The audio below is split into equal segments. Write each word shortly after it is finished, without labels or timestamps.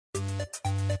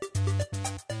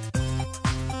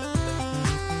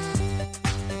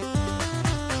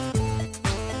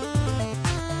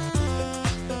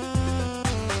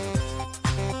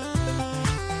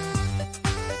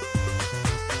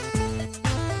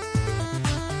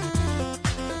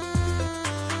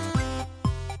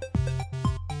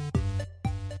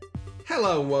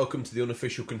Hello and welcome to the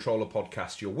Unofficial Controller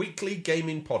Podcast, your weekly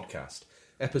gaming podcast.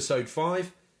 Episode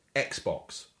 5,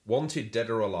 Xbox, Wanted Dead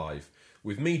or Alive.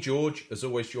 With me, George, as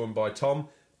always joined by Tom.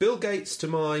 Bill Gates to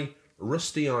my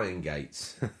rusty iron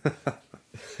gates.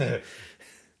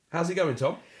 How's it going,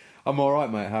 Tom? I'm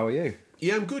alright, mate. How are you?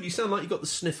 Yeah, I'm good. You sound like you got the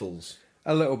sniffles.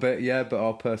 A little bit, yeah, but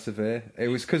I'll persevere. It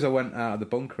was because I went out of the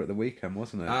bunker at the weekend,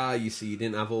 wasn't it? Ah, you see, you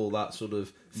didn't have all that sort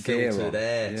of Gear filtered on,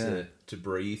 air yeah. to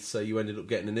breathe, so you ended up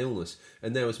getting an illness.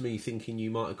 And there was me thinking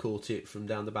you might have caught it from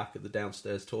down the back of the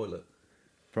downstairs toilet.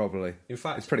 Probably. In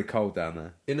fact, it's pretty cold down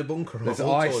there. In a bunker, There's of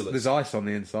all ice. toilets, There's ice on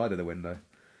the inside of the window.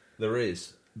 there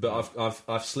is. But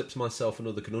I've slipped myself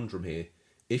another conundrum here.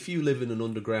 If you live in an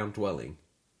underground dwelling,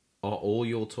 are all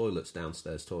your toilets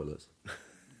downstairs toilets?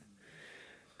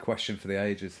 Question for the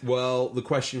ages. Well, the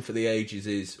question for the ages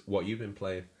is what you've been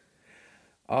playing.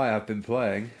 I have been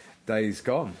playing Days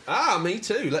Gone. Ah, me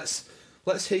too.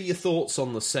 Let's hear your thoughts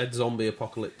on the said zombie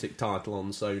apocalyptic title on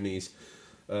Sony's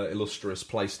illustrious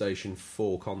PlayStation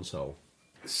 4 console.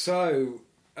 So,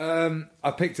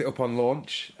 I picked it up on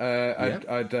launch. I'd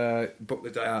booked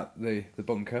the day out the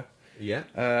bunker. Yeah.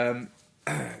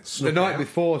 The night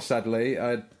before, sadly,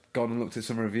 I'd gone and looked at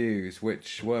some reviews,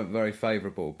 which weren't very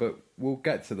favourable, but we'll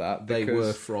get to that. They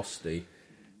were frosty.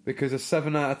 Because a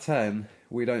 7 out of 10,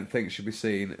 we don't think should be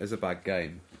seen as a bad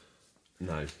game.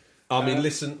 No. I mean,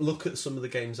 listen, look at some of the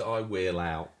games that I wheel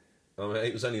out. I mean,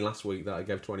 it was only last week that I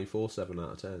gave 24 7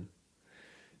 out of 10.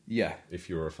 Yeah. If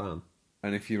you were a fan.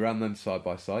 And if you ran them side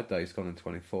by side, Days Gone and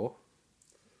 24,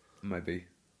 maybe.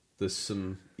 There's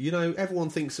some... You know,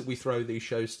 everyone thinks that we throw these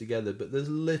shows together, but there's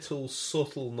little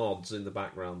subtle nods in the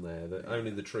background there that only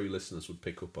the true listeners would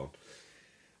pick up on.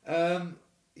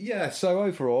 Yeah, so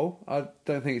overall, I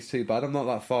don't think it's too bad. I'm not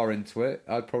that far into it.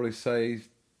 I'd probably say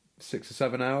 6 or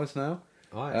 7 hours now.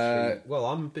 I actually... well,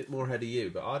 I'm a bit more ahead of you,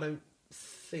 but I don't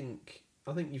think...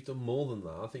 I think you've done more than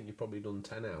that. I think you've probably done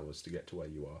 10 hours to get to where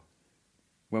you are.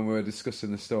 When we were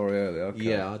discussing the story earlier. Okay.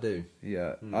 Yeah, I do.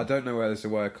 Yeah. I don't know where there's a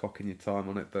way of clocking your time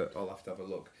on it, but I'll have to have a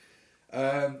look.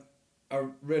 I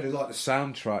really like the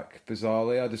soundtrack,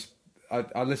 bizarrely.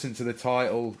 I listened to the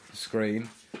title screen,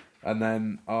 and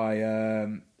then I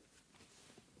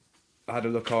had a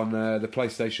look on the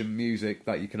PlayStation Music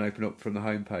that you can open up from the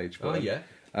homepage. Oh, yeah.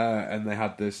 And they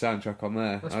had the soundtrack on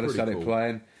there. That's I just had pretty it cool.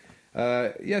 playing.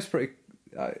 Yeah,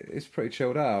 it's pretty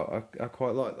chilled out. I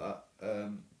quite like that.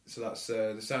 So that's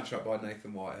the soundtrack by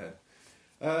Nathan Whitehead.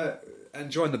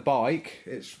 Enjoying the bike.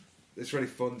 It's really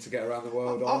fun to get around the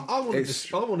world on. I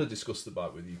want to discuss the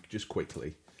bike with you just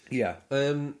quickly. Yeah.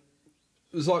 It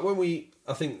was like when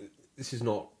I think this is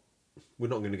not... We're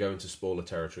not going to go into spoiler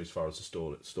territory as far as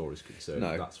the story's concerned,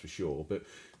 No. that's for sure. But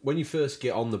when you first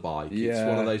get on the bike, it's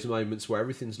one of those moments where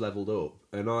everything's levelled up.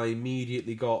 And I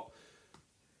immediately got...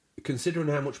 Considering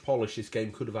how much polish this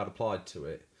game could have had applied to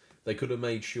it, they could have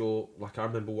made sure... Like, I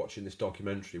remember watching this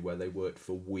documentary where they worked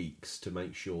for weeks to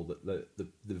make sure that the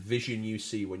vision you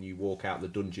see when you walk out the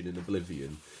dungeon in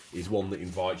Oblivion is one that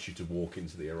invites you to walk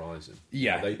into the horizon.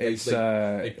 Yeah,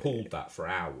 they pulled that for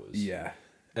hours. Yeah.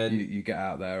 And you get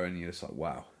out there and you're just like,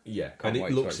 wow. Yeah, Can't and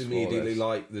wait it to looks explore immediately this.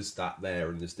 like there's that there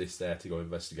and there's this there to go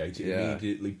investigate. It Yeah.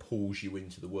 immediately pulls you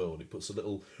into the world. It puts a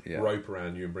little Yeah. rope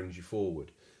around you and brings you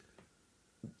forward.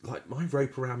 Like, my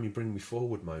rope around me, bring me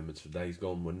forward moments for Days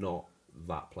Gone were not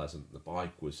that pleasant. The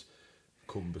bike was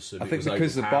cumbersome. I think it was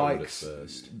because overpowered at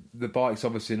first. the bike's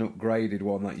obviously an upgraded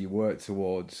one that you work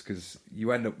towards, because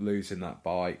you end up losing that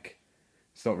bike.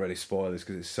 It's not really spoilers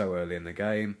because it's so early in the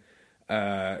game.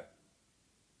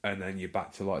 And then you're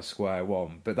back to like square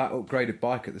one. But that upgraded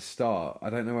bike at the start, I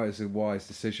don't know whether it's a wise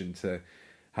decision to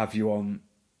have you on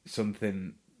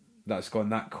something that's gone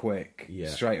that quick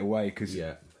straight away, because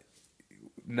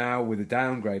now with a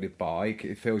downgraded bike,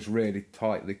 it feels really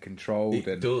tightly controlled.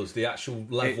 It does. The actual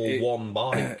level 1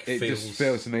 bike it just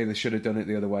feels to me they should have done it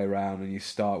the other way around, and you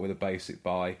start with a basic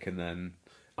bike and then...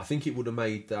 I think it would have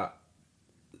made that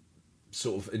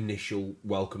sort of initial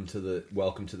welcome to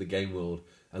the game world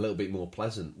a little bit more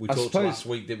pleasant. We talked last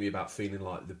week, didn't we, about feeling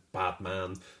like the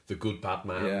good bad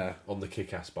man on the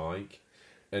kick-ass bike,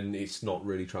 and it's not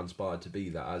really transpired to be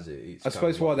that, has it? I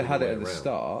suppose why they had it at the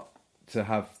start, to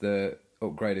have the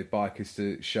upgraded bike, is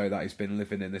to show that he's been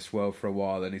living in this world for a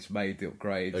while and he's made the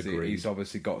upgrades. Agreed. He's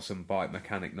obviously got some bike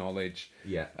mechanic knowledge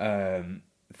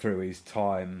through his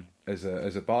time as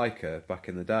a biker back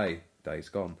in the day. Days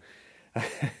Gone.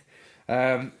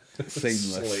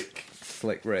 Seamless.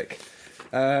 Slick Rick.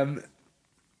 Some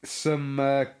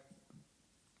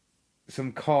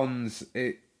cons.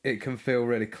 It can feel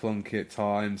really clunky at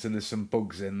times, and there's some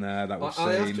bugs in there that we've seen.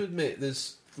 I have to admit,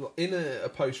 there's in a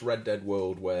post-Red Dead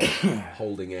world where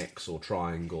holding X or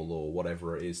triangle or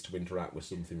whatever it is to interact with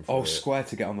something... Square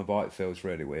to get on the bike feels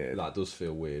really weird. That does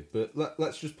feel weird. But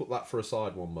let's just put that for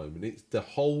aside one moment. It's the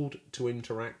hold to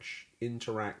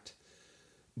interact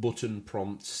button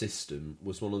prompt system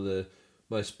was one of the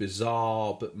most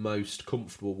bizarre but most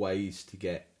comfortable ways to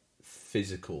get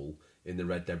physical in the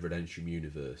Red Dead Redemption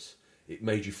universe. It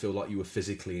made you feel like you were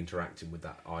physically interacting with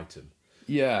that item.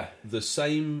 Yeah. The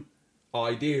same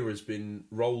idea has been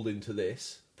rolled into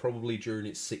this, probably during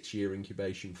its 6-year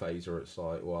incubation phase, where it's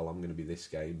like, well, I'm going to be this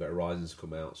game, but Horizon's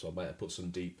come out, so I better put some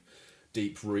deep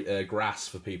grass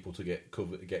for people to get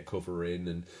cover in,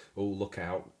 and look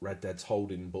out, Red Dead's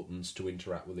holding buttons to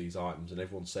interact with these items, and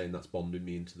everyone's saying that's bombing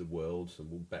me into the world, so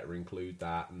we'll better include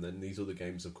that. And then these other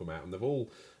games have come out, and they've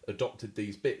all adopted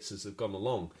these bits as they've gone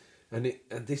along. And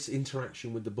this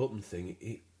interaction with the button thing,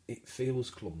 it feels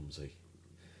clumsy.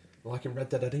 Like in Red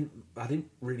Dead, I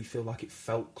didn't really feel like it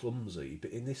felt clumsy,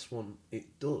 but in this one,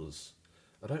 it does.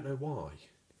 I don't know why.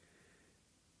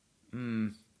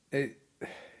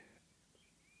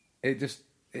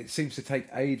 It seems to take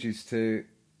ages to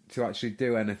actually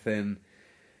do anything.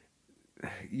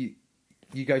 You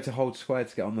go to hold square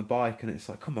to get on the bike, and it's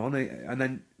like, come on, and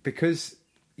then because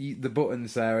the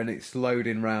button's there and it's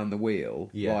loading round the wheel,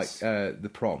 yes. Like the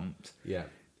prompt. Yeah.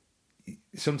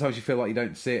 Sometimes you feel like you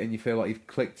don't see it, and you feel like you've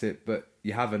clicked it, but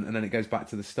you haven't, and then it goes back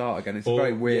to the start again. It's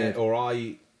very weird. Yeah, or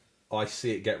I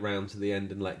see it get round to the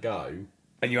end and let go,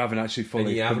 and you haven't actually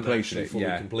fully completed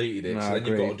it. No, so then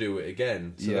you've got to do it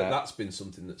again. So that's been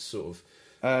something that's sort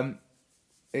of...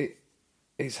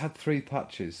 It's had 3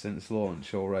 patches since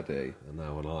launch already. I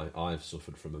know, and I've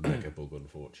suffered from a mega bug,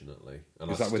 unfortunately.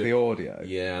 And Is that with the audio?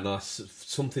 Yeah, and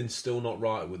something's still not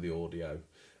right with the audio.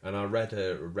 And I read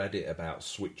a Reddit about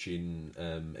switching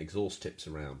exhaust tips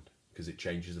around because it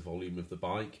changes the volume of the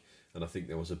bike. And I think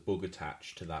there was a bug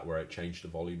attached to that where it changed the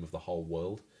volume of the whole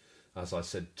world. As I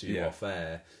said to you off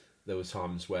air, there were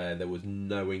times where there was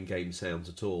no in-game sounds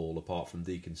at all, apart from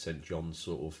Deacon St. John's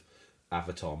sort of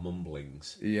avatar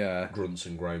mumblings, grunts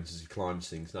and groans as he climbs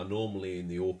things. Now, normally in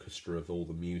the orchestra of all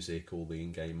the music, all the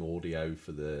in-game audio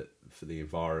for the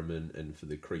environment and for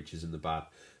the creatures and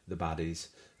the baddies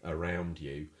around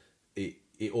you,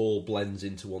 it all blends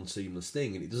into one seamless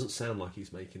thing, and it doesn't sound like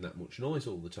he's making that much noise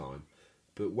all the time.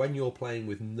 But when you're playing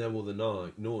with no other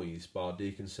noise bar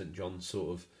Deacon St. John's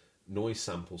sort of noise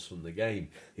samples from the game,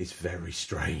 it's very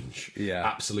strange. Yeah.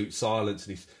 Absolute silence,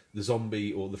 and the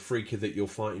zombie or the freaker that you're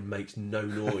fighting makes no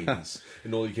noise,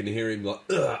 and all you can hear him like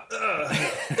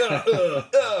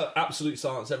absolute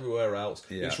silence everywhere else.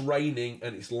 Yeah. It's raining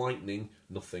and it's lightning,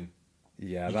 nothing.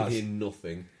 Yeah, you can hear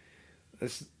nothing.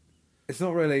 It's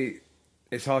not really.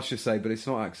 It's harsh to say, but it's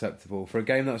not acceptable for a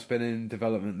game that's been in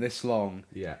development this long.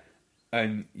 Yeah,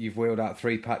 and you've wheeled out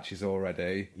 3 patches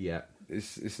already. Yeah.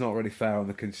 It's not really fair on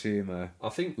the consumer. I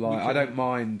think I don't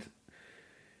mind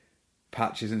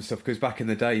patches and stuff, because back in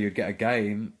the day you'd get a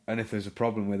game, and if there's a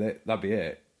problem with it, that'd be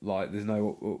it. Like, there's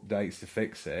no updates to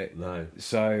fix it. No.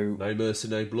 So no mercy,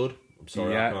 no blood. I'm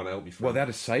sorry, I can't help you. Well, they had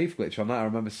a save glitch on that. I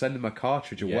remember sending my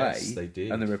cartridge away. Yes, they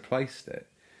did, and they replaced it.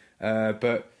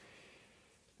 But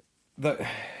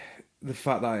the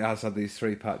fact that it has had these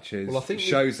 3 patches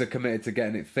shows they're committed to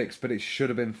getting it fixed, but it should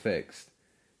have been fixed.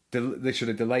 They should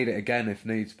have delayed it again if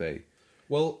needs be.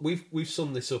 Well, we've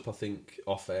summed this up, I think,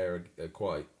 off air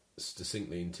quite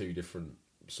succinctly in 2 different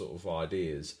sort of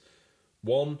ideas.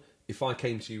 One, if I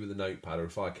came to you with a notepad, or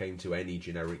if I came to any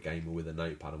generic gamer with a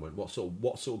notepad and went, what sort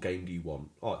of game do you want?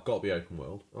 Oh, it's got to be open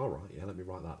world. All right, yeah, let me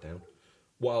write that down.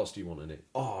 What else do you want in it?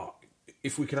 Oh,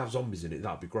 if we could have zombies in it,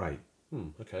 that'd be great.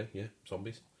 Okay, yeah,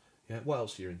 zombies. Yeah, what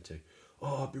else are you into?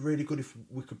 Oh, it'd be really good if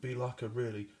we could be like a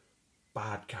really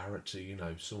bad character,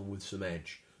 someone with some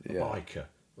edge. A biker.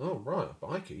 Oh, right, a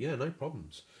biker. Yeah, no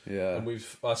problems. Yeah. And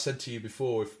I said to you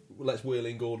before, let's wheel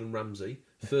in Gordon Ramsay.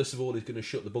 First of all, he's going to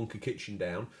shut the bunker kitchen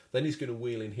down. Then he's going to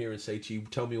wheel in here and say to you,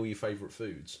 tell me all your favourite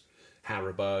foods.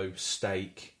 Haribo,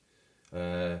 steak,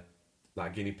 that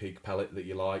guinea pig pellet that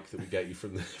you like, that we get you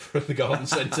from the garden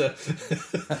centre,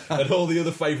 and all the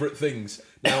other favourite things.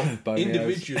 Now,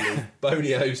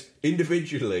 Bonios,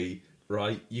 individually,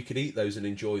 right, you can eat those and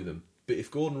enjoy them. But if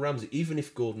Gordon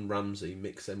Ramsay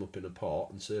mixed them up in a pot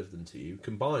and served them to you,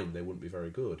 combined, they wouldn't be very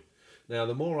good. Now,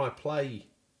 the more I play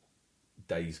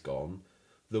Days Gone,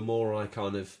 the more I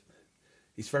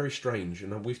it's very strange,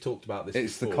 and we've talked about this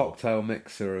It's before. The cocktail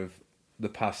mixer of the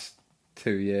past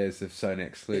 2 years of Sony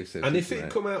exclusives. And if it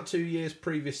come out 2 years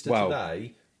previous to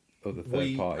today, other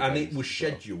third-party and it was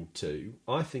scheduled to,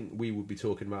 I think we would be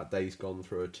talking about Days Gone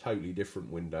through a totally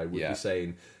different window. We'd be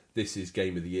saying, this is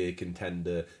Game of the Year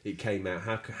contender. It came out.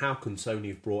 How can Sony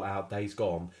have brought out Days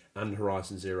Gone and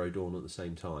Horizon Zero Dawn at the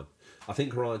same time? I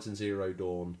think Horizon Zero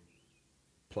Dawn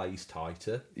plays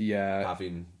tighter. Yeah.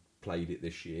 Having played it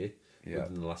this year,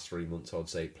 within the last 3 months, I would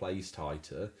say it plays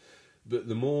tighter. But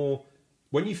the more...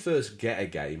 When you first get a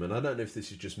game, and I don't know if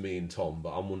this is just me and Tom,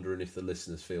 but I'm wondering if the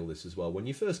listeners feel this as well. When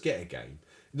you first get a game,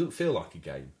 it doesn't feel like a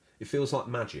game. It feels like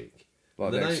magic.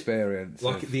 Like the experience.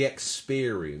 Like the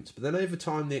experience. But then over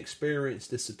time, the experience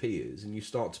disappears, and you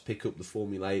start to pick up the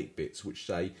formulaic bits which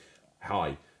say,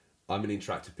 hi, I'm an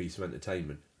interactive piece of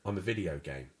entertainment. I'm a video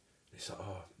game. It's like,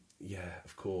 oh, yeah,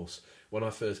 of course. When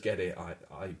I first get it,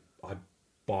 I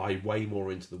buy way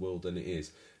more into the world than it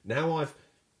is. Now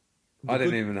I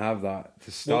didn't even have that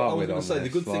to start with. I was going to say,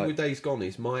 the good thing with Days Gone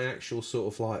is my actual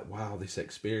sort of like, wow, this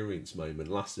experience moment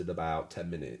lasted about 10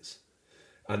 minutes.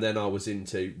 And then I was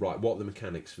into, right, what are the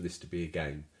mechanics for this to be a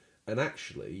game? And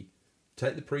actually,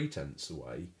 take the pretense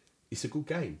away, it's a good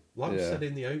game. Like we said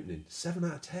in the opening, 7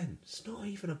 out of 10. It's not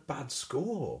even a bad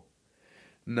score.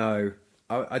 No.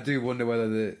 I do wonder whether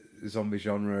the zombie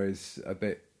genre is a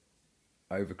bit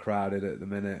overcrowded at the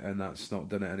minute, and that's not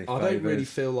done it any favours. I don't really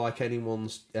feel like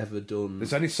anyone's ever done...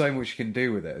 There's only so much you can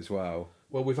do with it as well.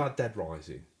 Well, we've had Dead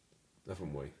Rising,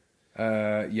 haven't we?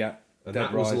 Yeah. And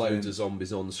that was loads of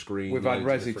zombies on screen. We've had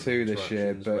Resi 2 this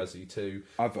year, but Resi 2.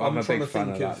 I'm a big fan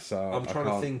of that, so I'm trying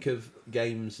to think of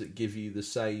games that give you the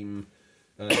same...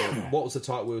 what was the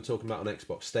title we were talking about on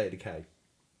Xbox? State of Decay.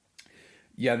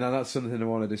 Yeah, now that's something I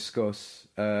want to discuss.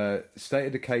 State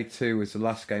of Decay 2 was the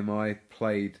last game I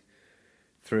played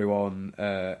through on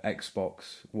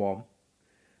Xbox One.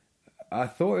 I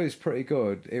thought it was pretty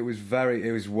good. It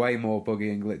was way more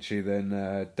buggy and glitchy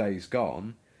than Days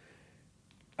Gone.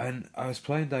 And I was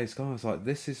playing Days Gone, I was like,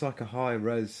 this is like a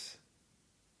high-res,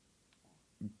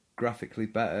 graphically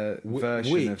better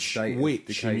version of State of Decay 2.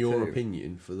 Which, in your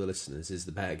opinion, for the listeners, is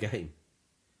the better game?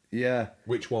 Yeah.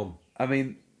 Which one? I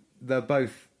mean, they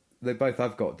both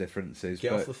have got differences.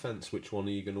 Get off the fence, which one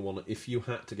are you going to want? If you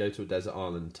had to go to a desert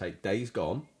island and take Days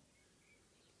Gone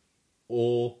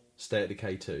or State of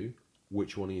Decay 2,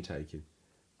 which one are you taking?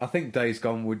 I think Days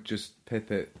Gone would just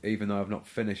pip it, even though I've not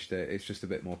finished it. It's just a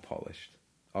bit more polished.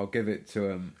 I'll give it to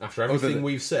him. After everything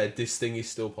we've said, this thing is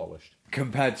still polished.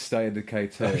 Compared to State of Decay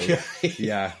 2. Okay.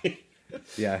 Yeah.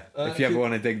 Yeah. If you ever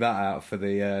want to dig that out for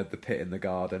the pit in the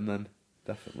garden, then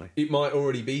definitely. It might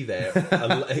already be there.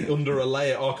 Under a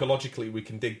layer, archaeologically, we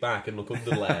can dig back and look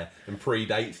under layer and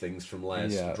predate things from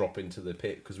layers to drop into the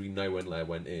pit, because we know when layer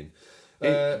went in.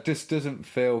 It just doesn't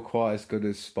feel quite as good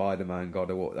as Spider-Man,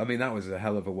 God of War. I mean, that was a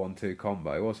hell of a 1-2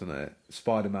 combo, wasn't it?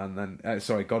 Spider-Man, then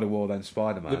God of War, then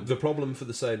Spider-Man. The problem for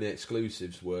the Sony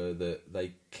exclusives were that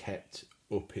they kept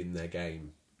up in their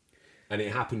game, and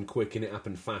it happened quick and it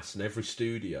happened fast. And every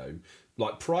studio,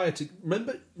 like prior to,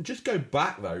 remember, just go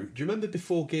back though. Do you remember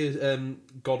before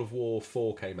God of War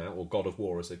 4 came out, or God of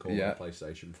War as they call it on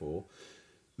PlayStation 4?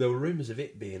 There were rumours of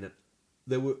it being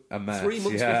There were a mess, 3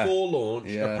 months before launch.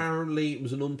 Apparently, it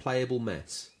was an unplayable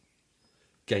mess.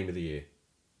 Game of the Year,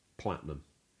 Platinum.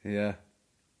 Yeah.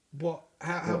 What?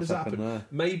 How does that happen? There?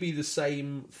 Maybe the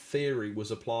same theory was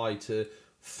applied to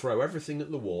throw everything at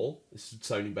the wall. This is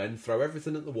Sony Ben. Throw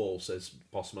everything at the wall, says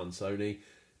Bossman Sony,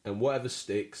 and whatever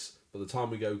sticks. By the time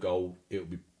we go gold, it'll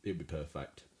be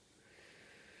perfect.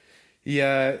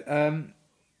 Yeah.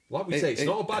 Like we say, it's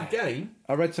not a bad game.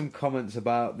 I read some comments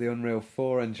about the Unreal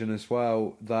 4 engine as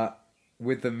well, that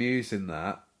with them using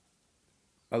that,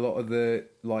 a lot of the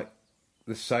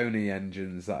Sony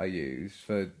engines that are used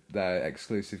for their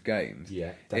exclusive games,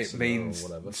 it means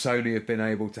Sony have been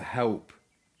able to help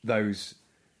those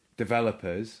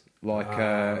developers, like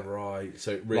right.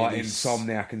 So it really like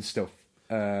Insomniac and stuff,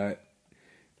 to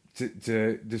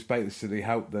just basically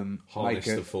help them harness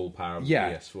the full power of the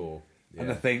PS4. Yeah.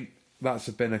 And I think that's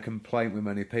been a complaint with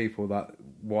many people, that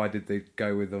why did they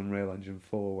go with Unreal Engine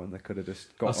 4 when they could have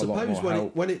just got a lot more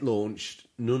help? When it launched,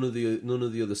 none of the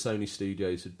other Sony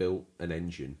studios had built an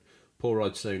engine. Poor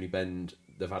old Sony Bend,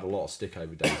 they've had a lot of stick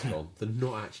over Days Gone. They're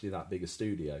not actually that big a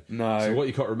studio. No. So what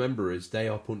you got to remember is they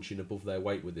are punching above their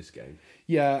weight with this game.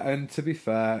 Yeah, and to be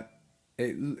fair,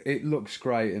 it looks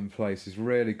great in places,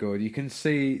 really good. You can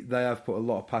see they have put a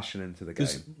lot of passion into the game.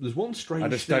 There's one strange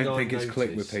thing I just don't think it's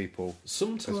clicked with people.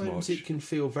 Sometimes it can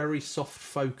feel very soft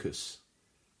focus,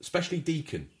 especially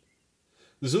Deacon.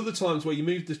 There's other times where you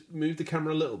move the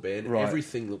camera a little bit and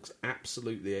everything looks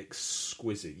absolutely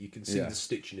exquisite. You can see the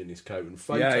stitching in his coat, and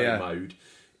photo mode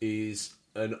is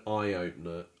an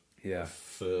eye-opener.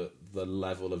 for the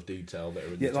level of detail that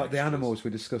are in the like the animals,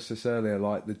 we discussed this earlier,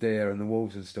 like the deer and the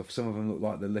wolves and stuff. Some of them look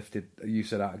like they're lifted, you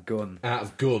said, out of gun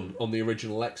on the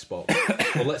original Xbox.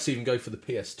 Well, let's even go for the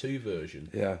PS2 version.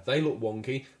 They look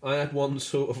wonky. I had one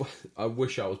sort of, I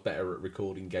wish I was better at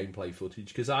recording gameplay footage,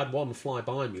 because I had one fly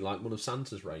by me like one of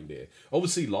Santa's reindeer,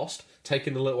 obviously lost,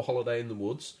 taking a little holiday in the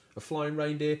woods. A flying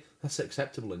reindeer, that's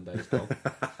acceptable in Days Gone.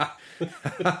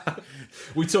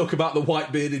 We talk about the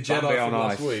white-bearded Jedi from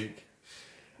last week.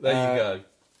 There you go.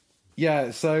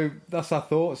 Yeah, so that's our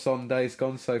thoughts on Days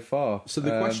Gone so far. So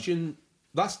the question,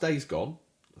 that's Days Gone.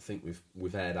 I think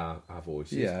we've aired our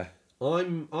voices. Yeah.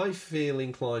 I feel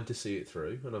inclined to see it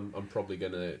through, and I'm probably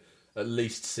going to at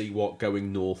least see what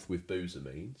going north with Boozer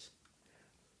means.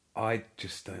 I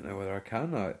just don't know whether I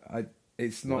can.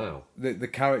 It's not the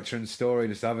character and story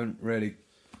just haven't really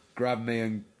grabbed me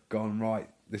and gone, right,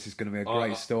 this is going to be a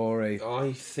great story.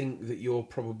 I think that you're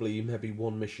probably maybe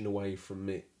one mission away from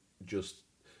it.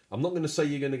 I'm not going to say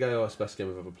you're going to go, it's the best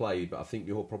game I've ever played, but I think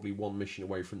you're probably one mission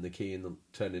away from the key and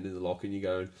turning in the lock, and you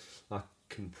go, I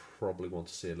can probably want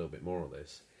to see a little bit more of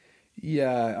this.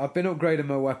 Yeah, I've been upgrading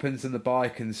my weapons and the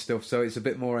bike and stuff, so it's a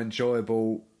bit more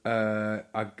enjoyable.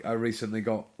 I recently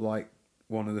got like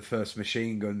one of the first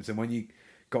machine guns, and when you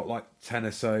got like 10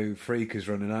 or so freakers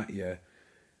running at you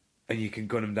and you can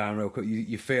gun them down real quick,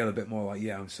 you feel a bit more like,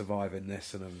 I'm surviving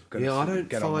this, and I'm going to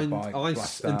get on my bike,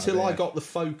 until I got the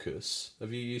Focus.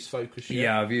 Have you used Focus yet?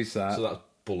 Yeah, I've used that. So that's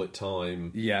bullet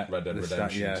time, Red Dead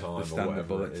Redemption time, or whatever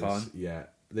bullet it is. Time.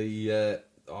 Yeah,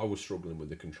 I was struggling with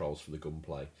the controls for the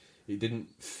gunplay. It didn't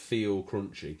feel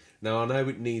crunchy. Now, I know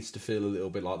it needs to feel a little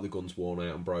bit like the gun's worn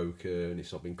out and broken,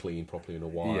 it's not been cleaned properly in a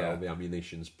while, the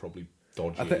ammunition's probably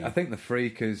dodgy. I think the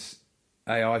Freakers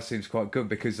AI seems quite good,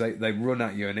 because they run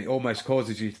at you and it almost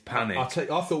causes you to panic. I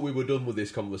thought we were done with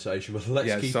this conversation, but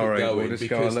let's keep it going, we'll just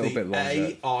because go a little bit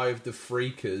longer. AI of the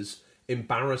Freakers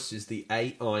embarrasses the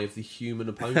AI of the human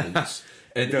opponents.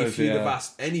 And if you'd have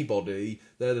asked anybody,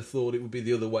 they'd have thought it would be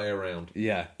the other way around.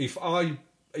 Yeah. If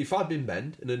I'd been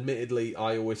Ben, and admittedly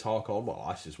I always hark on, well,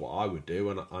 that's just what I would do,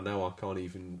 and I know I can't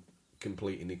even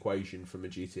complete an equation from a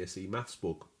GCSE maths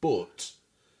book, but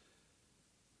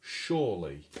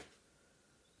surely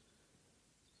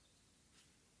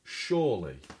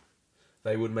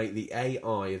they would make the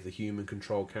AI of the human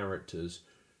control characters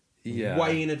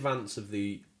way in advance of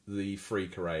the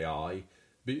Freaker AI.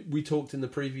 We talked in the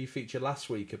preview feature last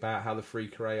week about how the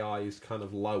Freaker AI is kind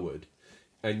of lowered,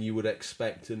 and you would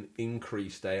expect an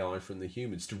increased AI from the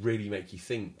humans to really make you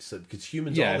think. So, because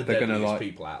humans are the deadliest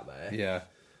people out there. Yeah.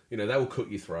 They will cut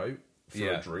your throat for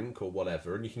a drink or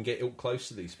whatever, and you can get up close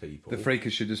to these people. The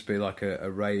Freakers should just be like a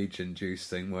rage-induced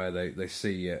thing where they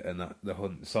see you and the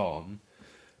hunt's on.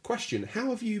 Question, how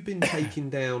have you been taking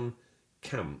down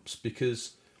camps?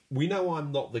 Because we know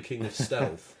I'm not the king of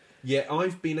stealth, yet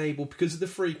I've been able, because of the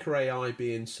Freaker AI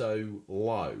being so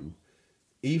low,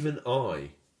 even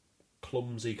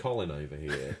clumsy Colin over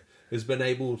here, has been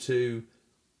able to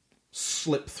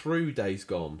slip through Days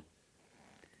Gone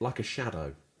like a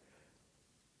shadow.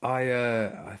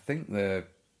 I think the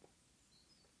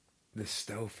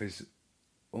stealth is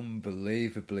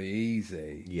unbelievably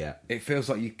easy. Yeah. It feels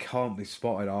like you can't be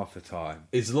spotted half the time.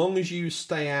 As long as you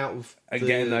stay out of and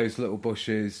get in those little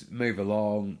bushes, move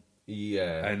along.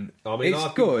 Yeah. And I mean, it's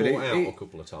I've good. been caught out a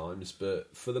couple of times,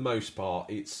 but for the most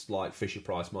part, it's like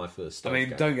Fisher-Price, my first stealth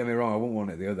game. Don't get me wrong, I wouldn't want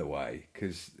it the other way,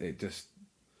 because it just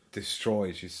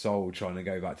destroys your soul trying to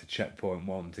go back to checkpoint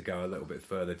 1 to go a little bit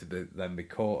further to then be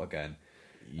caught again.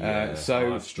 Yeah,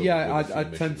 I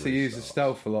tend to use the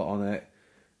stealth a lot on it.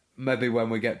 Maybe when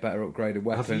we get better upgraded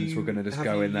weapons, we're going to just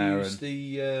go in there and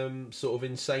the sort of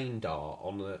insane dart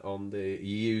on the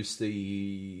you use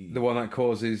the one that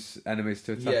causes enemies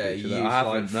to attack each other. Use I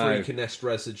haven't. Freaker Nest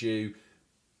residue.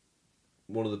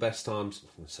 One of the best times.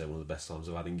 I say one of the best times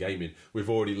I've had in gaming. We've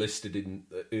already listed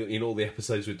in all the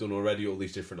episodes we've done already all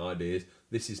these different ideas.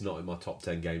 This is not in my top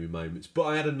 10 gaming moments, but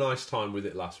I had a nice time with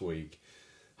it last week.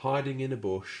 Hiding in a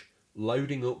bush,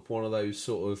 loading up one of those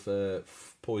sort of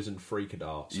poison freaker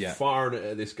darts, firing it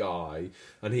at this guy,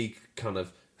 and he kind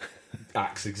of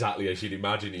acts exactly as you'd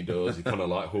imagine he does. He kind of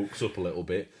like hooks up a little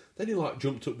bit. Then he like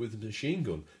jumped up with a machine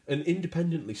gun and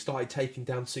independently started taking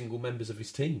down single members of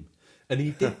his team. And he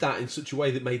did that in such a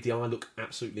way that made the eye look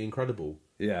absolutely incredible.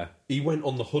 Yeah. He went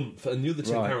on the hunt, and the other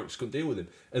two characters couldn't deal with him.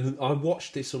 And I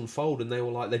watched this unfold, and they were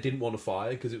like, they didn't want to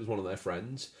fire because it was one of their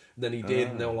friends. And then he did,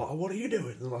 and they were like, oh, what are you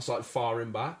doing? And I was like,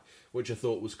 firing back, which I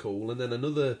thought was cool. And then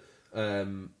another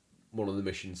one of the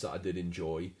missions that I did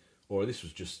enjoy, or this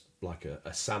was just like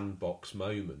a sandbox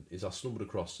moment, is I stumbled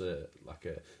across an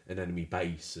enemy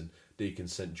base, and Deacon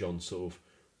St. John sort of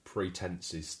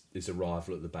pretense is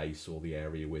arrival at the base or the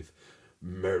area with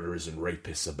murderers and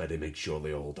rapists, I better make sure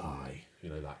they all die. You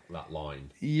know, that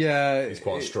line. Yeah. It's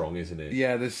quite strong, isn't it?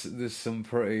 Yeah, there's some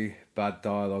pretty bad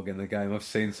dialogue in the game. I've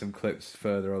seen some clips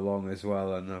further along as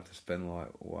well, and I've just been like,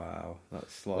 wow,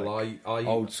 that's like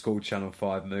old school Channel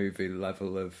 5 movie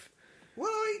level of... Well,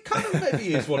 it kind of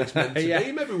maybe is what it's meant to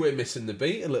be. Maybe we're missing the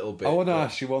beat a little bit. I want to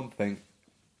ask you one thing.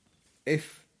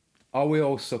 Are we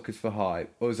all suckers for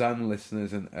hype? Us and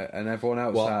listeners and everyone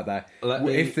else out there.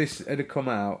 If this had come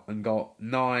out and got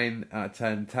 9 out of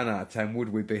 10, 10 out of 10, would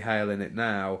we be hailing it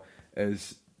now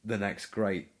as the next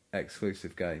great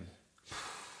exclusive game?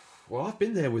 Well, I've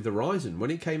been there with Horizon. When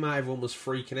it came out, everyone was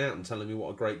freaking out and telling me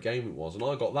what a great game it was. And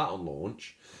I got that on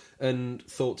launch and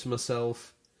thought to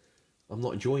myself, I'm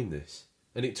not enjoying this.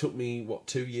 And it took me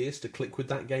 2 years to click with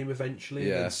that game eventually,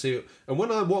 and see it. And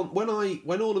when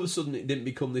all of a sudden it didn't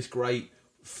become this great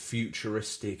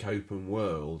futuristic open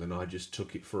world, and I just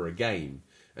took it for a game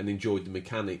and enjoyed the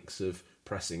mechanics of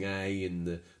pressing A and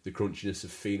the crunchiness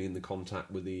of feeling the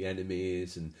contact with the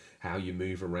enemies and how you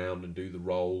move around and do the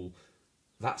roll.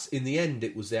 That's in the end,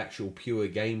 it was the actual pure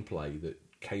gameplay that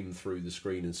came through the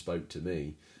screen and spoke to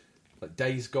me. Like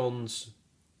Days Gone's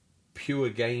pure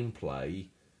gameplay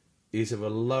is of a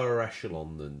lower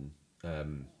echelon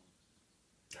than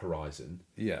Horizon.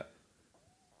 Yeah.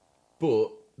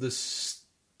 But there's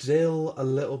still a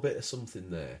little bit of something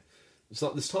there. It's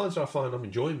like there's times where I find I'm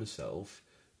enjoying myself,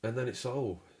 and then it's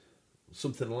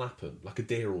something will happen, like a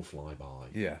deer will fly by.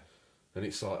 Yeah. And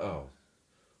it's like,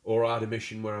 Or I had a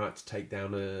mission where I had to take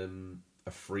down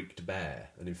a freaked bear,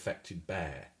 an infected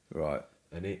bear. Right.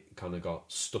 And it kind of got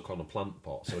stuck on a plant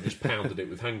pot, so I just pounded it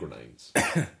with hand grenades,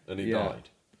 and it died.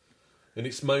 And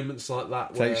it's moments like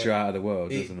that where... Takes you out of the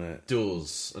world, doesn't it? It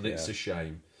does, and it's a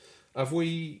shame. Do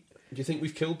you think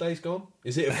we've killed Days Gone?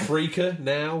 Is it a freaker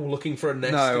now, looking for a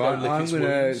nest to go lick its wounds? No, I'm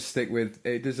going to stick with...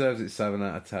 It deserves its 7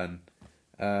 out of 10.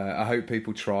 I hope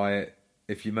people try it.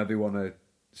 If you maybe want to...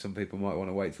 Some people might want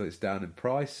to wait till it's down in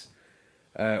price,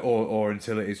 or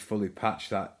until it is fully patched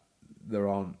that there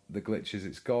aren't the glitches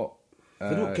it's got.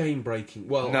 They're not game-breaking.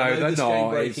 Well, no, I know there's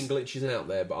game-breaking glitches out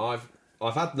there, but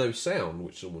I've had no sound,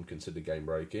 which some would consider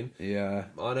game-breaking. Yeah.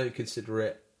 I don't consider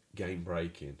it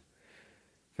game-breaking.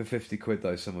 For 50 quid,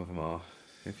 though, some of them are,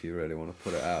 if you really want to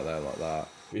put it out there like that.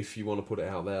 If you want to put it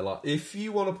out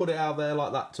there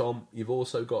like that, Tom, you've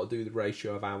also got to do the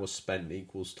ratio of hours spent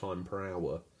equals time per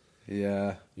hour.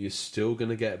 Yeah. You're still going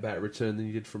to get a better return than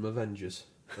you did from Avengers.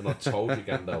 And I told you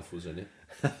Gandalf was in it.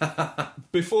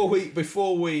 Before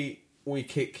we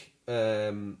kick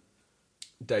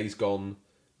Days Gone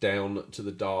down to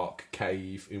the dark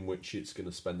cave in which it's going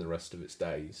to spend the rest of its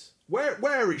days,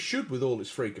 where it should with all its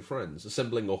freaker friends,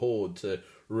 assembling a horde to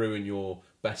ruin your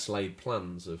best laid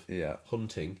plans of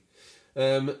hunting.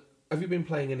 Have you been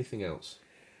playing anything else?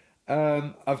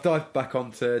 I've dived back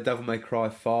onto Devil May Cry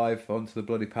 5, onto the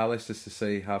Bloody Palace, just to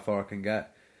see how far I can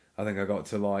get. I think I got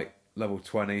to like level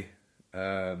 20,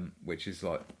 which is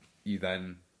like you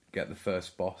then get the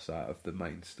first boss out of the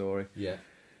main story. Yeah.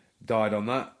 Died on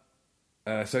that.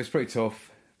 So it's pretty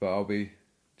tough, but I'll be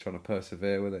trying to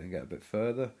persevere with it and get a bit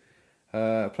further.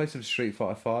 Played some Street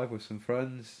Fighter 5 with some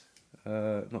friends.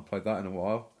 Not played that in a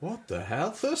while. What the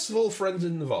hell? First of all, friends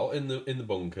in the vault, in the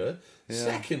bunker. Yeah.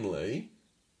 Secondly,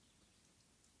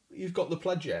 you've got the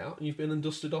pledge out and you've been and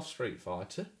dusted off Street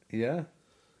Fighter. Yeah.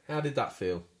 How did that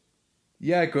feel?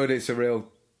 Yeah, good. It's a real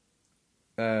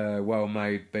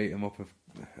well-made beat 'em up,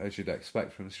 as you'd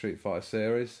expect from the Street Fighter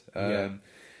series.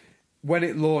 When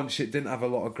it launched, it didn't have a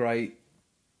lot of great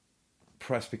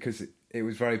press because it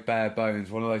was very bare bones.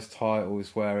 One of those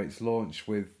titles where it's launched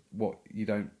with what you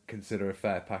don't consider a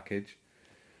fair package,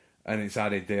 and it's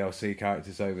added DLC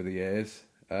characters over the years.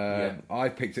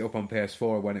 I picked it up on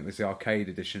PS4 when it was the arcade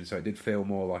edition, so it did feel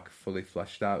more like a fully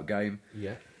fleshed out game.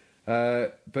 Yeah.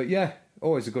 But yeah,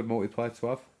 always a good multiplayer to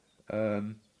have.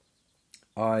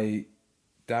 I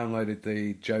downloaded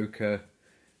the Joker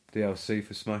DLC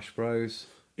for Smash Bros.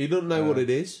 You don't know what it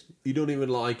is. You don't even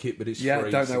like it, but it's free. Yeah,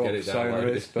 don't know what Persona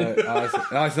is, but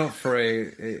it's not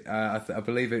free. I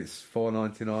believe it's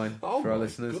 $4.99 for our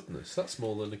listeners. Goodness, that's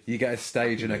more than you get a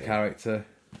stage and a character.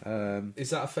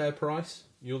 Is that a fair price?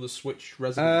 You're the Switch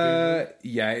resident.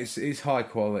 Yeah, it's high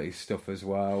quality stuff as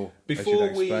well.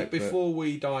 Before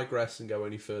we digress and go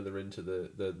any further into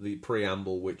the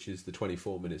preamble, which is the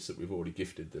 24 minutes that we've already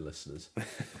gifted the listeners.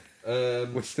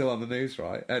 We're still on the news,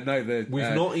 right? No,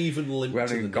 we've not even linked. We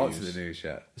haven't even got news. to the news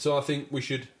yet. So I think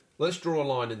let's draw a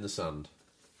line in the sand.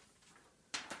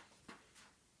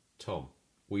 Tom,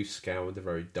 we've scoured the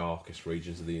very darkest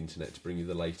regions of the internet to bring you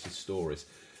the latest stories.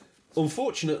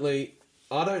 Unfortunately,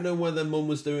 I don't know whether Mum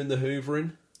was doing the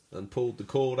hoovering and pulled the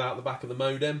cord out the back of the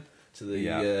modem to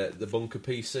the bunker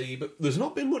PC, but there's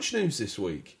not been much news this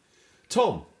week.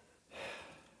 Tom,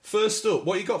 first up,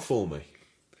 what you got for me?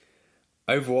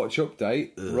 Overwatch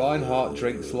update. Reinhardt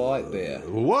drinks light beer.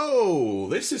 Whoa,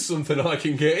 this is something I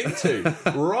can get into.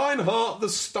 Reinhardt the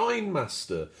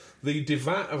Steinmaster, the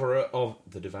devourer of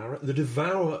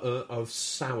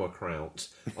sauerkraut.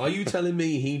 Are you telling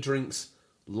me he drinks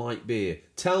light beer?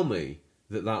 Tell me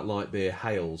that light beer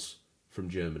hails from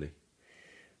Germany.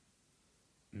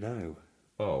 No.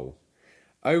 Oh.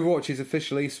 Overwatch's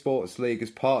official esports league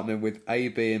has partnered with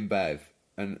AB InBev,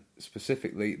 and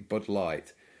specifically Bud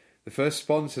Light. The first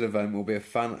sponsored event will be a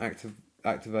fan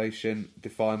activation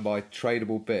defined by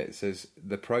tradable bits as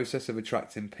the process of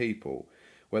attracting people,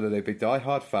 whether they be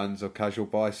die-hard fans or casual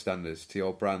bystanders, to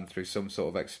your brand through some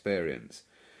sort of experience.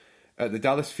 At the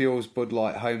Dallas Fuel's Bud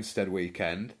Light Homestead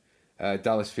weekend,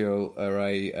 Dallas Fuel are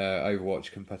a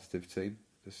Overwatch competitive team.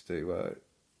 Just to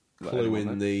clue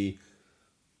in the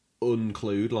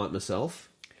unclued like myself.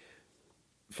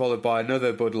 Followed by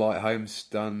another Bud Light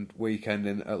homestand weekend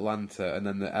in Atlanta, and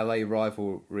then the LA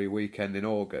rivalry weekend in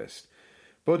August.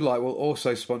 Bud Light will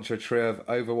also sponsor a trio of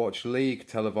Overwatch League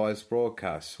televised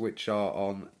broadcasts, which are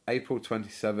on April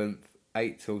 27th,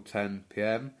 8 till 10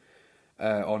 p.m.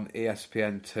 On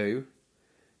ESPN2,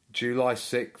 July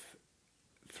 6th,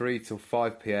 3 till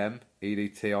 5 p.m.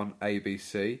 EDT on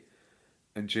ABC,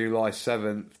 and July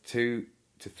 7th, 2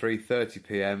 to 3:30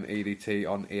 p.m. EDT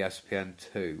on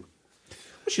ESPN2.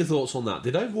 What's your thoughts on that?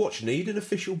 Did Overwatch need an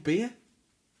official beer?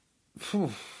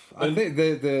 I think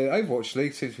the Overwatch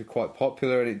League seems to be quite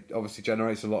popular, and it obviously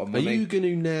generates a lot of money. Are you going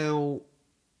to now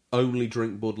only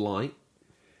drink Bud Light?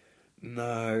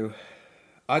 No.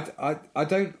 I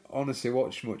don't honestly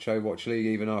watch much Overwatch League,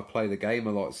 even though I play the game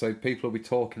a lot. So people will be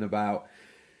talking about,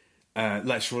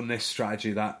 let's run this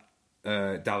strategy that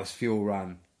Dallas Fuel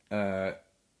ran,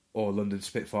 or London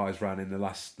Spitfires ran in the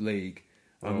last league.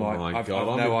 I've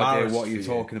no idea what you're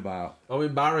talking about. I'm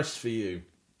embarrassed for you.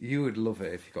 You would love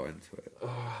it if you got into it.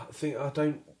 I think I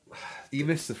don't... You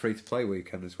missed the free-to-play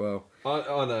weekend as well.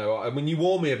 I know. I mean, you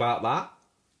warned me about that.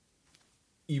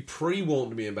 You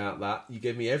pre-warned me about that. You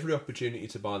gave me every opportunity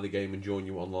to buy the game and join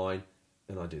you online,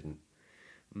 and I didn't.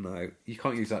 No, you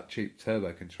can't use that cheap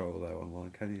turbo controller though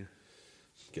online, can you?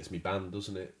 Gets me banned,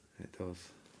 doesn't it? It does.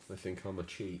 They think I'm a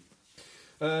cheat.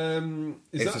 It's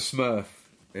a smurf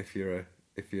if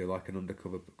you're like an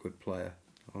undercover good player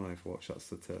on Overwatch. That's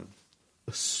the term.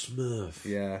 A smurf.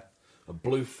 Yeah. A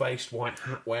blue-faced, white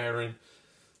hat wearing.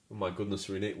 Oh my goodness,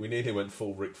 we nearly went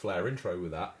full Ric Flair intro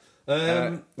with that.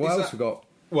 What else we got?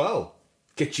 Well,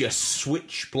 get your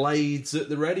Switchblades at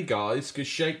the ready, guys, because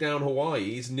Shakedown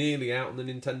Hawaii is nearly out on the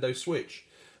Nintendo Switch.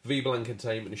 V-Blank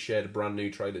Entertainment has shared a brand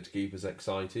new trailer to keep us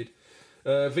excited.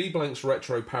 V-Blank's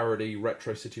retro parody,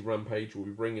 Retro City Rampage, will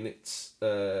be bringing its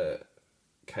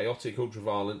chaotic,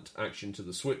 ultra-violent action to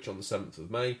the Switch on the 7th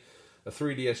of May. A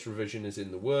 3DS revision is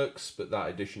in the works, but that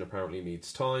edition apparently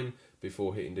needs time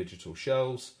before hitting digital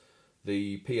shelves.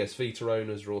 The PS Vita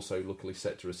owners are also luckily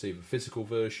set to receive a physical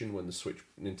version when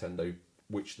the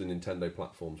which the Nintendo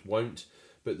platforms won't.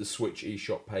 But the Switch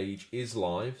eShop page is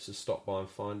live, so stop by and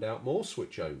find out more,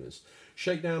 Switch owners.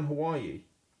 Shakedown Hawaii,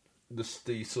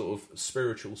 the sort of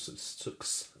spiritual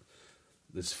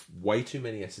there's way too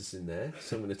many S's in there,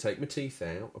 so I'm going to take my teeth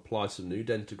out, apply some new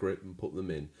Dentagrip and put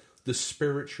them in. The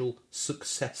spiritual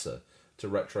successor to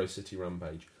Retro City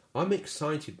Rampage. I'm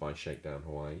excited by Shakedown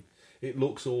Hawaii. It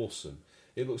looks awesome.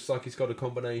 It looks like it's got a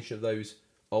combination of those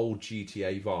old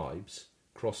GTA vibes,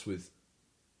 crossed with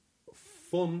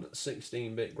fun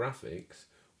 16-bit graphics,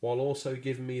 while also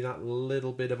giving me that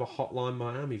little bit of a Hotline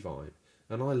Miami vibe.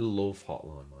 And I love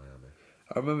Hotline Miami.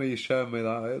 I remember you showing me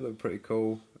that. It looked pretty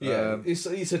cool. Yeah, it's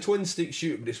a twin-stick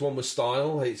shooter, but it's one with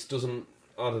style. It doesn't...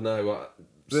 I don't know...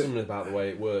 Something about the way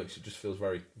it works, it just feels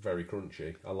very, very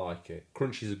crunchy. I like it.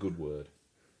 Crunchy is a good word.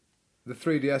 The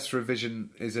 3DS revision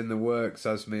is in the works,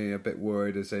 has me a bit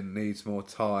worried, as in needs more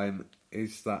time.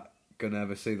 Is that going to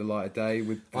ever see the light of day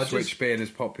with the Switch being as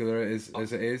popular as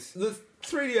it is? The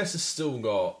 3DS has still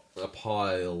got a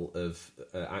pile of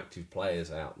active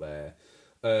players out there.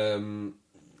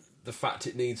 The fact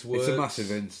it needs work... It's a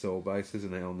massive install base,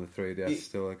 isn't it, on the 3DS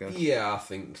still, I guess? Yeah, I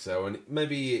think so. And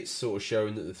maybe it's sort of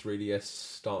showing that the 3DS is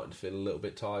starting to feel a little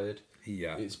bit tired.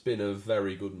 Yeah. It's been a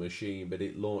very good machine, but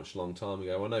it launched a long time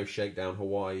ago. I know Shakedown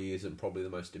Hawaii isn't probably the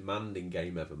most demanding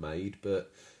game ever made,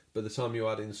 but by the time you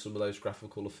add in some of those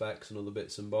graphical effects and other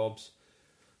bits and bobs,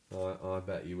 I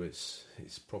bet you it's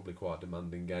probably quite a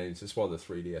demanding game. So that's why the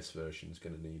 3DS version is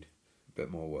going to need a bit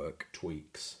more work.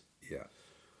 Tweaks. Yeah.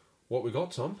 What we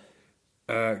got, Tom?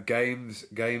 Games,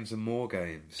 and more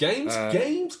games. Games.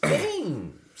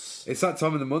 It's that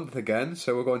time of the month again,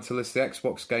 so we're going to list the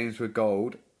Xbox games with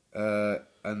gold.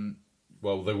 And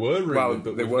well, they were rumoured,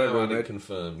 but we've now had it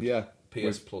confirmed. Yeah.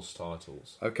 PS Plus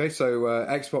titles. Okay, so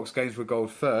Xbox games with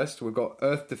gold first. We've got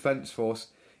Earth Defense Force,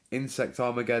 Insect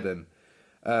Armageddon,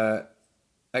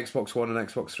 Xbox One and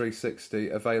Xbox 360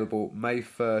 available May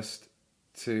 1st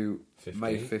to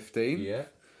May 15th. Yeah.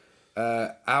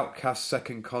 Outcast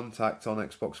Second Contact on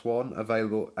Xbox One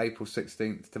available April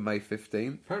 16th to May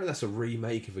 15th. Apparently that's a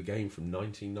remake of a game from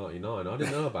 1999. I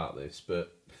didn't know about this,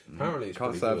 but apparently it's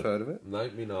Can't pretty say good. I've heard of it. No,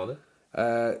 me neither.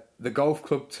 The Golf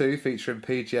Club 2 featuring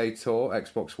PGA Tour,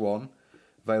 Xbox One,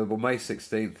 available May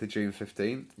 16th to June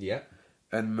 15th. Yeah.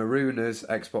 And Marooners,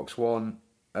 Xbox One,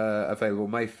 available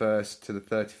May 1st to the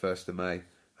 31st of May.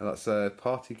 And that's a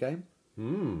party game.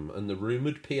 And the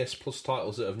rumoured PS Plus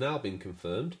titles that have now been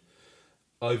confirmed: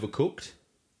 Overcooked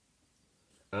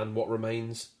and What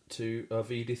Remains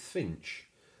of Edith Finch.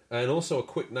 And also a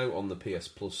quick note on the PS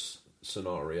Plus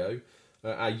scenario.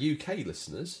 Our UK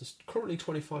listeners is currently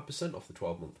 25% off the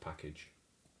 12-month package.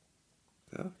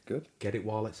 Oh, good. Get it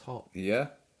while it's hot. Yeah.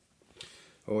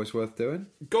 Always worth doing.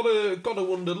 Gotta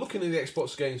wonder, looking at the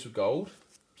Xbox games with gold,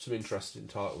 some interesting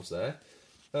titles there.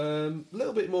 A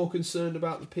little bit more concerned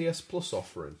about the PS Plus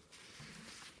offering.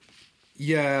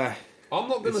 Yeah. I'm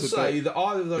not going to say that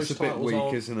either of those titles weak,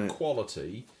 are isn't it?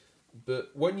 quality, but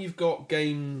when you've got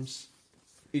games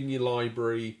in your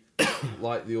library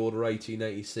like the Order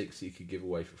 1886 you could give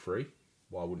away for free,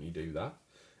 why wouldn't you do that?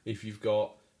 If you're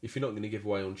not going to give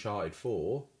away Uncharted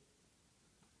 4,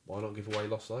 why not give away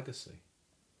Lost Legacy?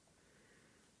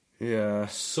 Yeah.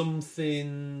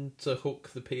 Something to hook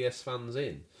the PS fans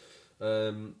in.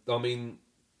 I mean,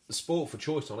 Sport for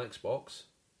Choice on Xbox.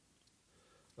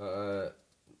 Are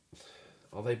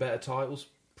they better titles?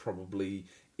 Probably,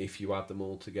 if you add them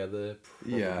all together,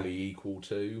 probably equal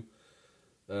to.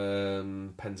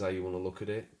 Depends how you want to look at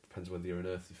it. Depends whether you're an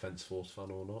Earth Defense Force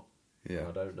fan or not. Yeah,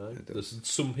 I don't know. There's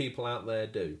some people out there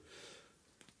do.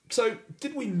 So,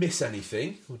 did we miss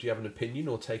anything? Or do you have an opinion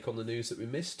or take on the news that we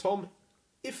missed? Tom,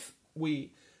 if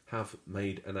we have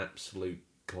made an absolute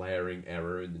glaring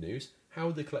error in the news, how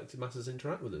would the collective masses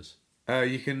interact with us?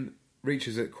 You can reach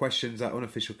us at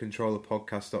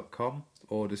questions@unofficialcontrollerpodcast.com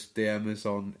or just DM us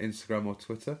on Instagram or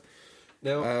Twitter.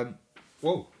 Now,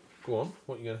 whoa, go on.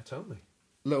 What are you going to tell me?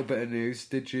 Little bit of news.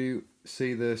 Did you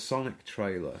see the Sonic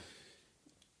trailer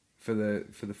for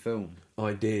the film?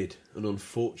 I did, and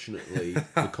unfortunately,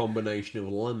 the combination of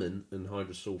lemon and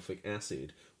hydrosulfuric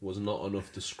acid was not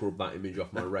enough to scrub that image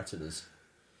off my retinas.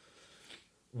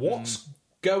 What's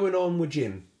going on with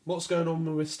Jim? What's going on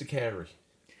with Mr. Carey?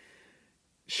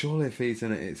 Surely if he's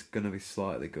in it, it's going to be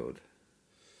slightly good.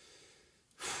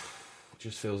 It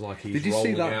just feels like he's. Did you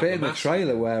see that bit in the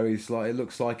trailer where he's like? It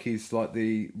looks like he's like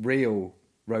the real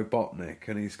Robotnik,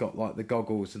 and he's got like the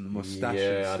goggles and the moustache. Yeah,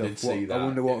 and stuff. I did see that. I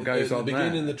wonder what goes on there. At the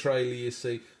beginning there. of the trailer, you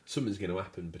see something's going to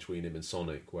happen between him and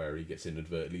Sonic, where he gets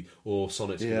inadvertently, or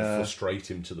Sonic's going to frustrate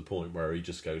him to the point where he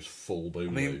just goes full boom.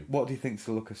 I mean, what do you think's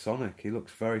the look of Sonic? He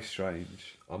looks very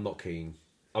strange. I'm not keen.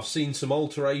 I've seen some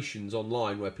alterations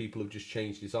online where people have just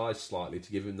changed his eyes slightly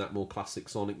to give him that more classic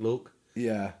Sonic look.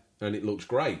 Yeah, and it looks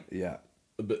great. Yeah,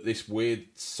 but this weird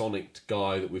Sonic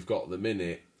guy that we've got at the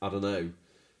minute, I don't know.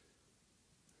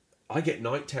 I get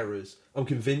night terrors. I'm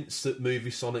convinced that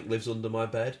movie Sonic lives under my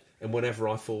bed, and whenever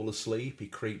I fall asleep, he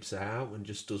creeps out and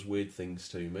just does weird things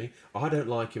to me. I don't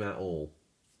like him at all.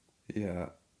 Yeah.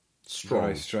 Strong.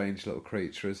 Very strange little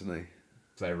creature, isn't he?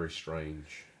 Very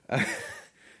strange.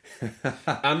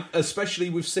 And especially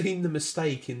we've seen the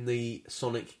mistake in the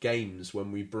Sonic games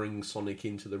when we bring Sonic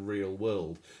into the real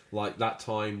world. Like that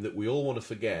time that we all want to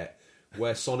forget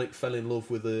where Sonic fell in love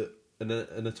with an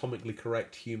anatomically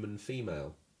correct human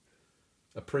female.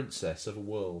 A princess of a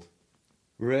world.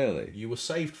 Really? You were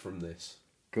saved from this.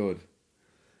 Good.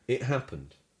 It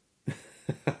happened.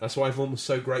 That's why everyone was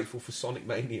so grateful for Sonic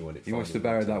Mania when it You must have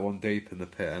buried that one deep in the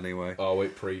pit anyway. Oh,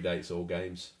 it predates all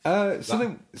games.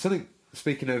 Something.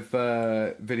 Speaking of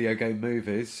video game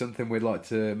movies, something we'd like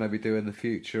to maybe do in the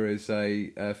future is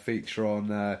a feature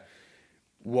on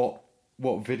what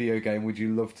video game would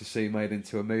you love to see made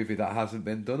into a movie that hasn't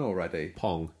been done already?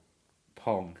 Pong.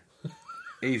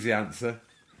 Easy answer.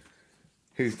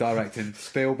 Who's directing?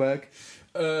 Spielberg?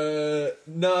 No,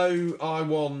 I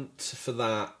want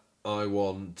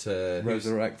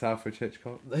Resurrect Alfred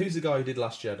Hitchcock. Who's the guy who did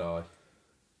Last Jedi?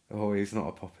 Oh, he's not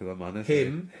a popular man, is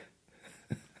Him.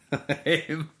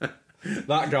 Him.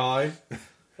 That guy.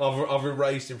 I've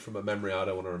erased him from my memory. I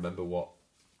don't want to remember what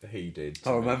He did.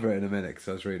 I'll remember it in a minute because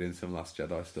I was reading some Last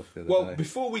Jedi stuff the other day. Well,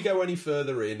 before we go any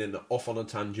further in and off on a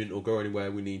tangent or go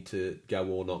anywhere we need to go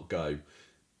or not go,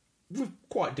 we're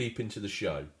quite deep into the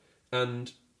show.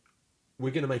 And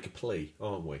we're going to make a plea,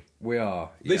 aren't we? We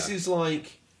are. This is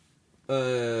like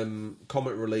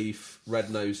Comic Relief,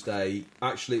 Red Nose Day.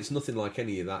 Actually, it's nothing like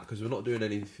any of that because we're not doing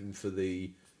anything for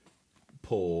the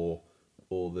poor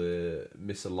or the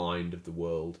misaligned of the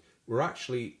world. We're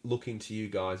actually looking to you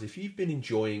guys. If you've been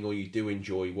enjoying or you do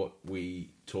enjoy what we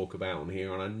talk about on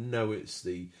here, and I know it's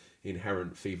the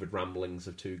inherent fevered ramblings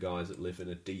of two guys that live in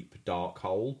a deep, dark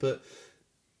hole, but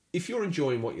if you're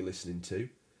enjoying what you're listening to,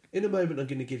 in a moment I'm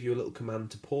going to give you a little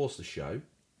command to pause the show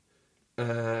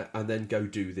and then go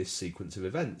do this sequence of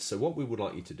events. So what we would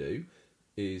like you to do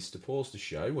is to pause the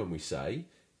show when we say,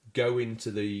 go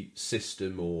into the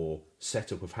system or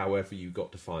setup of however you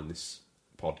got to find this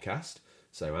podcast.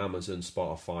 So Amazon,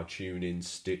 Spotify, TuneIn,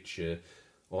 Stitcher,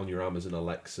 on your Amazon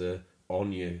Alexa,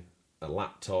 on your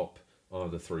laptop,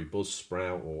 either through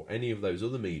Buzzsprout or any of those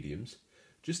other mediums.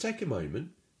 Just take a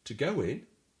moment to go in,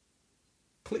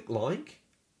 click like,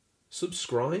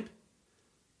 subscribe,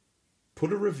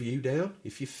 put a review down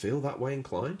if you feel that way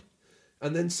inclined,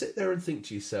 and then sit there and think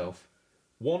to yourself,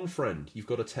 one friend, you've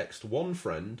got to text one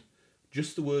friend,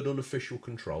 just the word unofficial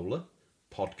controller,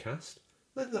 podcast,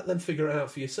 let them figure it out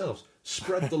for yourselves.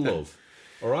 Spread the love.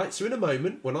 All right? So in a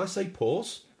moment, when I say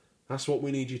pause, that's what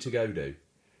we need you to go do.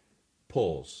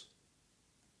 Pause.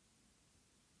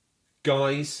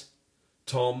 Guys,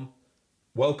 Tom,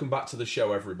 welcome back to the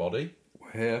show, everybody.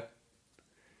 We're here.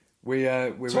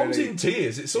 We're Tom's really... in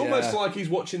tears. It's almost like he's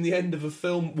watching the end of a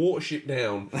film, Watership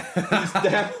Down. He's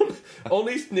down on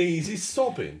his knees. He's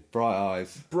sobbing. Bright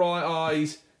eyes. Bright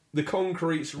eyes. The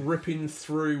concrete's ripping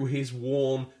through his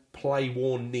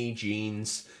play-worn knee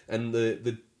jeans, and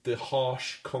the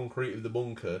harsh concrete of the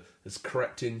bunker has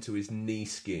crept into his knee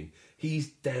skin. He's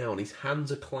down. His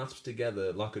hands are clasped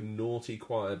together like a naughty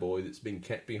choir boy that's been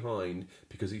kept behind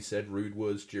because he said rude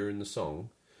words during the song.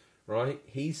 Right?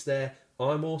 He's there.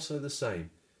 I'm also the same.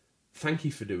 Thank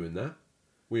you for doing that.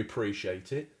 We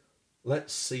appreciate it.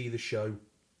 Let's see the show.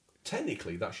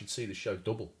 Technically, that should see the show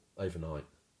double overnight.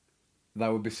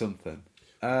 That would be something.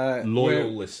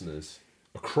 Loyal listeners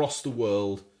across the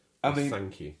world,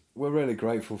 thank you. We're really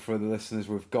grateful for the listeners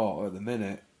we've got at the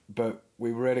minute, but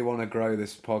we really want to grow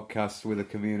this podcast with a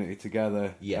community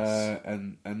together. Yes.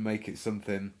 And make it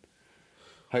something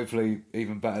hopefully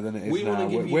even better than it is now.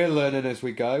 We're learning as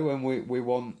we go, and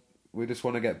we just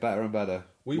want to get better and better.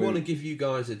 We want to give you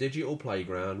guys a digital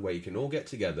playground where you can all get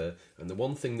together, and the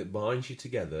one thing that binds you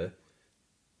together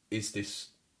is this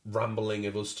rambling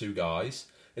of us two guys.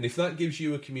 And if that gives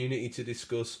you a community to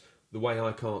discuss the way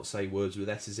I can't say words with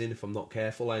S's in, if I'm not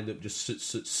careful, I end up just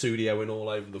studioing all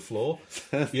over the floor.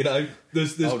 You know,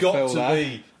 there's got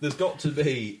to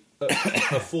be a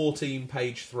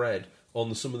 14-page thread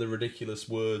on some of the ridiculous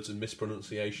words and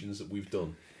mispronunciations that we've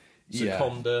done.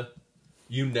 Seconda,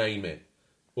 you name it.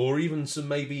 Or even some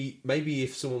maybe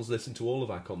if someone's listened to all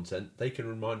of our content, they can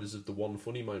remind us of the one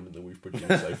funny moment that we've produced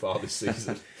so far this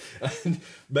season. And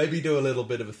maybe do a little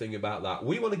bit of a thing about that.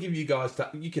 We want to give you guys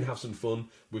that you can have some fun.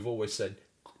 We've always said,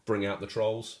 bring out the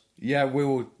trolls. Yeah, we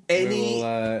will.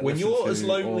 When you're as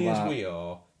lonely as we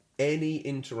are, any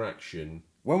interaction.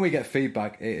 When we get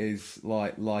feedback, it is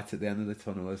like light at the end of the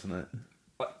tunnel, isn't it?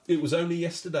 It was only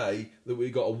yesterday that we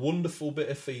got a wonderful bit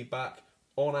of feedback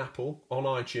on Apple, on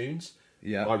iTunes.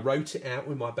 Yeah. I wrote it out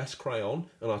with my best crayon,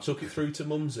 and I took it through to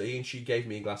Mumsy, and she gave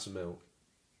me a glass of milk.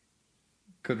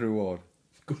 Good reward.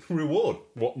 Good reward.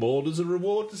 What more does a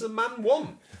man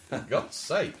want? For God's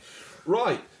sake.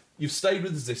 Right, you've stayed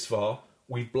with us this far.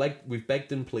 We've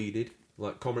begged and pleaded,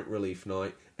 like Comic Relief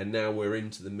Night, and now we're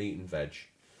into the meat and veg.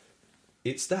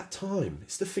 It's that time.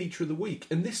 It's the feature of the week.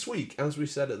 And this week, as we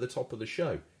said at the top of the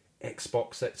show,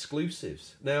 Xbox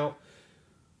exclusives. Now,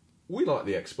 we like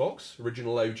the Xbox.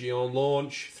 Original OG on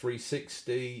launch,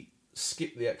 360.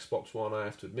 Skip the Xbox One, I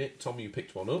have to admit. Tom, you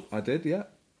picked one up. I did, yeah.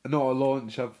 Not a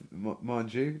launch,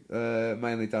 mind you.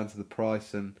 Mainly down to the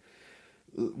price and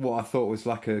what I thought was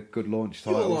like a good launch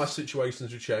title. Your life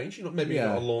situations have changed. You're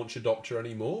not a launch adopter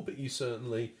anymore, but you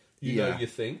certainly know your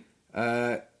thing.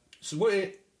 So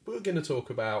we're going to talk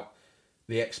about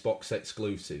the Xbox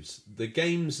exclusives, the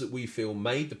games that we feel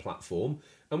made the platform,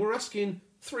 and we're asking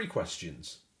 3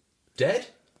 questions. Dead?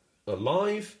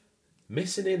 Alive?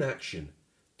 Missing in action?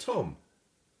 Tom,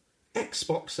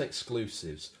 Xbox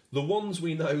exclusives, the ones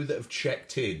we know that have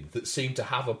checked in, that seem to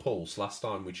have a pulse last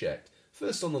time we checked.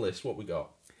 First on the list, what we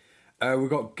got? We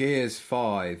got Gears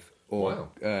 5, or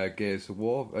Gears of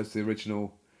War, as the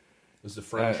original As the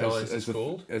franchise is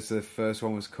called? As the first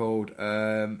one was called.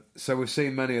 So we've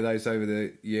seen many of those over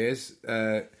the years.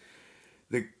 The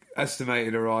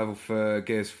estimated arrival for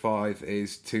Gears 5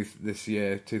 is this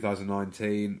year,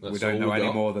 2019. We don't know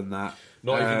any more than that.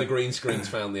 Not even the green screen's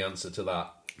found the answer to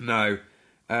that. No.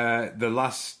 The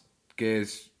last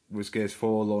Gears was Gears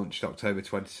 4, launched October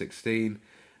 2016,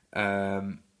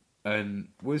 and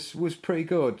was pretty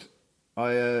good.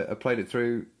 I played it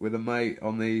through with a mate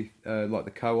on the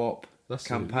the co-op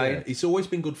campaign. Yeah. It's always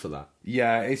been good for that.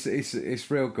 Yeah,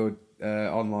 it's real good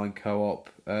online co-op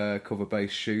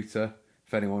cover-based shooter.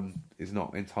 If anyone is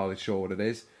not entirely sure what it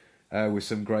is, with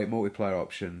some great multiplayer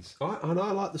options. I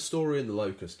like the story in the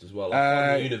Locust as well. I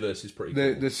find the universe is pretty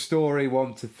cool. The story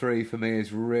 1 to 3 for me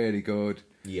is really good.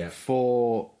 Yeah.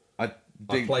 4, I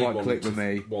didn't quite click with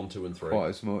me. 1, 2, and 3 quite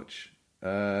as much.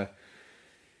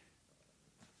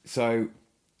 So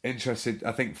interested.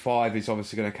 I think 5 is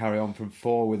obviously going to carry on from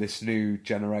 4 with this new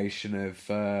generation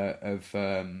of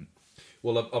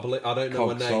well, I don't know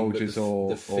her name, soldiers but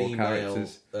the female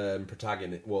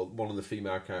protagonist. Well, one of the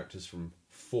female characters from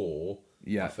 4.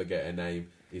 Yeah, I forget her name.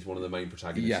 Is one of the main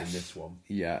protagonists in this one.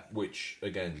 Yeah, which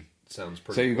again sounds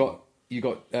pretty. So you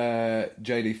got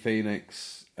JD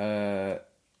Phoenix, who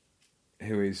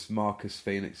is Marcus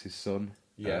Phoenix's son.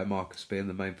 Yeah, Marcus being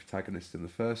the main protagonist in the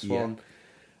first one.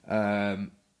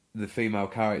 The female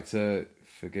character,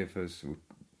 forgive us,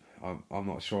 I'm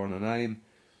not sure on her name.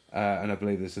 And I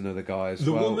believe there's another guy as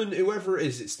well. The woman, whoever it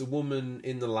is, it's the woman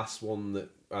in the last one that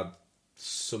had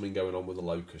something going on with the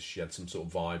Locust. She had some sort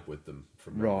of vibe with them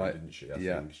from memory, didn't she? I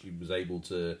think she was able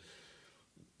to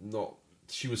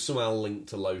she was somehow linked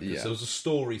to Locust. Yeah. There was a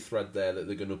story thread there that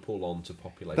they're going to pull on to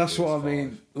populate. That's what I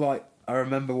mean. Like, I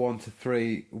remember 1 to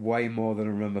 3 way more than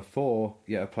I remember 4.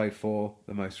 Yet I played 4,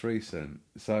 the most recent.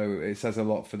 So it says a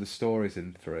lot for the stories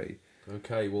in 3.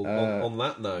 Okay, well, on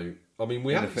that note, I mean,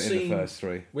 we haven't seen the first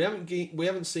 3. We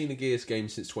haven't seen a Gears game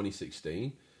since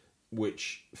 2016,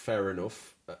 which fair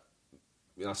enough.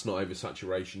 That's not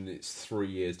oversaturation. It's 3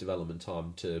 years development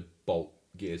time to bolt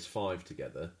Gears 5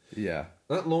 together. Yeah,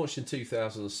 that launched in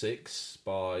 2006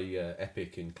 by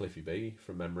Epic and Cliffy B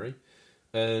from memory,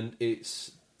 and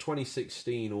it's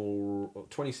 2016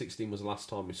 was the last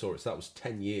time we saw it. So that was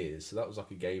 10 years. So that was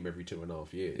like a game every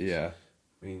 2.5 years. Yeah,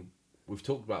 I mean, we've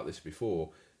talked about this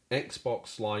before.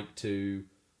 Xbox like to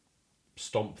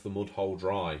stomp the mud hole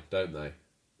dry, don't they?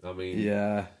 I mean,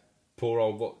 yeah. Poor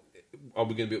old. What are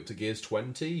we going to be up to Gears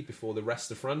 20 before the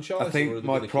rest of the franchise? I think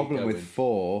my problem with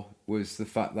 4 was the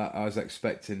fact that I was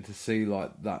expecting to see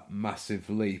like that massive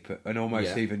leap and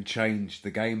almost even change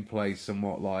the gameplay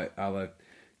somewhat, like a la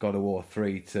God of War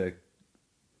 3 to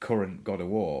current God of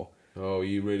War. Oh,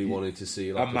 you really wanted to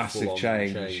see like a massive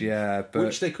change, yeah. But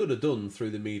which they could have done through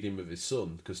the medium of his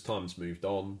son, because time's moved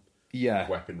on. Yeah,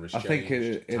 weaponry's changed. I think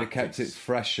it would have kept it tactics.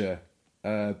 fresher,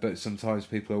 but sometimes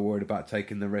people are worried about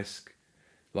taking the risk.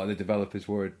 Like the developers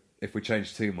worried, if we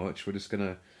change too much, we're just going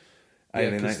to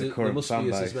alienate the current fan base. There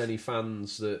must be as many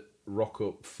fans that rock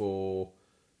up for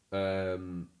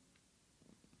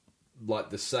like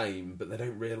the same, but they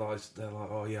don't realise, they're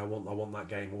like, oh yeah, I want that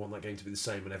game. I want that game to be the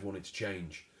same, and everyone it to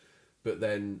change. But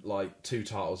then, like 2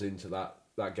 titles into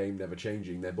that game never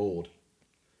changing, they're bored.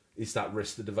 It's that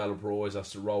risk the developer always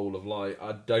has to roll of like,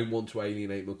 I don't want to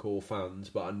alienate my core fans,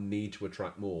 but I need to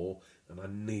attract more, and I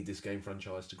need this game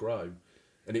franchise to grow.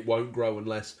 And it won't grow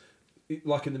unless,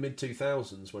 like in the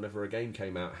mid-2000s, whenever a game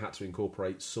came out, it had to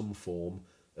incorporate some form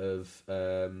of...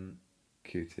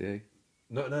 QTE?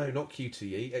 No, not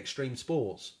QTE, extreme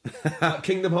sports. Like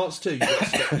Kingdom Hearts 2,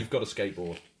 you've got a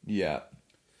skateboard. Yeah.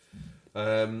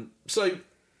 So,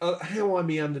 how I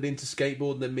meandered into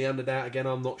skateboard and then meandered out again,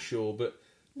 I'm not sure. But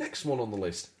next one on the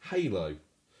list, Halo.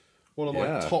 One of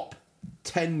my top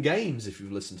 10 games, if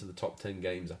you've listened to the top 10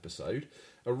 games episode.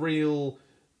 A real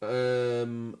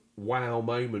wow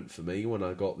moment for me when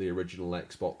I got the original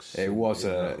Xbox. It was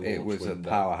a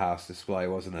powerhouse display,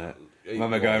 wasn't it? I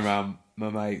remember going around my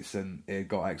mates and it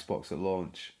got Xbox at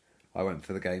launch. I went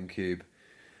for the GameCube.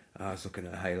 I was looking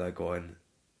at Halo going,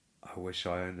 I wish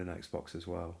I owned an Xbox as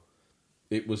well.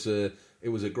 It was a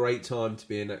great time to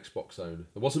be an Xbox owner.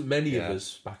 There wasn't many of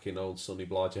us back in old sunny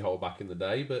Blighty Hole back in the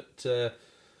day, but do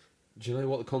you know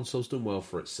what? The console's done well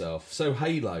for itself. So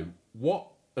Halo, what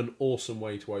an awesome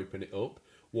way to open it up.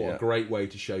 What a great way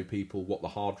to show people what the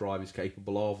hard drive is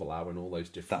capable of, allowing all those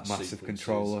different that massive sequences.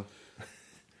 Controller.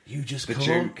 You just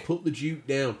can't put the Duke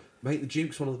down. Mate, the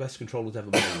Duke's one of the best controllers ever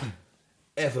made.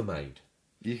 Ever made.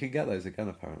 You can get those again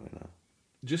apparently now.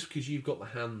 Just because you've got the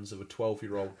hands of a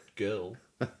 12-year-old girl,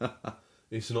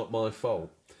 it's not my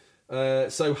fault.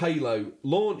 So Halo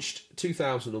launched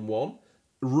 2001,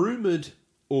 rumoured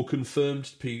or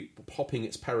confirmed popping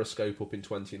its periscope up in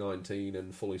 2019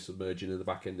 and fully submerging in the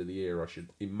back end of the year, I should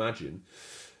imagine.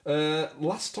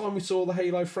 Last time we saw the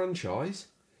Halo franchise,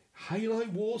 Halo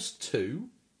Wars 2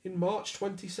 in March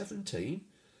 2017.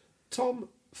 Tom,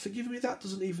 forgive me, that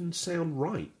doesn't even sound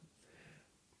right.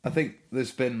 I think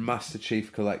there's been Master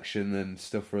Chief Collection and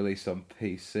stuff released on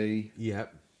PC.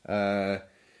 Yep.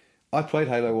 I played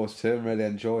Halo Wars 2 and really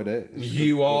enjoyed it.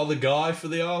 You are the guy for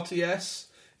the RTS.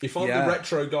 If I'm the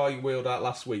retro guy you wheeled out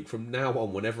last week, from now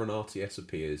on, whenever an RTS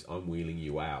appears, I'm wheeling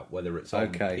you out. Whether it's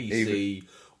on PC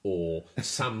or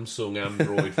Samsung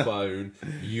Android phone,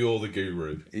 you're the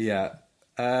guru. Yeah.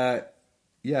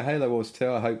 Halo Wars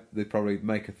 2, I hope they probably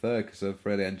make a third because I've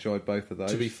really enjoyed both of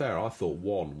those. To be fair, I thought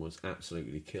 1 was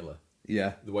absolutely killer.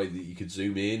 Yeah. The way that you could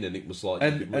zoom in and it was like...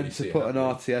 And to put an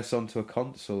RTS onto a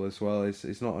console as well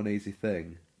is not an easy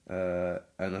thing. And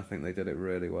I think they did it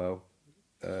really well.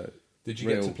 Did you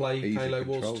get to play Halo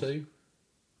Wars 2?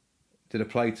 Did I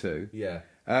play 2? Yeah.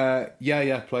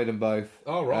 Played them both.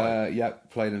 Oh, right.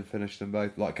 Played and finished them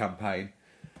both, like campaign.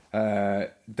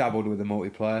 Dabbled with the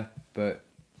multiplayer, but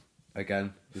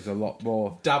again, there's a lot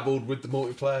more. Dabbled with the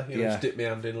multiplayer? Just dip my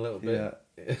hand in a little bit.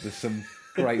 Yeah. There's some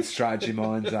great strategy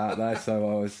minds out there,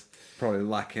 so I was probably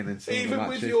lacking in some Even of the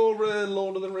matches. with your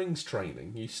Lord of the Rings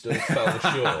training, you still fell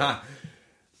short.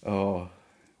 Oh,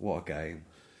 what a game.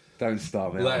 Don't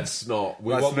start me. Let's not.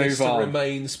 We want this to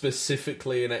remain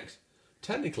specifically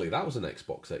Technically, that was an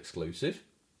Xbox exclusive.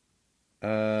 I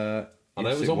know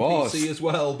it was on PC as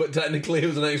well, but technically it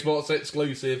was an Xbox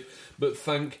exclusive. But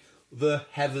thank the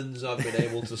heavens I've been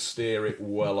able to steer it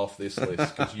well off this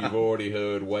list, because you've already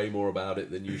heard way more about it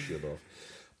than you should have.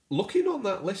 Looking on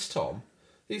that list, Tom,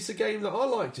 it's a game that I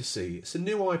like to see. It's a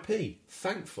new IP,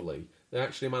 thankfully. They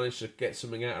actually managed to get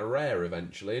something out of Rare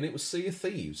eventually, and it was Sea of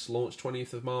Thieves, launched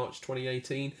 20th of March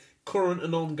 2018. Current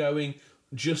and ongoing,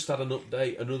 just had an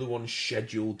update, another one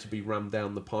scheduled to be rammed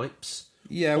down the pipes.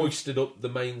 Yeah, hoisted up the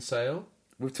mainsail.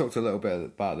 We've talked a little bit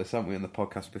about this, haven't we, in the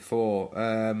podcast before?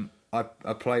 I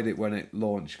played it when it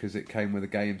launched because it came with a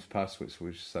Games Pass, which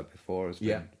we've said before has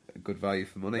been a good value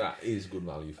for money. That is good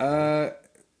value for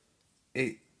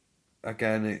money.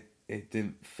 It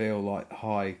didn't feel like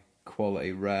high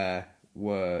quality Rare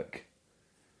work.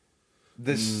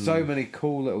 There's so many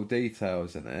cool little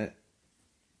details in it.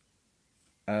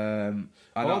 I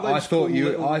thought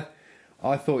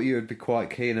you would be quite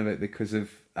keen of it because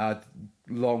of our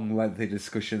long, lengthy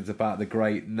discussions about the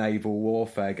great naval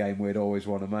warfare game we'd always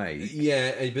want to make.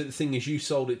 Yeah, but the thing is, you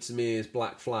sold it to me as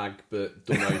Black Flag, but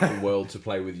done open world to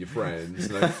play with your friends.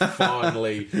 And I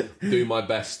finally do my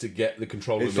best to get the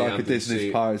control of the hand. It's like a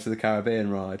Disney's Pirates of the Caribbean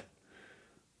ride.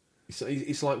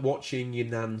 It's like watching your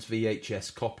nan's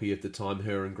VHS copy of the time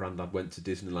her and Grandad went to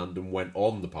Disneyland and went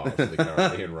on the Pirates of the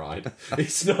Caribbean ride.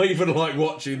 It's not even like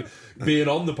being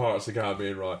on the Pirates of the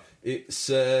Caribbean ride. It's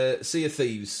Sea of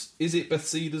Thieves. Is it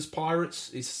Bethesda's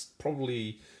Pirates? It's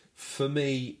probably, for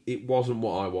me, it wasn't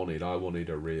what I wanted. I wanted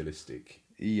a realistic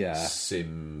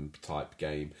sim type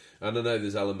game. And I know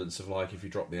there's elements of like, if you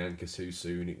drop the anchor too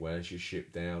soon, it wears your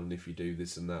ship down, and if you do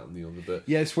this and that and the other. But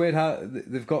yeah, it's weird how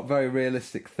they've got very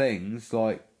realistic things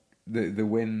like the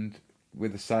wind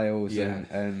with the sails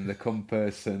and the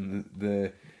compass and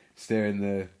the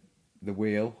steering the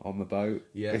wheel on the boat.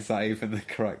 Yeah, is that even the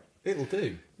correct? It'll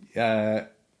do. They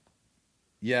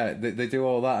do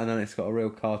all that, and then it's got a real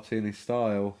cartoony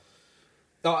style.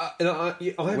 I'm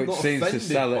which not seems to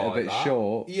sell it a bit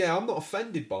short. Yeah, I'm not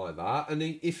offended by that. And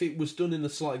if it was done in a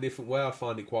slightly different way, I'd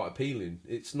find it quite appealing.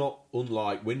 It's not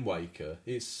unlike Wind Waker.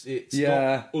 It's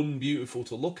not unbeautiful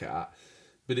to look at,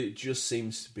 but it just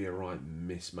seems to be a right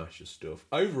mismatch of stuff.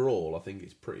 Overall, I think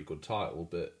it's a pretty good title,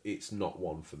 but it's not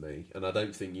one for me. And I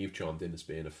don't think you've chimed in as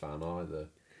being a fan either.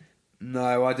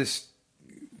 No, I just...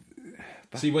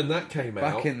 See, when that came out...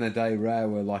 Back in the day, Rare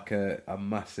were like a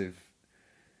massive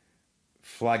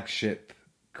flagship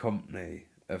company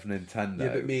of Nintendo.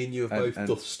 Yeah, but me and you have both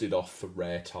dusted off for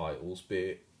Rare titles,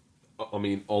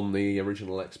 on the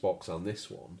original Xbox and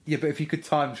this one. Yeah, but if you could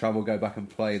time travel, go back and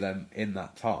play them in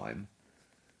that time,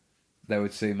 they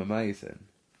would seem amazing.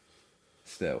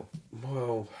 Still.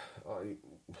 Well,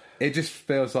 it just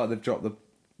feels like they've dropped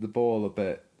the ball a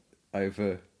bit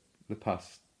over the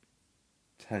past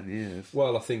 10 years.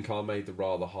 Well, I think I made the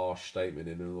rather harsh statement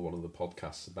in another one of the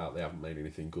podcasts about they haven't made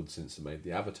anything good since they made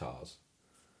the Avatars.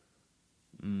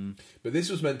 But this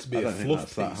was meant to be a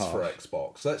fluff piece for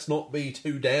Xbox. Let's not be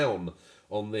too down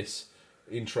on this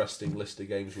interesting list of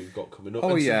games we've got coming up.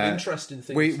 Oh, and yeah. Some interesting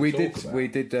things to talk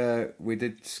about. We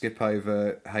did skip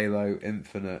over Halo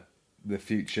Infinite, the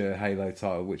future Halo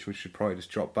title, which we should probably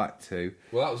just drop back to.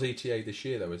 Well, that was ETA this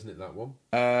year, though, isn't it, that one?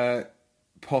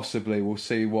 possibly we'll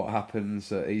see what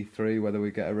happens at E3, whether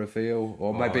we get a reveal,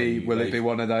 or maybe it be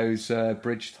one of those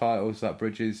bridge titles that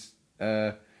bridges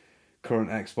current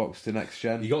Xbox to next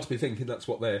gen. You got to be thinking that's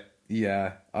what they're.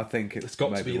 Yeah, I think it's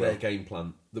got to be their game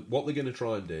plan. What they're going to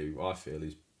try and do, I feel,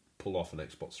 is pull off an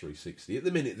Xbox 360. At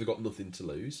the minute, they've got nothing to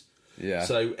lose. Yeah.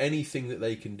 So anything that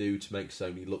they can do to make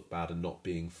Sony look bad and not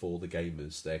being for the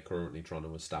gamers, they're currently trying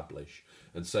to establish.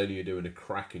 And Sony are doing a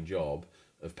cracking job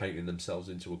of painting themselves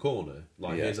into a corner.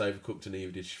 Like, here's Overcooked and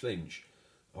Edith Finch.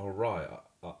 All right,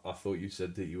 I thought you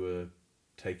said that you were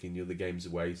taking the other games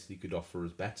away so you could offer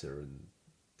us better, and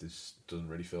this doesn't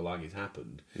really feel like it's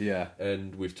happened. Yeah.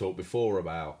 And we've talked before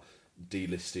about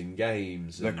delisting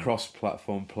games. The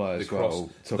cross-platform play as well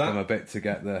took them a bit to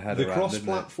get their head around. The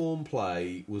cross-platform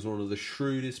play was one of the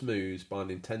shrewdest moves by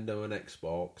Nintendo and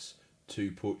Xbox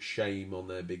to put shame on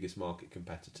their biggest market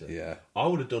competitor. Yeah. I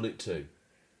would have done it too.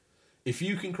 If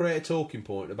you can create a talking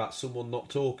point about someone not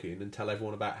talking and tell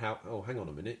everyone about how, oh, hang on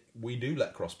a minute, we do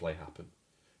let cross-play happen.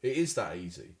 It is that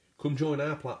easy. Come join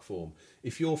our platform.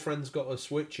 If your friend's got a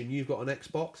Switch and you've got an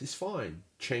Xbox, it's fine.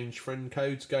 Change friend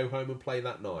codes, go home and play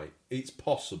that night. It's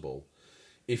possible.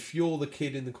 If you're the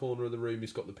kid in the corner of the room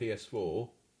who's got the PS4,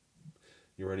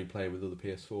 you're only playing with other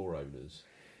PS4 owners.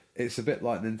 It's a bit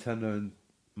like Nintendo and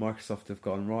Microsoft have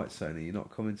gone, right, Sony, you're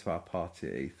not coming to our party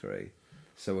at E3,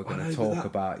 so we're going to talk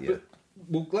about you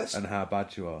and how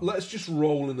bad you are. Let's just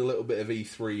roll in a little bit of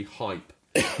E3 hype.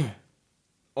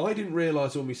 I didn't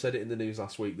realise when we said it in the news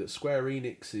last week that Square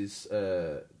Enix's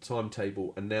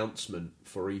timetable announcement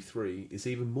for E3 is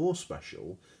even more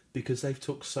special because they've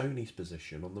took Sony's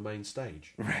position on the main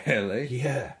stage. Really?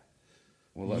 Yeah.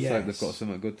 Well, let's hope they've got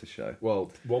something good to show.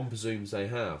 Well, one presumes they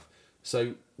have.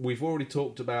 So we've already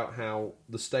talked about how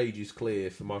the stage is clear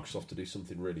for Microsoft to do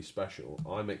something really special.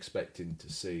 I'm expecting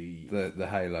to see... The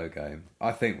Halo game.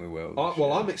 I think we will.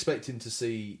 I'm expecting to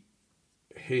see...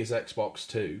 Here's Xbox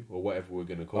 2, or whatever we're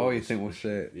going to call it. Oh, you think we'll see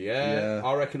it? Yeah,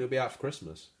 I reckon it'll be out for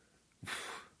Christmas. Do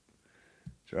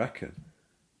you reckon?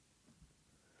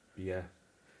 Yeah.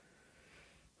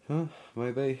 Huh,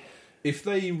 maybe. If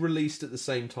they released at the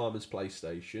same time as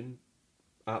PlayStation,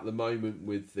 at the moment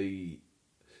with the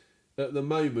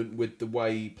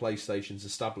way PlayStation's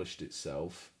established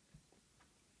itself,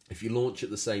 if you launch at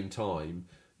the same time,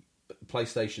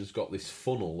 PlayStation's got this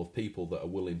funnel of people that are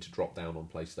willing to drop down on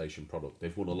PlayStation product.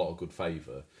 They've won a lot of good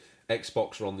favour.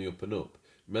 Xbox are on the up and up.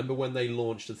 Remember when they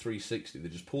launched the 360? They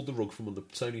just pulled the rug from under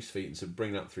Sony's feet and said,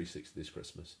 "Bring out 360 this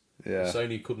Christmas." Yeah.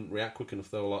 Sony couldn't react quick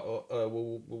enough. They were like,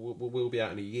 we'll be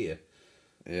out in a year."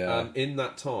 Yeah. And in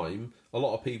that time, a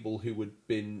lot of people who had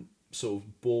been sort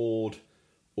of bored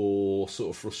or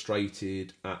sort of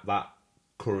frustrated at that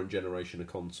current generation of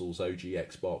consoles, OG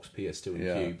Xbox, PS2 and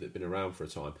Cube, that had been around for a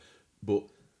time, but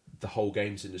the whole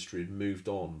games industry had moved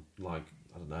on, like,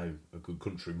 I don't know, a good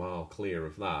country mile clear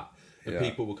of that. And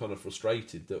people were kind of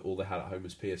frustrated that all they had at home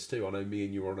was PS2. I know me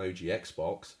and you were on OG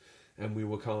Xbox, and we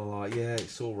were kind of like, yeah,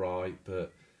 it's all right,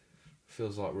 but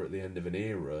feels like we're at the end of an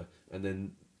era. And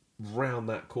then round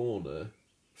that corner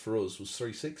for us was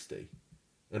 360.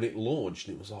 And it launched,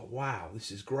 and it was like, wow,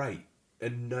 this is great.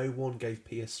 And no one gave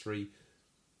PS3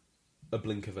 a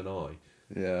blink of an eye.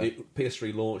 Yeah.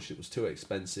 PS3 launched, it was too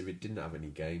expensive, it didn't have any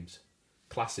games.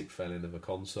 Classic failing of a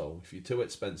console. If you're too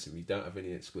expensive, you don't have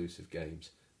any exclusive games,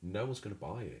 no one's going to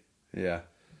buy it. Yeah.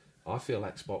 I feel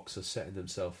Xbox are setting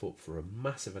themselves up for a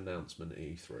massive announcement at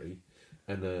E3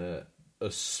 and a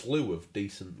slew of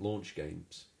decent launch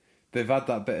games. They've had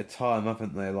that bit of time,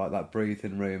 haven't they? Like that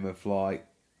breathing room of like...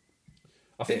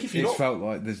 I think it's felt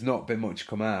like there's not been much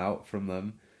come out from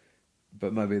them,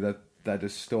 but maybe they're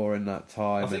just storing that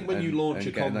time. I think when you launch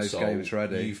a console, those games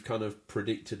ready. You've kind of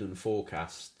predicted and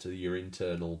forecast to your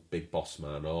internal big boss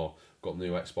man, or got the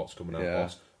new Xbox coming out,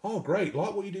 boss. Oh, great,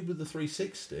 like what you did with the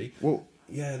 360. Well,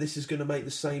 yeah, this is going to make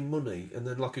the same money. And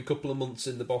then like a couple of months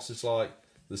in, the boss is like,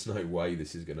 there's no way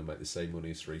this is going to make the same money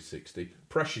as 360.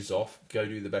 Pressure's off, go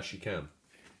do the best you can.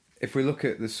 If we look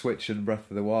at the Switch and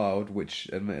Breath of the Wild, which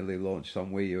admittedly launched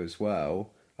on Wii U as well,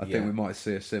 I think we might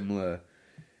see a similar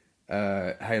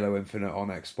Halo Infinite on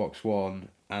Xbox One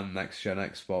and Next Gen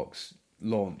Xbox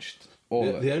launched all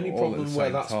at the same time. The only problem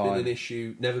where that's been an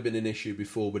issue, never been an issue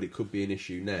before, but it could be an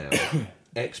issue now,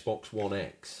 Xbox One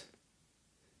X.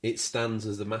 It stands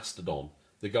as the mastodon.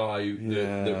 The guy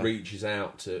that reaches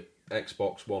out to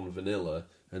Xbox One vanilla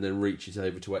and then reaches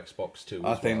over to Xbox 2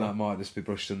 I think that might just be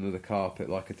brushed under the carpet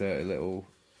like a dirty little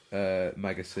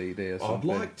Mega CD or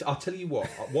something. I'll tell you what,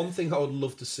 one thing I would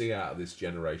love to see out of this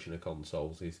generation of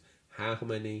consoles is how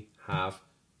many have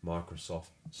Microsoft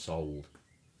sold?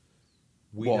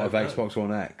 Of Xbox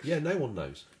One X? Yeah, no one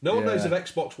knows. No one knows of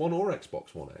Xbox One or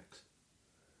Xbox One X.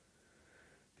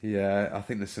 Yeah, I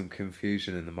think there's some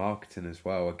confusion in the marketing as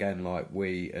well. Again, like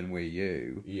Wii and Wii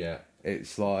U. Yeah.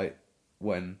 It's like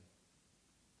when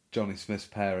Johnny Smith's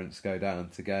parents go down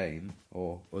to Game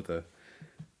or other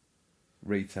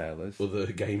retailers. Other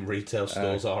game retail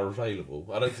stores are available.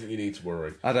 I don't think you need to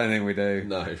worry. I don't think we do.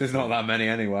 No. There's not that many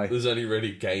anyway. There's only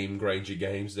really Granger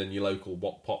Games, then your local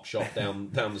pop shop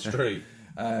down the street.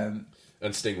 And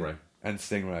Stingray. And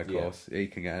Stingray, of course. He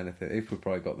can get anything. He's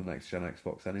probably got the next gen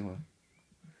Xbox anyway.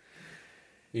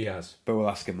 He has. But we'll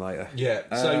ask him later. Yeah,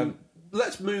 so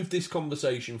let's move this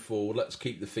conversation forward. Let's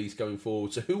keep the feast going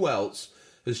forward. So who else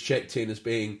has checked in as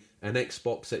being an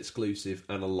Xbox exclusive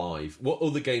and alive? What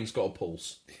other games got a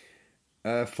pulse?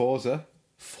 Forza.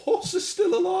 Forza's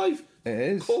still alive? It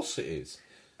is. Of course it is.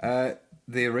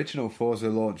 The original Forza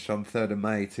launched on 3rd of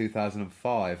May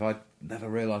 2005. I never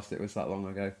realised it was that long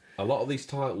ago. A lot of these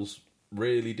titles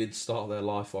really did start their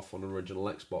life off on original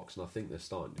Xbox, and I think they're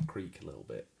starting to creak a little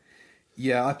bit.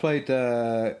 Yeah, I played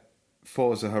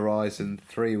Forza Horizon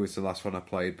 3 was the last one I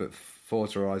played, but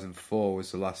Forza Horizon 4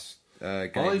 was the last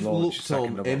game I've launched.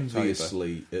 Looked on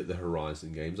enviously at the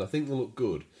Horizon games. I think they look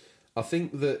good. I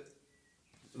think that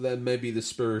there may be the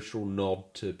spiritual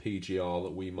nod to PGR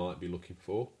that we might be looking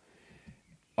for.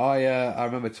 I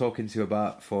remember talking to you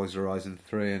about Forza Horizon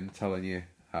 3 and telling you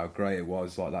how great it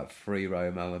was, like that free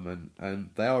roam element, and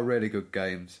they are really good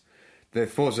games. The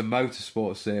Forza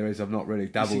Motorsport series I've not really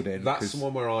dabbled in. That's the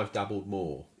one where I've dabbled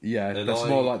more. Yeah, and that's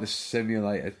more like the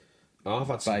simulator. I've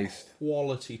had some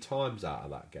quality times out of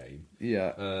that game.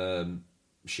 Yeah.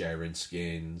 Sharing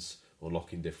skins,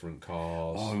 unlocking different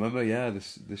cars. Oh, I remember,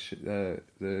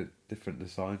 the different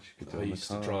designs you could do. I used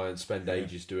to try and spend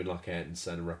ages doing like Ayrton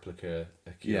Senna replica,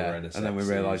 Akira NSX, and then we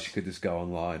realised you could just go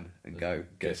online and go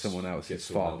get someone else who's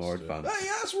far more advanced. Hey,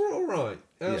 that's all right.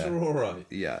 All right.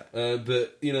 Yeah.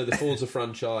 But, you know, the Forza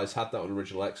franchise had that on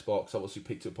original Xbox, obviously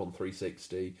picked up on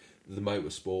 360, the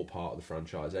motorsport part of the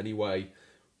franchise. Anyway,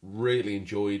 really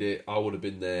enjoyed it. I would have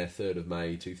been there 3rd of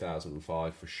May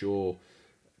 2005 for sure.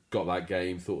 Got that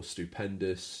game, thought it was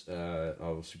stupendous. I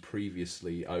obviously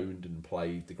previously owned and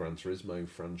played the Gran Turismo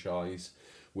franchise,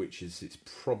 which is it's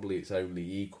probably its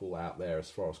only equal out there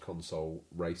as far as console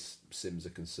race sims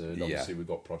are concerned. Obviously, we've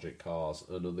got Project Cars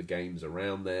and other games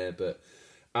around there, but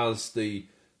as the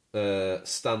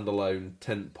standalone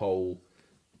tentpole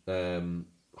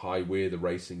we're the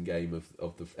racing game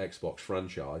of the Xbox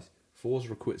franchise,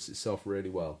 Forza acquits itself really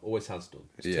well. Always has done.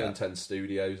 It's Turn 10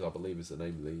 Studios, I believe, is the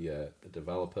name of the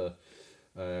developer.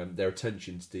 Their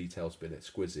attention to detail's been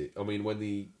exquisite. I mean,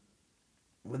 when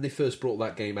they first brought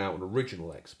that game out on original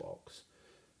Xbox,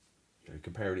 you know,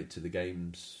 comparing it to the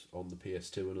games on the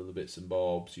PS2 and other bits and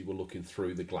bobs, you were looking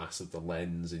through the glass of the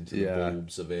lens into the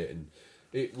bulbs of it, and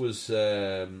it was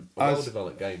a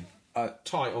well-developed game.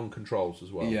 Tight on controls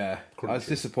as well. Yeah, I was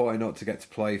disappointed not to get to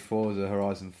play Forza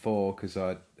Horizon 4 because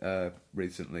I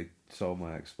recently sold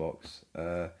my Xbox,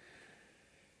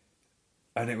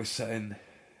 and it was set in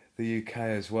the UK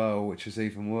as well, which was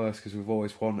even worse because we've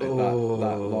always wanted that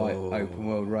light open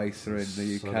world racer in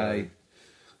the UK.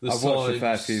 I've watched a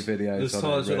fair few videos. There's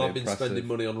times when I've been spending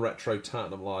money on retro tat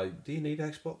and I'm like, do you need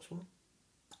Xbox One?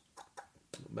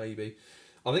 Maybe.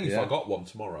 I think if I got one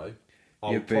tomorrow,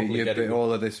 I'd probably get it.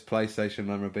 All of this PlayStation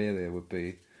memorabilia would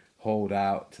be hauled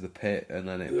out to the pit, and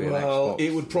then it'd be an Xbox.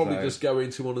 It would probably just go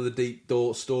into one of the deep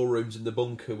storerooms in the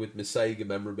bunker with my Sega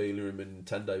memorabilia and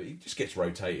Nintendo. It just gets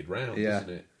rotated round,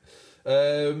 doesn't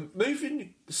it?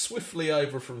 Moving swiftly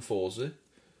over from Forza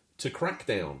to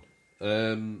Crackdown.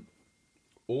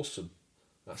 Awesome.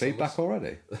 That's feedback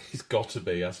already? It's got to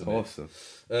be, hasn't it? Awesome.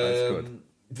 That's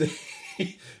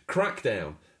good.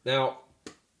 Crackdown. Now,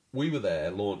 we were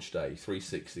there, launch day,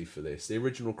 360 for this. The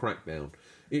original Crackdown.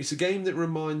 It's a game that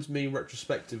reminds me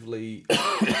retrospectively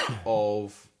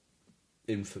of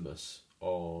Infamous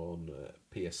on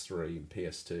PS3 and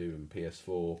PS2 and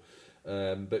PS4.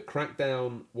 But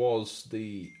Crackdown was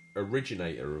the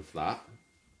originator of that.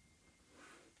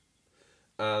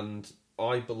 And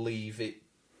I believe it,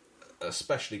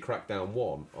 especially Crackdown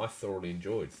 1, I thoroughly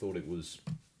enjoyed. Thought it was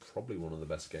probably one of the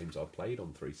best games I've played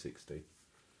on 360.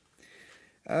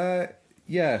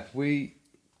 Yeah, we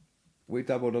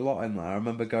dabbled a lot in that. I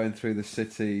remember going through the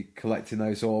city, collecting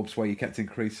those orbs where you kept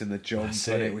increasing the jump,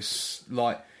 and it was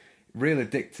like real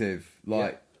addictive.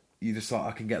 Like you just like,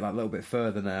 I can get that a little bit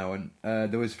further now. And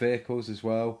there was vehicles as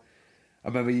well. I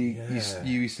remember you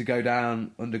used to go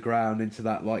down underground into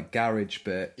that like garage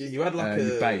bit. You had like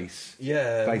a base,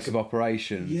 base of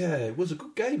operations. Yeah, it was a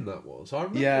good game. That was. I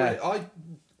remember it. I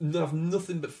have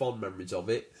nothing but fond memories of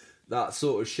it. That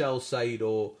sort of shaded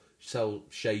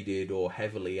or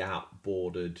heavily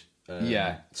outbordered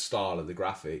style of the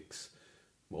graphics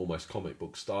almost comic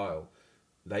book style.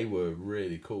 They were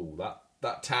really cool.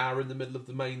 That tower in the middle of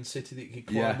the main city that you could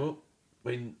climb up. I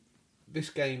mean, this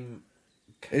game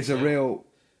is a real.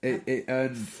 It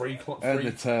earned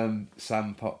the term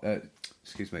sandbox.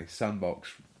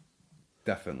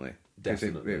 Definitely.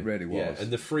 It really was. Yeah,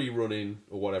 and the free running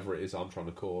or whatever it is I'm trying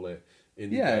to call it.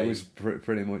 It was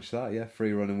pretty much that. Yeah,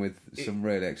 free running with some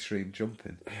really extreme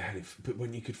jumping. Yeah, but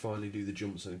when you could finally do the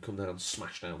jumps and come down and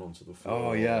smash down onto the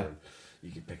floor. Oh yeah. And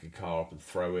you could pick a car up and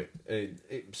throw it.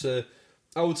 It's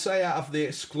I would say out of the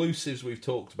exclusives we've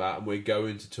talked about and we're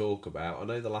going to talk about, I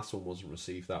know the last one wasn't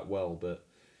received that well, but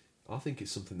I think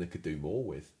it's something they could do more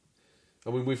with.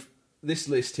 I mean, with this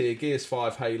list here, Gears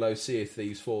 5, Halo, Sea of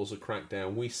Thieves, Forza,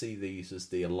 Crackdown, we see these as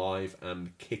the alive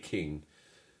and kicking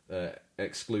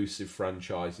exclusive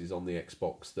franchises on the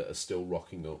Xbox that are still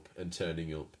rocking up and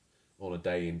turning up on a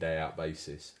day in, day out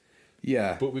basis.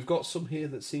 Yeah. But we've got some here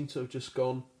that seem to have just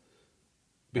gone...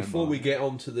 Before we get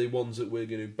on to the ones that we're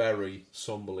going to bury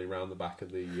somberly around the back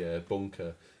of the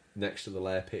bunker next to the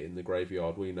lair pit in the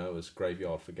graveyard we know as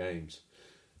Graveyard for Games,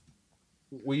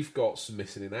 we've got some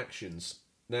missing in actions.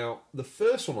 Now, the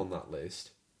first one on that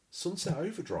list, Sunset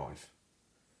Overdrive.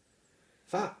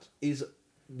 That is...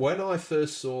 When I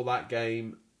first saw that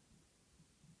game,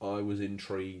 I was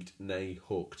intrigued, nay,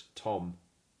 hooked. Tom,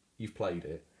 you've played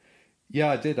it. Yeah,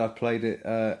 I did. I played it,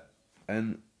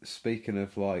 and speaking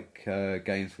of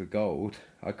games with gold,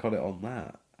 I got it on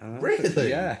that. Really?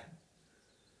 Yeah.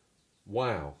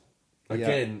 Wow.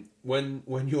 Again, when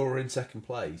you're in second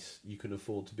place, you can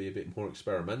afford to be a bit more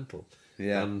experimental.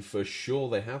 Yeah. And for sure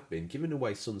they have been. Giving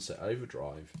away Sunset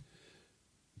Overdrive.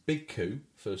 Big coup,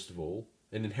 first of all.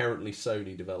 An inherently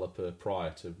Sony developer prior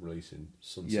to releasing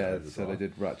Sunset Overdrive. Yeah, so they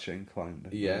did Ratchet and Clank.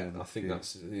 Yeah, I think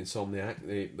that's Insomniac.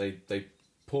 They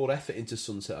poured effort into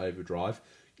Sunset Overdrive.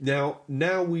 Now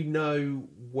we know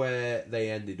where they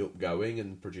ended up going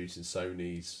and producing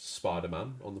Sony's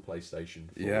Spider-Man on the PlayStation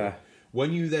 4. Yeah.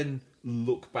 When you then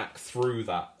look back through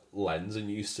that lens and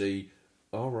you see,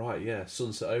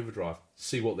 Sunset Overdrive,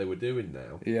 see what they were doing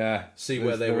now. Yeah. See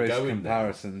where they were going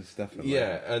comparisons, now. definitely.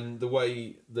 Yeah, and the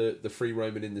way the free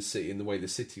roaming in the city and the way the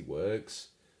city works,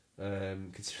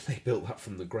 considering they built that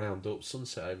from the ground up,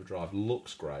 Sunset Overdrive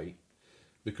looks great.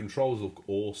 The controls look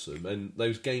awesome, and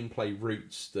those gameplay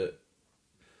routes that,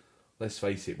 let's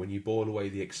face it, when you boil away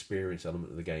the experience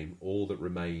element of the game, all that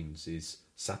remains is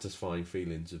satisfying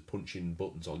feelings of punching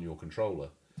buttons on your controller.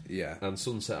 Yeah. And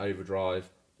Sunset Overdrive,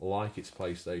 like its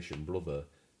PlayStation brother,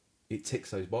 it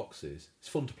ticks those boxes. It's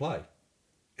fun to play.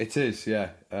 It is, yeah.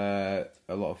 A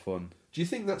lot of fun. Do you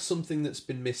think that's something that's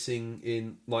been missing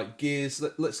in, like, Gears?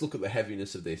 Let's look at the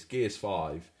heaviness of this. Gears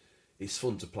 5, it's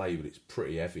fun to play, but it's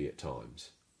pretty heavy at times.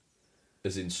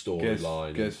 As in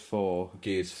storyline. Gears 4.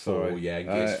 Gears 4, Sorry. yeah, and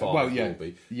Gears 5 will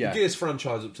be. Yeah. The Gears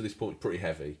franchise up to this point is pretty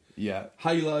heavy. Yeah.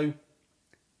 Halo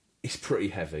is pretty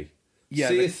heavy. Yeah,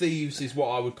 Sea of Thieves is what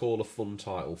I would call a fun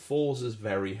title. Forza's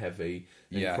very heavy,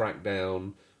 and Yeah.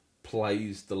 Crackdown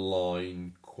plays the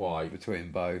line quite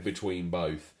Between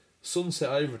both. Sunset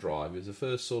Overdrive is the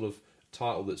first sort of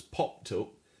title that's popped up.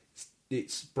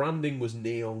 Its branding was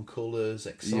neon colours,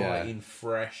 exciting,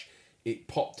 fresh. It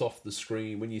popped off the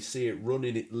screen. When you see it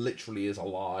running, it literally is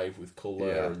alive with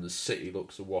colour, and the city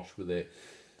looks awash with it.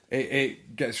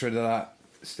 It gets rid of that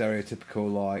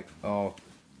stereotypical,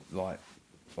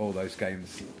 all those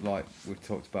games, like we've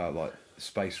talked about, like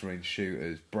Space Marine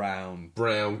shooters, brown,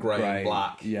 grey, and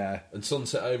black. Yeah. And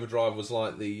Sunset Overdrive was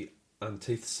like the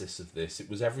antithesis of this. It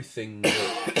was everything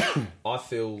that I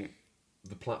feel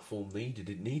the platform needed.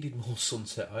 It needed more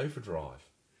Sunset Overdrive.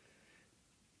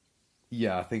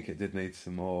 Yeah, I think it did need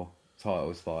some more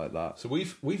titles like that. So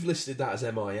we've listed that as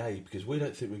MIA because we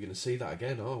don't think we're going to see that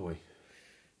again, are we?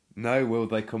 No, will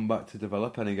they come back to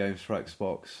develop any games for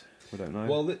Xbox? We don't know.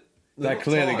 Well, they're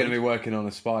clearly going to be working on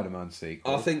a Spider-Man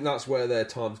sequel. I think that's where their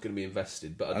time's going to be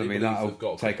invested. But I mean, that'll they've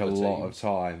got take a lot of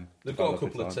time. They've got a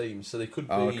couple of teams, so they could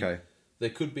be they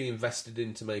could be invested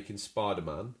into making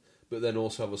Spider-Man, but then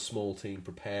also have a small team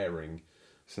preparing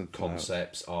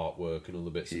concepts, artwork, and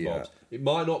other bits and bobs. It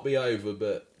might not be over,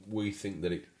 but we think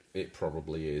that it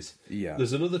probably is. Yeah.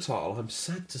 There's another title I'm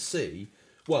sad to see.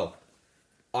 Well,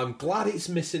 I'm glad it's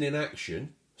missing in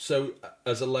action. So,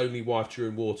 as a lonely wife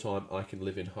during wartime, I can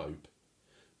live in hope.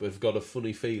 But I've got a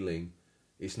funny feeling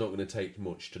it's not going to take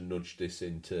much to nudge this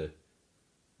into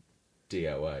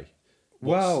DOA.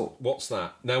 What's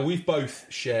that? Now, we've both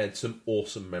shared some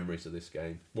awesome memories of this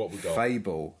game. What we got?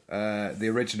 Fable. The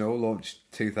original launched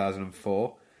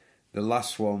 2004. The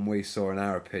last one we saw, in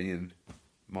our opinion,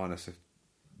 minus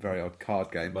very odd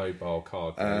card game. Mobile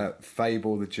card game.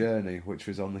 Fable: The Journey, which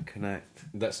was on the Kinect.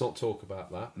 Let's not talk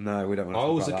about that. No, we don't want to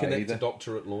talk about that. I was a Kinect either.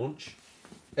 adopter at launch.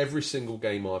 Every single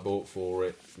game I bought for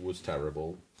it was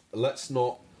terrible. Let's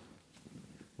not...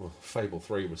 Well, Fable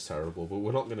 3 was terrible, but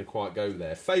we're not going to quite go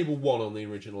there. Fable 1 on the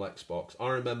original Xbox. I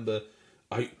remember...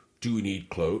 Do we need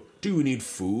clothes? Do we need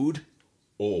food?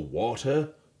 Or water?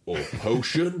 Or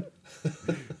potion?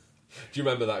 Do you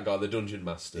remember that guy, the Dungeon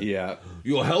Master? Yeah.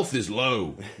 Your health is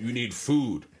low. You need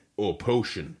food or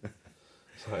potion.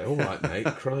 It's like, all right, mate,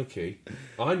 crikey.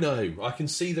 I know. I can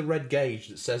see the red gauge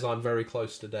that says I'm very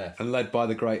close to death. And led by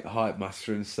the great hype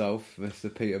master himself,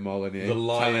 Mr. Peter Molyneux. The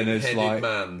lion-headed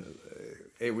man.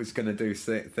 It was going to do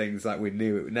things like we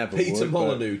knew it never would. Peter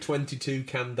Molyneux, 22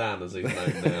 Can Dan, as he's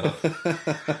known now.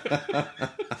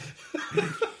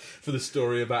 For the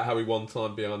story about how he one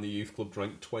time behind the youth club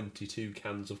drank 22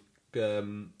 cans of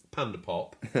Panda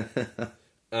Pop,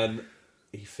 and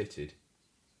he fitted.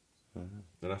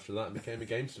 And after that, he became a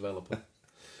games developer.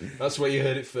 That's where you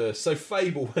heard it first. So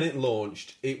Fable, when it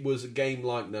launched, it was a game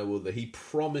like no other. He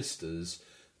promised us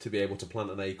to be able to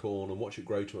plant an acorn and watch it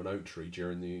grow to an oak tree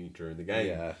during the game.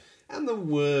 Yeah. And there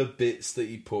were bits that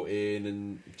he put in,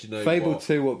 and do you know Fable what?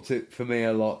 2 upped it for me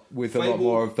a lot, with Fable, a lot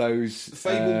more of those.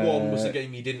 Fable 1 was a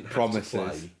game you didn't have promises. To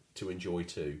play to enjoy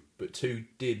 2, but 2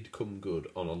 did come good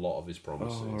on a lot of his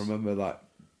promises. Oh, I remember that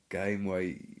game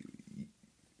where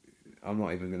I'm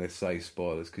not even going to say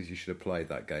spoilers because you should have played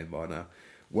that game by now.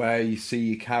 Where you see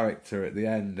your character at the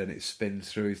end and it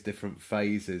spins through his different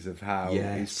phases of how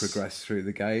he's progressed through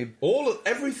the game.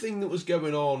 Everything that was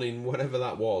going on in whatever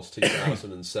that was,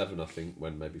 2007, I think,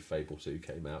 when maybe Fable 2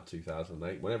 came out,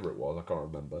 2008, whenever it was, I can't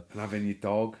remember. And having your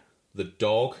dog. The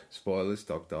dog. Spoilers,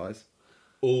 dog dies.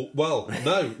 Oh, well,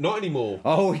 no, not anymore.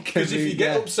 Because if you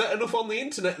get upset enough on the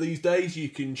internet these days, you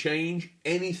can change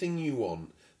anything you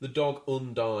want. The dog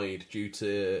undied due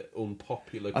to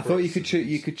unpopular criticisms. I thought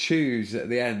you could choose at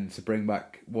the end to bring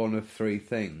back one of 3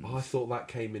 things. I thought that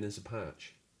came in as a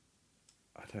patch.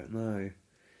 I don't know.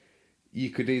 You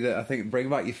could either, I think, bring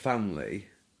back your family,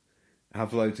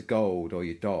 have loads of gold, or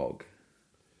your dog.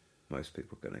 Most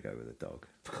people are going to go with a dog.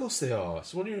 Of course they are.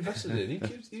 It's what you're invested in.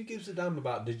 Who gives a damn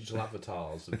about digital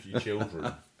avatars of your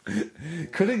children?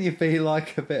 Couldn't you be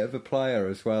like a bit of a player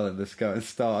as well and just go and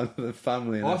start another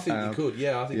family in I think town? You could,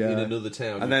 yeah. I think in another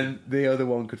town. And then the other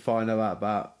one could find out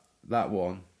about that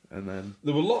one. And then...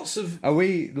 There were lots of... Are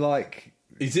we like...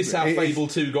 Is this how Fable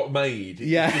 2 got made?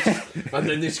 Yeah. And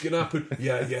then this can happen.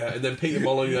 Yeah. And then Peter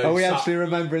Molyneux... Are we actually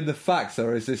remembering the facts,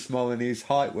 or is this Molyneux's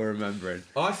height we're remembering?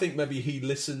 I think maybe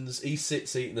he sits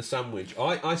eating a sandwich.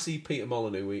 I see Peter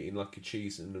Molyneux eating like a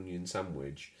cheese and onion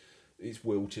sandwich. It's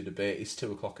wilted a bit. It's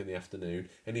 2:00 in the afternoon,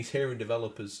 and he's hearing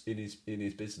developers in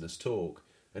his business talk,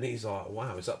 and he's like,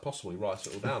 "Wow, is that possible?" He writes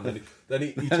it all down. Then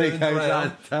he turns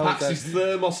around, packs his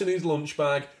thermos in his lunch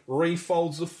bag,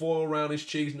 refolds the foil around his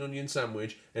cheese and onion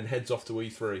sandwich, and heads off to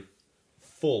E3,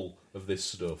 full of this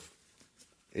stuff.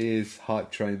 He is hype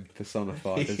train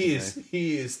personified. He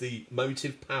is the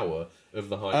motive power of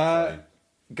the hype train.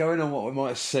 Going on what we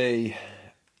might see,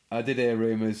 I did hear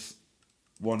rumours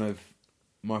one of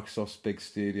Microsoft's big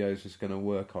studios was going to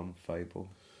work on Fable.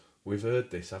 We've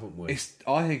heard this, haven't we?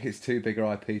 I think it's too big an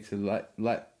IP to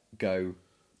let go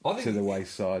to the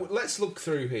wayside. Let's look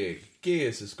through here.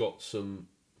 Gears has got some...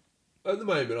 At the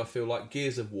moment, I feel like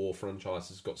Gears of War franchise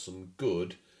has got some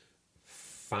good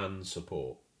fan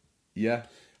support. Yeah.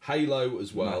 Halo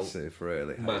as well. Massive,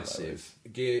 really. Massive.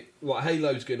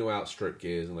 Halo's going to outstrip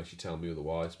Gears unless you tell me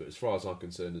otherwise, but as far as I'm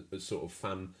concerned, as sort of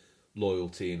fan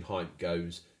loyalty and hype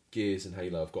goes, Gears and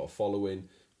Halo have got a following.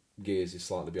 Gears is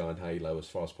slightly behind Halo as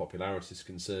far as popularity is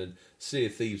concerned. Sea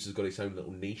of Thieves has got its own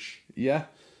little niche. Yeah.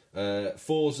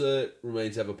 Forza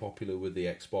remains ever popular with the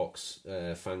Xbox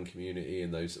fan community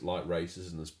and those that like races,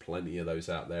 and there's plenty of those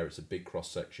out there. It's a big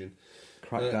cross section.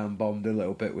 Crackdown bombed a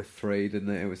little bit with 3, didn't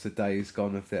it? It was the days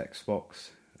gone of the Xbox,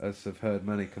 as I've heard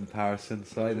many comparisons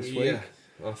say this week. Yeah,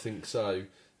 I think so.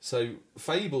 So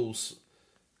Fables,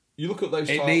 you look at those.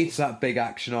 It needs that big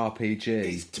action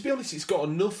RPG. To be honest, it's got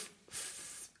enough.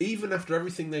 Even after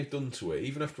everything they've done to it,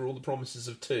 even after all the promises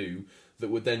of 2 that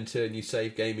would then turn your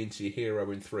save game into your hero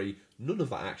in 3, none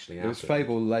of that actually happened. It was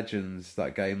Fable Legends,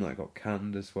 that game that got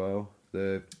canned as well.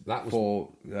 That was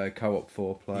co-op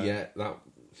 4-player. Yeah,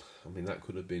 that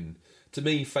could have been... To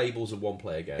me, Fable's a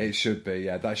one-player game. It should be,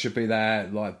 yeah. That should be their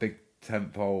big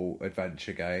tentpole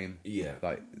adventure game. Yeah.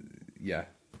 Yeah.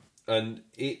 And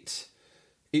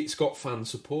it's got fan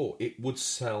support. It would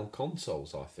sell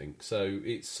consoles, I think. So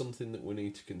it's something that we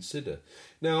need to consider.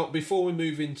 Now, before we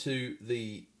move into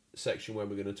the section where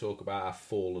we're going to talk about our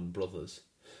fallen brothers,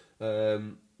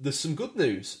 There's some good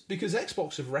news, because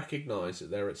Xbox have recognised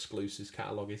that their exclusives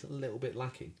catalogue is a little bit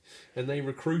lacking. And they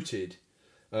recruited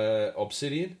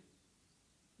Obsidian,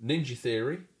 Ninja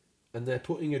Theory, and they're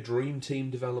putting a dream team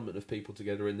development of people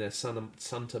together in their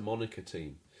Santa Monica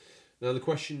team. Now, the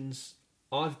questions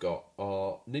I've got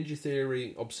are Ninja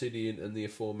Theory, Obsidian, and the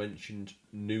aforementioned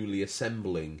newly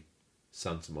assembling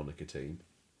Santa Monica team.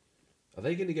 Are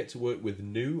they going to get to work with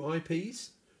new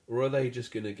IPs? Or are they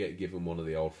just going to get given one of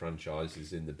the old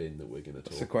franchises in the bin that we're going to talk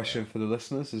about? That's a question for the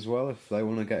listeners as well, if they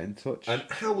want to get in touch. And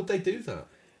how would they do that?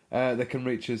 They can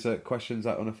reach us at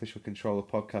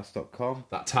questions@unofficialcontrollerpodcast.com.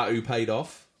 That tattoo paid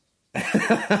off.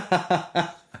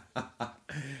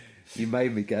 You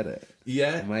made me get it.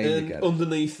 Yeah, and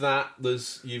underneath that,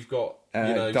 you've got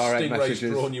direct Stingray's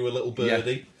messages. drawn you a little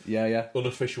birdie. Yeah.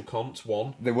 Unofficial comps,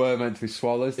 one. They were meant to be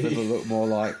swallows, they look more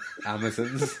like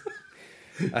Amazons.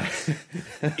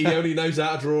 He only knows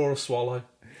how to draw a swallow.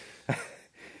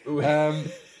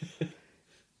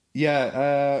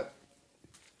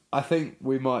 I think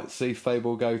we might see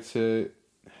Fable go to...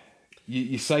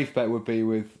 Your safe bet would be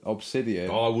with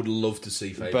Obsidian. I would love to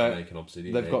see Fable make an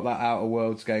Obsidian They've game. got that Outer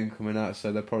Worlds game coming out,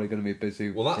 so they're probably going to be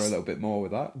busy for a little bit more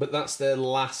with that. But that's their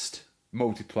last...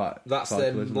 multi-plat. That's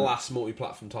their last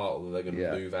multi-platform title that they're going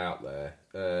to move out there.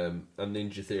 And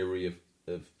Ninja Theory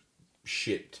have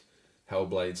shipped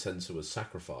Hellblade: Senua's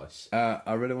Sacrifice.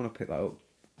 I really want to pick that up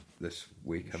this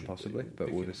weekend, possibly,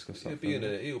 but we'll discuss that.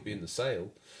 It'll be in the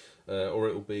sale, or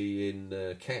it'll be in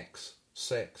CEX,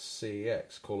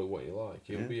 CEX, call it what you like.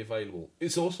 It'll be available.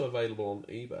 It's also available on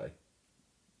eBay.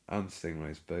 And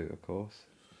Stingray's boot, of course.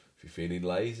 If you're feeling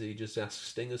lazy, just ask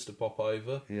Stingers to pop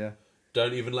over. Yeah.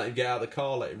 Don't even let him get out of the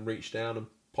car, let him reach down and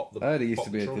pop the... I heard he used to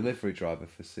be a delivery driver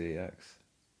for CEX.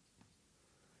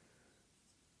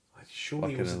 I'm sure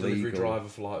he was a delivery driver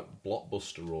for like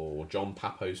Blockbuster or John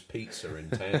Papo's Pizza in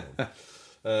town.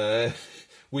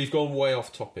 We've gone way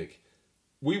off topic.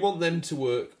 We want them to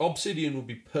work... Obsidian would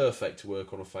be perfect to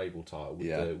work on a Fable title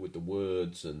with the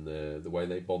words and the way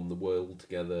they bond the world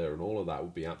together, and all of that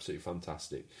would be absolutely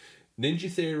fantastic.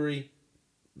 Ninja Theory,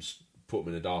 put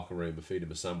them in a darker room and feed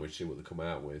them a sandwich, see what they come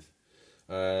out with.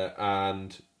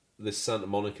 And this Santa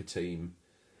Monica team,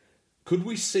 could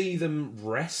we see them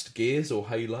rest Gears or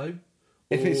Halo?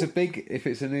 If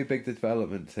it's a new big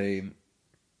development team,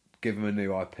 give them a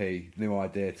new IP, new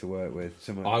idea to work with.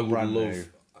 I would love. New.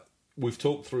 We've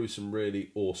talked through some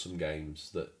really awesome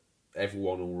games that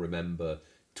everyone will remember.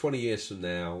 20 years from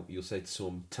now, you'll say to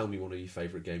someone, "Tell me one of your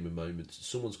favourite gaming moments."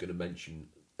 Someone's going to mention.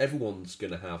 Everyone's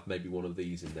going to have maybe one of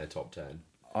these in their top 10.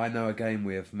 I know a game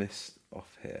we have missed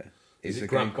off here. It's a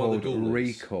game called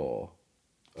Recore.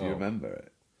 Do you remember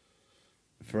it?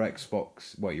 For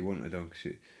Xbox... Well, you wouldn't have done...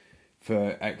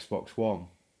 For Xbox One.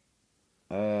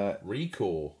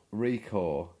 Recore,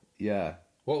 yeah.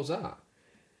 What was that?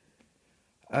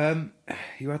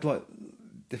 You had, like,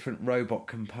 different robot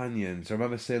companions. I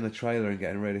remember seeing the trailer and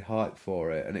getting really hyped for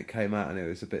it, and it came out and it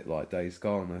was a bit like Days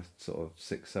Gone, a sort of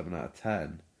 6, 7 out of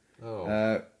 10.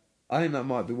 Oh. I think that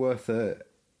might be worth a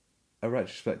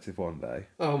retrospective one day.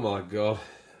 Oh my god!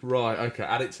 Right, okay,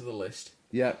 add it to the list.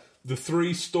 Yeah, the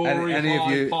 3-story.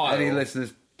 Any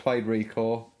listeners played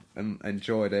Recore and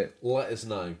enjoyed it? Let us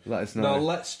know. Now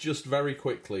let's just very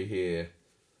quickly here,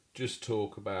 just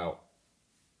talk about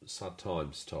sad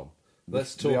times, Tom.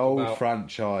 Let's talk about the old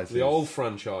franchises. The old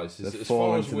franchises, as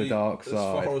far as we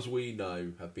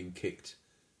know, have been kicked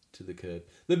to the curb.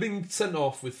 They've been sent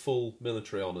off with full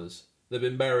military honours. They've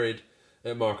been buried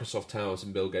at Microsoft Towers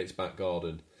in Bill Gates' back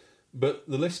garden. But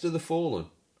the list of the fallen,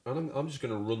 and I'm just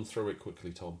going to run through it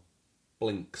quickly, Tom.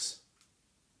 Blinks,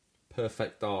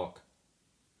 Perfect Dark,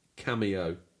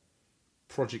 Cameo,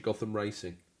 Project Gotham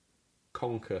Racing,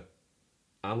 Conker,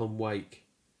 Alan Wake,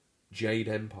 Jade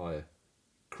Empire,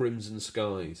 Crimson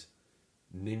Skies,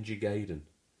 Ninja Gaiden,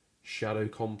 Shadow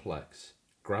Complex,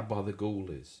 Grabbed by the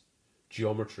Ghoulies,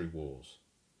 Geometry Wars.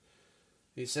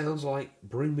 It sounds like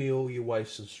bring me all your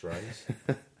waifs and strays.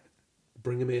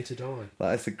 Bring them here to die.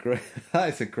 That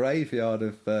is a graveyard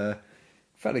of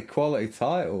fairly quality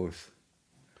titles.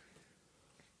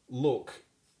 Look,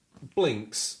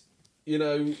 Blinks, you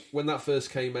know, when that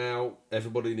first came out,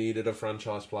 everybody needed a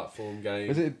franchise platform game.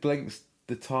 Was it Blinks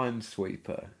the Time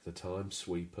Sweeper? The Time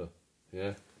Sweeper,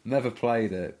 yeah. Never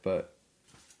played it, but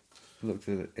looked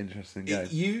at an interesting game.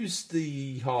 It used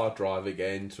the hard drive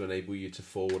again to enable you to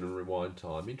forward and rewind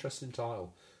time. Interesting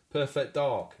title. Perfect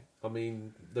Dark. I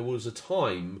mean, there was a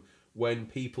time when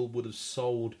people would have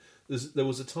sold... There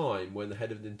was a time when the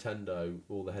head of Nintendo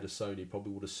or the head of Sony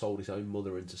probably would have sold his own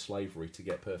mother into slavery to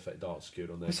get Perfect Dark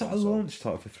secured on their console. Was that a launch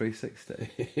title for 360?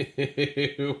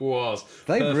 It was.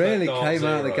 They Perfect really Dark came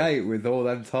Zero. out of the gate with all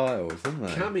them titles, didn't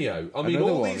they? Cameo. I mean,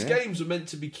 all these games were meant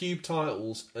to be Cube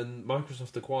titles, and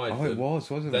Microsoft acquired them. Oh, it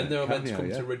was, wasn't it? Then they were meant to come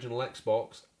to original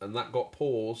Xbox, and that got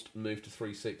paused and moved to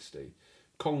 360.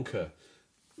 Conker.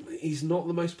 He's not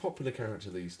the most popular character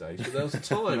these days, but there was a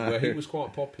time where he was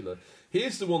quite popular.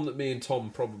 Here's the one that me and Tom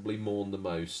probably mourn the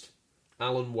most.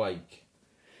 Alan Wake.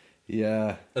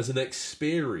 Yeah. As an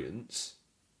experience,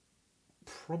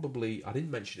 probably... I didn't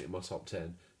mention it in my top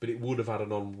 10, but it would have had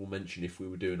an honourable mention if we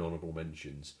were doing honourable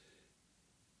mentions.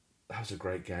 That was a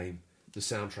great game. The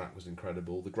soundtrack was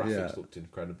incredible. The graphics looked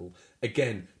incredible.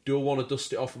 Again, do I want to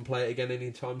dust it off and play it again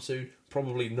anytime soon?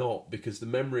 Probably not, because the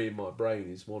memory in my brain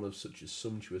is one of such a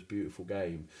sumptuous, beautiful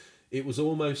game. It was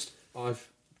almost... I've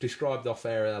described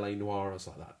off-air L.A. Noire as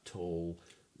like that tall,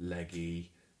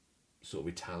 leggy, sort of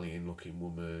Italian-looking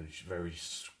woman. She's very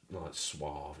like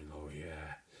suave. And, oh,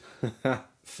 yeah.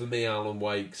 For me, Alan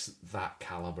Wake's that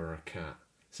calibre of cat.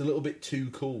 It's a little bit too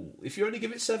cool. If you only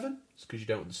give it 7, it's because you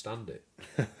don't understand it.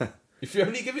 If you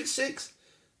only give it 6,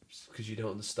 it's because you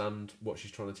don't understand what she's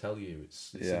trying to tell you.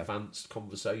 It's advanced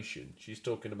conversation. She's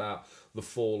talking about the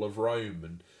fall of Rome,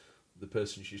 and the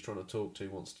person she's trying to talk to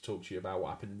wants to talk to you about what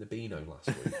happened in the Beano last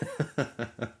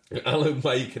week. Alan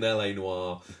Wake and L.A.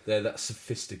 Noire, they're that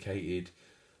sophisticated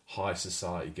high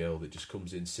society girl that just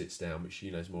comes in, sits down, but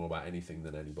she knows more about anything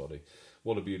than anybody.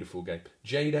 What a beautiful game.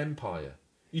 Jade Empire.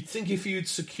 You'd think if you'd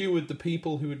secured the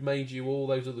people who had made you all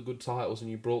those other good titles and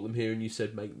you brought them here and you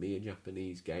said, make me a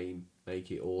Japanese game,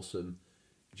 make it awesome,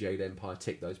 Jade Empire,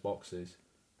 tick those boxes.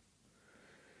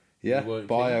 Yeah,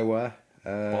 BioWare.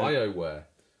 BioWare,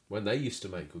 when they used to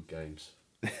make good games.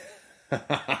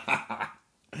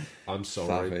 I'm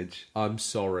sorry. Savage. I'm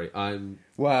sorry.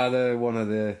 Well, they're one of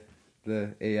the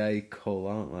EA cull,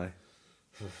 aren't they?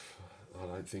 I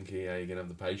don't think EA are going to have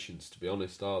the patience, to be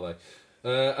honest, are they?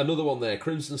 Another one there,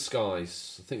 Crimson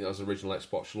Skies. I think that was the original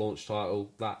Xbox launch title.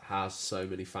 That has so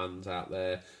many fans out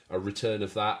there. A return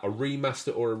of that, a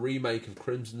remaster or a remake of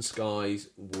Crimson Skies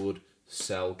would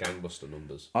sell gangbuster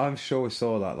numbers. I'm sure we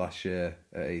saw that last year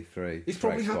at E3. It's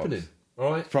probably Xbox. happening,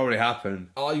 all right? It's probably happened.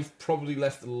 I've probably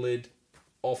left the lid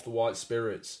off the white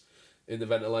spirits in the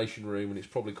ventilation room, and it's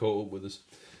probably caught up with us.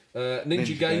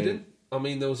 Ninja Gaiden. I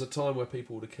mean, there was a time where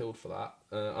people would have killed for that.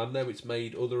 I know it's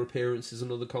made other appearances on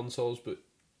other consoles, but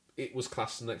it was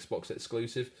classed as an Xbox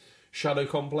exclusive. Shadow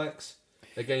Complex,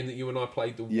 a game that you and I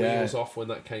played the wheels off when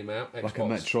that came out. Xbox. Like a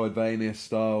Metroidvania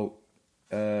style,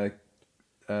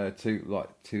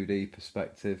 2D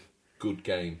perspective. Good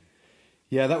game.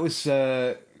 Yeah, that was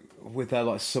with their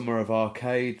like Summer of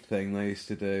Arcade thing they used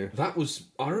to do. That was.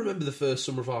 I remember the first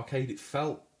Summer of Arcade. It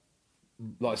felt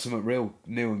like something real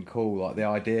new and cool, like the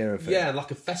idea of it. Yeah,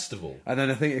 like a festival. And then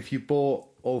I think if you bought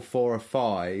all 4 or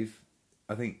 5,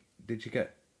 I think, did you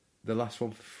get the last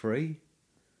one for free?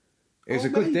 It was a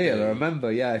good deal, I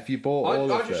remember, yeah, if you bought all of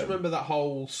them. I just remember that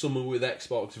whole Summer with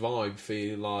Xbox vibe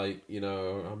feeling like, you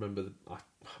know, I remember,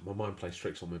 my mind plays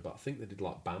tricks on me, but I think they did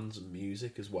like bands and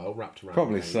music as well, wrapped around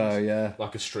Probably games. So, yeah.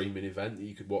 Like a streaming event that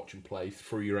you could watch and play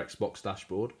through your Xbox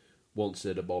dashboard, once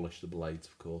they'd abolished the blades,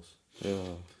 of course. Yeah.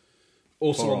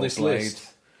 Also on this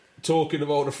list, talking of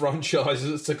older franchises,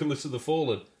 let's take a list of The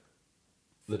Fallen.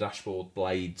 The dashboard,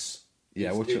 Blades.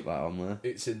 Yeah, we'll chuck that on there.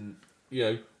 It's in, you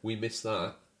know, we miss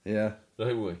that. Yeah.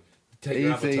 Don't we? Take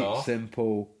your Easy, Avatar.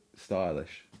 simple,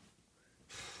 stylish.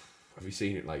 Have you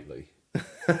seen it lately?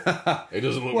 It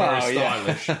doesn't look very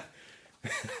stylish. Yeah.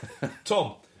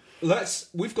 Tom,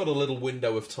 we've got a little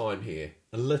window of time here.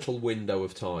 A little window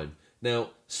of time. Now,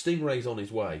 Stingray's on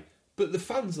his way. But the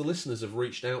fans, the listeners, have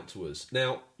reached out to us.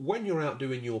 Now, when you're out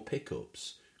doing your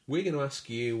pickups, we're going to ask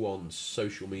you on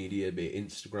social media, be it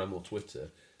Instagram or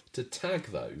Twitter, to tag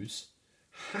those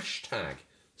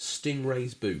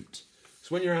 #Stingray's Boot.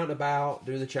 So when you're out and about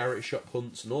doing the charity shop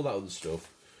hunts and all that other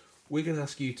stuff, we're going to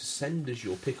ask you to send us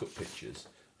your pickup pictures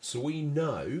so we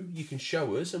know you can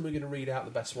show us, and we're going to read out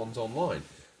the best ones online.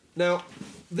 Now,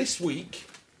 this week,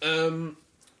 the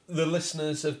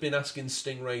listeners have been asking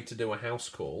Stingray to do a house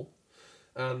call.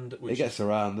 And he gets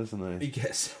around, doesn't he? He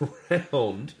gets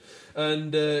around.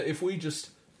 And if we just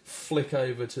flick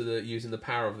over to using the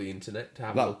power of the internet to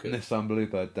have a look at... Nissan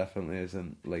Bluebird definitely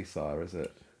isn't Leasire, is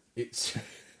it? It's...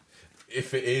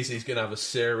 If it is, he's going to have a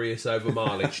serious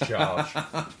over-mileage charge.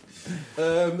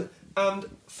 And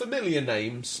familiar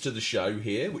names to the show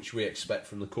here, which we expect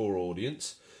from the core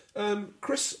audience.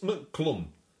 Chris McClum,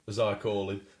 as I call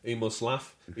him. He must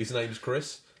laugh. His name's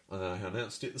Chris. I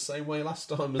announced it the same way last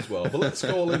time as well, but let's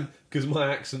call him, because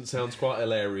my accent sounds quite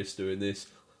hilarious doing this,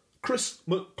 Chris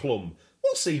McClum.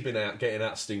 What's he been out getting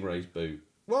at Stingray's boot?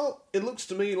 Well, it looks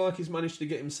to me like he's managed to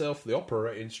get himself the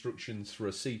operating instructions for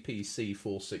a CPC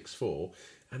 464,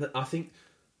 and I think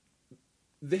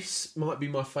this might be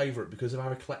my favourite because of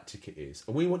how eclectic it is.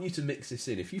 And we want you to mix this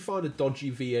in. If you find a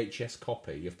dodgy VHS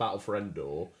copy of Battle for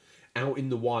Endor out in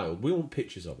the wild, we want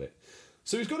pictures of it.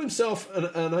 So he's got himself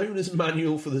an owner's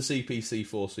manual for the CPC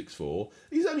 464.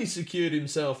 He's only secured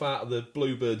himself out of the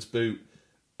Bluebird's boot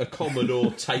a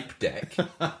Commodore tape deck.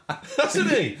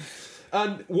 Hasn't he?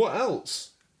 And what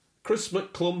else? Chris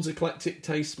McClum's eclectic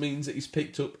taste means that he's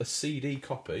picked up a CD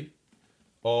copy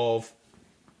of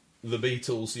the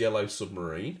Beatles' Yellow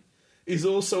Submarine. He's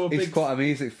also He's quite a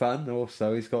music fan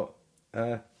also. He's got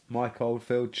Mike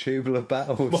Oldfield, Tubular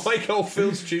Bells. Mike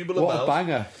Oldfield's Tubular Bells. What a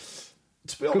banger.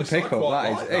 To be honest, good pick up,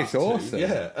 that is. It's awesome.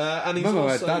 Yeah, and he's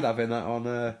remember also... my dad having that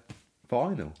on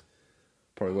vinyl.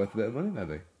 Probably worth a bit of money,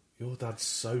 maybe. Your dad's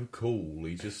so cool.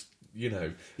 He just,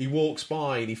 he walks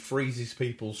by and he freezes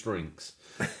people's drinks.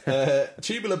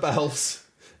 Tubular Bells,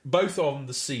 both on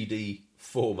the CD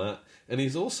format, and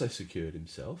he's also secured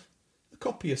himself a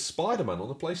copy of Spider-Man on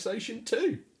the PlayStation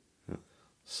 2.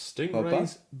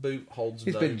 Stingray's boot holds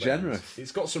He's no been bounds. generous.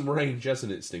 It's got some range,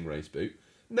 hasn't it, Stingray's boot?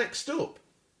 Next up,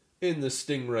 in the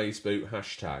Stingray's boot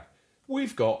hashtag,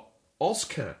 we've got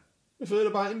Ozcat. We've heard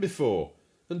about him before.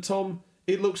 And Tom,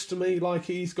 it looks to me like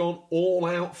he's gone all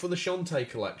out for the Shantae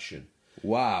collection.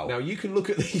 Wow. Now, you can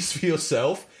look at these for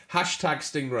yourself. Hashtag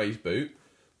Stingray's boot.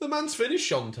 The man's finished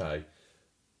Shantae.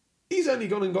 He's only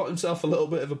gone and got himself a little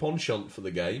bit of a penchant for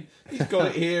the game. He's got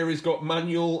it here. He's got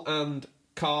manual and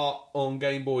kart on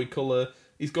Game Boy Color.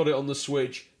 He's got it on the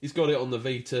Switch. He's got it on the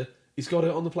Vita. He's got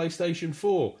it on the PlayStation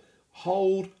 4.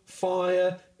 Hold,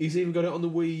 fire. He's even got it on the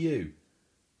Wii U.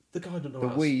 The guy doesn't know the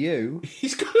Wii U?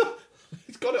 He's got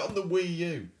it on the Wii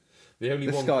U.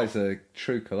 This guy's a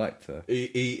true collector. He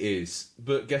is.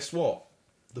 But guess what?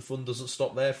 The fun doesn't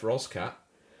stop there for Ozcat.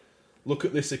 Look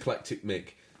at this eclectic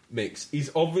mix. He's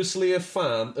obviously a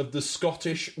fan of the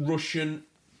Scottish, Russian,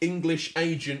 English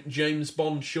agent James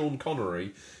Bond Sean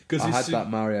Connery. I had that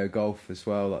Mario Golf as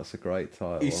well. That's a great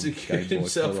title. He secured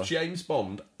himself James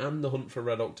Bond and The Hunt for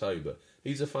Red October.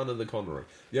 He's a fan of the Connery.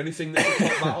 The only thing that can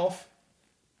top that off,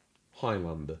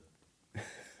 Highlander.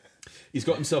 He's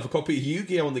got himself a copy of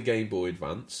Yu-Gi-Oh! On the Game Boy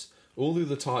Advance. All of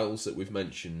the titles that we've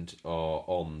mentioned are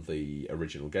on the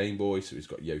original Game Boy. So he's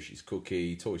got Yoshi's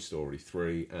Cookie, Toy Story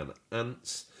 3 and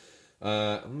Ants.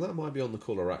 And that might be on the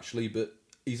colour actually, but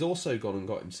he's also gone and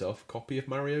got himself a copy of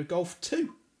Mario Golf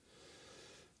 2.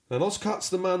 And Ozcat's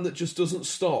the man that just doesn't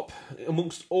stop.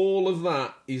 Amongst all of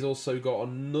that, he's also got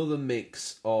another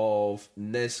mix of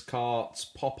NES carts,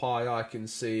 Popeye I can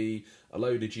see, a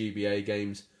load of GBA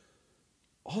games.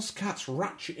 Ozcat's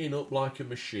ratcheting up like a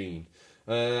machine.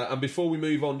 And before we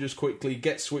move on, just quickly,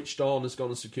 Get Switched On has gone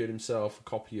and secured himself a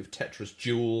copy of Tetris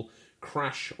Duel,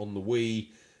 Crash on the Wii,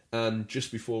 and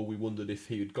just before we wondered if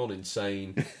he had gone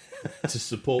insane, to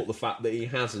support the fact that he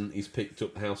hasn't, he's picked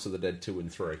up House of the Dead 2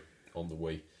 and 3 on the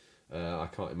Wii. I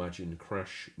can't imagine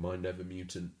Crash, Mind Never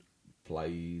Mutant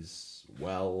plays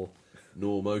well,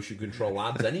 nor motion control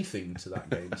adds anything to that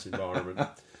game's environment.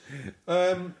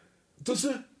 There's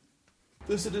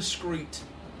a discreet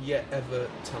yet ever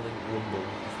telling rumble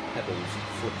of pebbles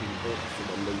flipping up from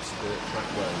a loose dirt track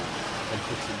road and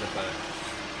hitting the back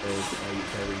of a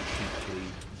very cheaply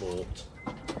bought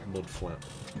mud flat.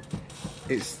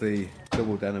 It's the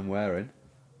double denim wearing.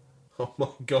 Oh my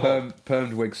god.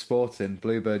 Permed wig sporting,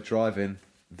 Bluebird driving,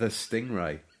 the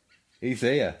Stingray. He's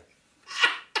here.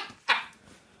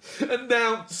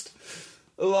 Announced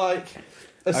like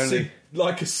a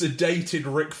sedated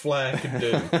Ric Flair can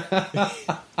do.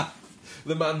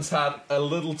 The man's had a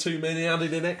little too many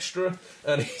added in extra,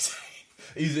 and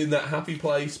he's in that happy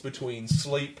place between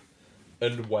sleep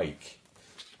and wake.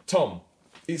 Tom,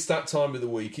 it's that time of the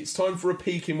week. It's time for a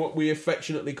peek in what we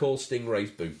affectionately call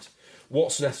Stingray's boot.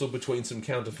 What's nestled between some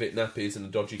counterfeit nappies and a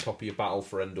dodgy copy of Battle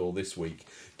for Endor this week?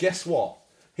 Guess what?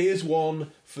 Here's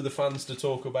one for the fans to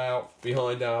talk about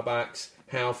behind our backs.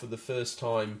 How, for the first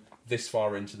time this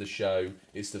far into the show,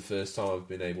 it's the first time I've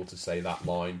been able to say that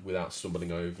line without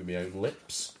stumbling over my own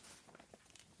lips.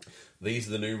 These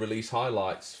are the new release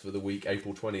highlights for the week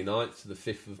April 29th to the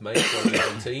 5th of May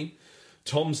 2019.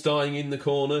 Tom's dying in the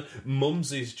corner.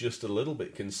 Mumsy's just a little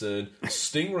bit concerned.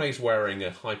 Stingray's wearing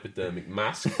a hypodermic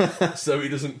mask so he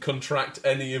doesn't contract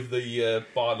any of the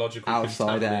biological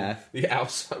outside air. The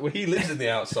outside. Well, he lives in the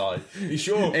outside. You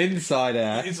sure? Inside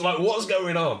air. It's like, what's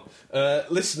going on?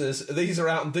 Listeners, these are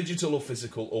out on digital or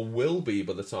physical, or will be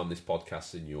by the time this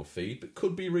podcast's in your feed, but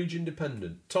could be region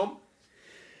dependent. Tom,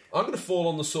 I'm going to fall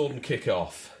on the sword and kick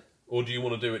off. Or do you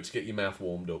want to do it to get your mouth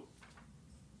warmed up?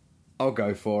 I'll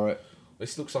go for it.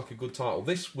 This looks like a good title.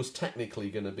 This was technically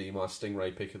going to be my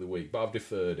Stingray pick of the week, but I've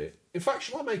deferred it. In fact,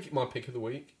 shall I make it my pick of the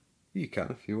week? You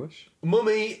can if you wish.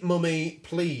 Mummy,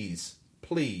 please,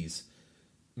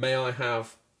 may I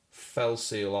have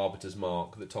Felseal Arbiter's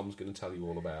Mark that Tom's going to tell you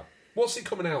all about? What's it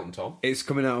coming out on, Tom? It's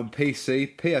coming out on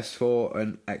PC, PS4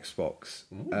 and Xbox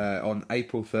on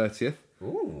April 30th.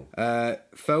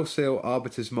 Felseal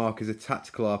Arbiter's Mark is a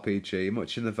tactical RPG,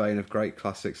 much in the vein of great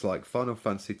classics like Final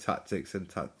Fantasy Tactics and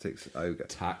Tactics Ogre.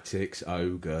 Tactics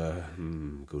Ogre,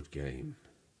 good game.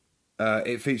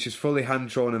 It features fully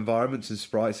hand-drawn environments and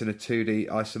sprites in a 2D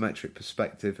isometric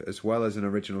perspective, as well as an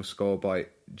original score by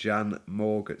Jan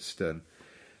Morgenstern,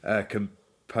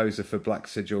 composer for Black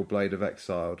Sigil Blade of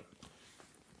Exiled.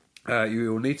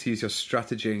 You will need to use your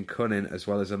strategy and cunning, as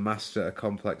well as master a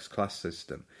complex class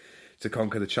system to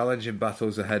conquer the challenging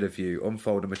battles ahead of you,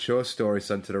 unfold a mature story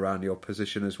centred around your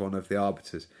position as one of the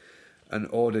Arbiters, an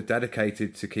order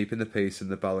dedicated to keeping the peace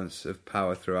and the balance of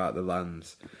power throughout the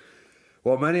lands.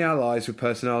 While many allies with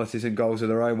personalities and goals of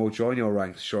their own will join your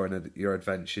ranks during your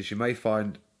adventures, you may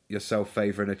find yourself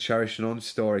favouring a cherished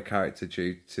non-story character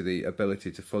due to the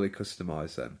ability to fully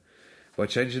customise them. By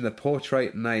changing the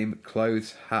portrait, name,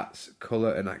 clothes, hats,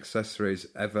 colour and accessories,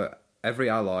 every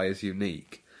ally is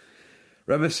unique.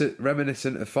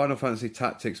 Reminiscent of Final Fantasy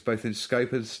Tactics both in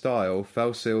scope and style,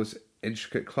 Felseal's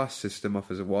intricate class system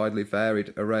offers a widely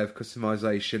varied array of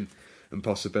customisation and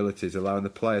possibilities, allowing the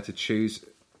player to choose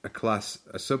a class,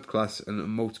 a subclass and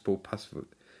multiple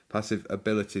passive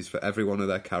abilities for every one of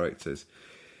their characters.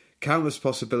 Countless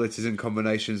possibilities and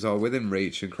combinations are within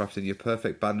reach, and crafting your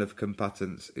perfect band of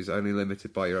combatants is only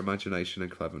limited by your imagination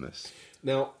and cleverness.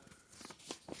 Now,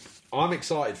 I'm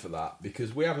excited for that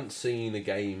because we haven't seen a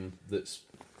game that's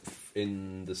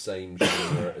in the same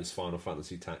genre as Final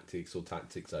Fantasy Tactics or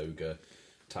Tactics Ogre.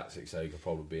 Tactics Ogre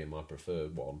probably being my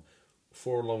preferred one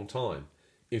for a long time.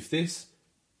 If this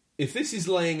is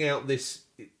laying out this,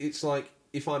 it's like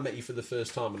if I met you for the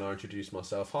first time and I introduced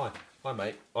myself, hi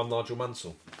mate, I'm Nigel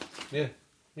Mansell. Yeah,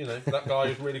 you know, that guy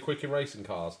who's really quick in racing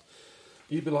cars.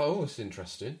 You'd be like, oh, it's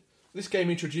interesting. This game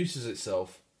introduces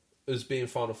itself as being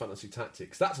Final Fantasy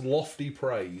Tactics. That's lofty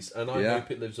praise, and I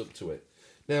hope it lives up to it.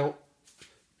 Now,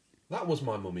 that was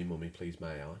my Mummy, Please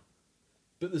May I?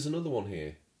 But there's another one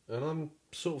here, and I'm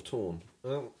sort of torn.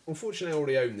 Unfortunately, I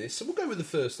already own this, so we'll go with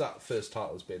that first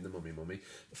title as being the Mummy.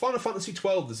 Final Fantasy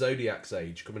XII, The Zodiac's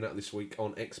Age, coming out this week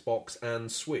on Xbox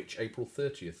and Switch, April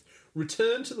 30th.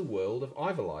 Return to the world of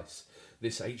Ivalice.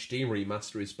 This HD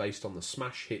remaster is based on the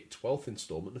smash hit 12th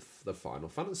instalment of the Final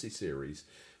Fantasy series,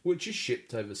 which has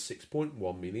shipped over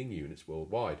 6.1 million units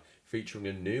worldwide, featuring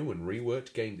a new and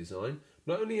reworked game design.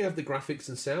 Not only have the graphics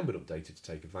and sound been updated to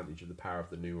take advantage of the power of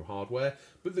the newer hardware,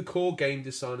 but the core game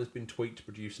design has been tweaked to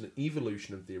produce an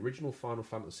evolution of the original Final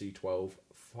Fantasy XII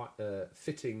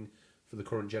fitting for the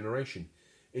current generation.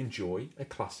 Enjoy a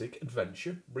classic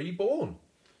adventure reborn.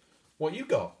 What you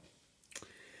got?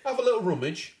 Have a little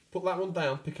rummage, put that one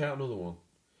down, pick out another one.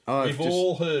 We've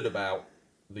all heard about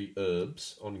the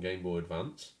herbs on Game Boy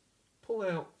Advance. Pull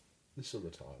out this other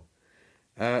title.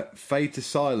 Fade to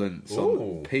Silence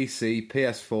on PC,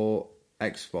 PS4,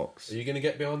 Xbox. Are you going to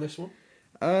get behind this one?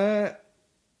 I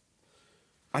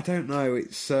don't know.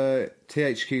 It's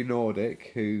THQ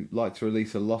Nordic, who like to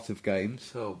release a lot of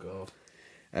games. Oh God.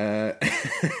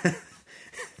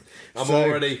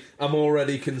 I'm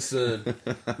already concerned.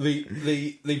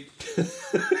 The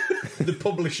the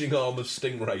publishing arm of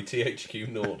Stingray, THQ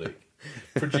Nordic,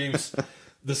 produce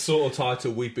the sort of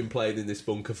title we've been playing in this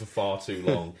bunker for far too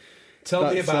long.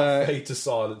 Tell me about Fade to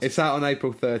Silence. It's out on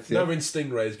April 30th. Knowing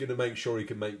Stingray is going to make sure he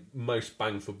can make most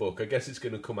bang for buck. I guess it's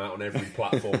going to come out on every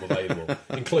platform available,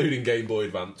 including Game Boy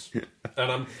Advance.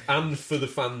 And for the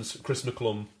fans, Chris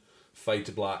McClung, Fade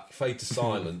to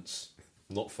Silence.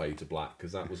 Not Fade to Black,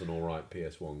 because that was an alright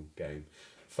PS1 game.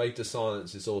 Fade to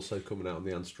Silence is also coming out on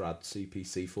the Amstrad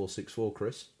CPC 464,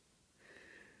 Chris.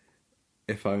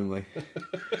 If only.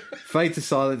 Fade to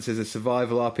Silence is a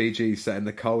survival RPG set in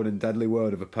the cold and deadly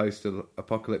world of a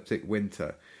post-apocalyptic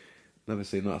winter. Never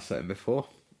seen that setting before.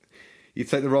 You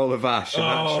take the role of Ash, a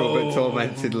natural but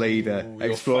tormented leader,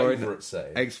 exploring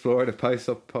a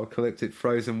post-apocalyptic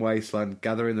frozen wasteland,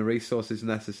 gathering the resources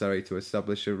necessary to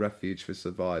establish a refuge for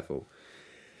survival.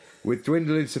 With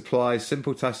dwindling supplies,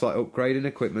 simple tasks like upgrading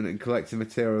equipment and collecting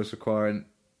materials require an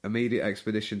immediate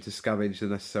expedition to scavenge the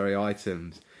necessary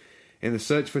items. In the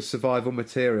search for survival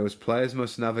materials, players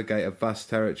must navigate a vast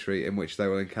territory in which they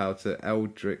will encounter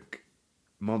eldritch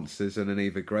monsters and an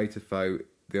even greater foe,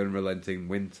 the unrelenting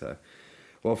winter.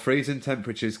 While freezing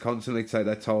temperatures constantly take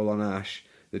their toll on Ash,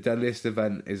 the deadliest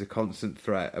event is a constant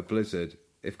threat, a blizzard.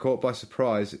 If caught by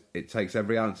surprise, it takes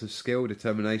every ounce of skill,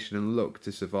 determination and luck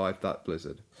to survive that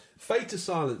blizzard. Fate of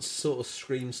Silence sort of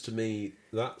screams to me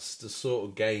that's the sort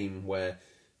of game where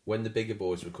when the bigger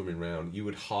boys were coming round, you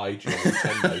would hide your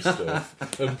Nintendo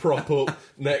stuff and prop up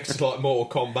next to like Mortal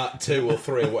Kombat 2 or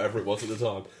 3 or whatever it was at the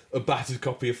time, a battered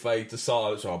copy of Fate of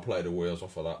Silence. I'll play the wheels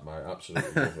off of that, mate.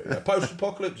 Absolutely love it. Yeah.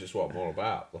 Post-apocalypse is what I'm all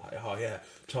about. Like, oh yeah,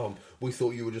 Tom, we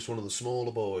thought you were just one of the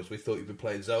smaller boys. We thought you'd be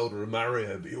playing Zelda and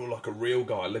Mario, but you were like a real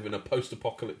guy living a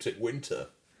post-apocalyptic winter.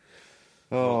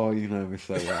 Oh, you know me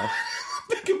so well.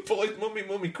 Bigger boys,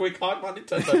 mummy, quick, hide my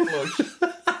Nintendo plush.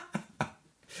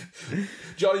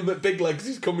 Johnny McBiglegs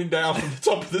is coming down from the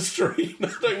top of the street.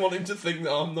 I don't want him to think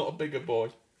that I'm not a bigger boy.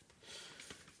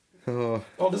 Oh,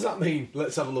 does that mean?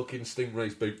 Let's have a look in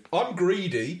Stingray's boot. I'm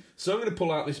greedy, so I'm going to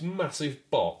pull out this massive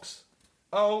box.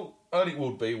 Oh, and it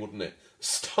would be, wouldn't it?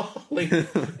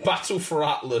 Starlink Battle for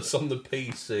Atlas on the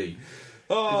PC.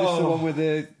 Oh. Is this the one with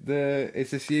the?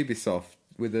 Is this Ubisoft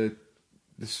with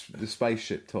the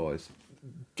spaceship toys?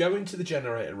 Go into the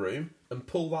generator room and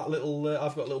pull that little...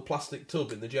 I've got a little plastic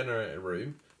tub in the generator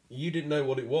room. You didn't know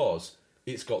what it was.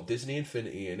 It's got Disney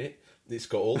Infinity in it. It's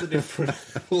got all the different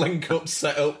link-up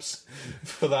setups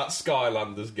for that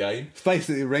Skylanders game. It's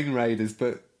basically Ring Raiders,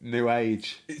 but new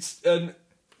age. It's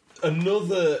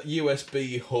another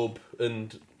USB hub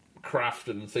and craft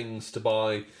and things to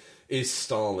buy is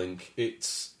Starlink.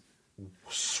 It's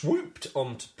swooped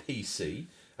onto PC,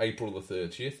 April the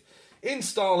 30th. In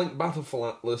Starlink Battle for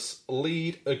Atlas,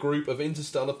 lead a group of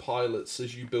interstellar pilots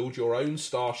as you build your own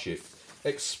starship,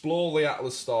 explore the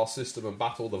Atlas star system and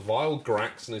battle the vile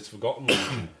Grax and his Forgotten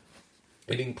Legion.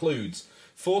 It includes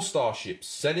 4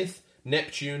 starships, Zenith,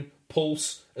 Neptune,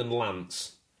 Pulse and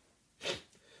Lance.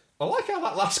 I like how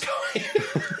that last guy...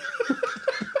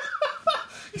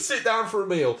 You sit down for a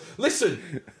meal.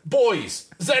 Listen,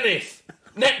 boys, Zenith,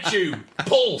 Neptune,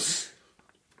 Pulse...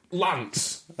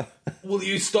 Lance, will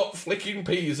you stop flicking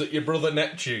peas at your brother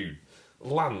Neptune?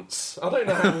 Lance. I don't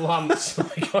know how Lance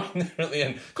got in there at the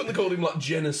end. Couldn't have called him like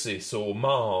Genesis or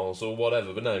Mars or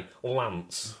whatever, but no,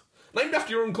 Lance. Named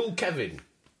after your uncle Kevin.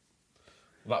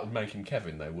 That would make him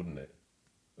Kevin though, wouldn't it?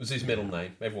 It was his middle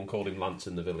name. Everyone called him Lance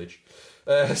in the village.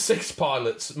 6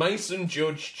 pilots. Mason,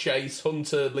 Judge, Chase,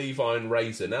 Hunter, Levi and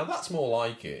Razor. Now that's more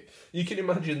like it. You can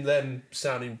imagine them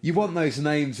sounding... You want those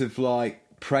names of like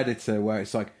Predator where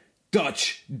it's like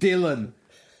Dutch, Dylan,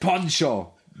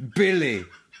 Poncho, Billy.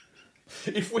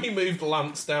 If we moved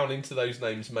Lance down into those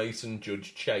names, Mason,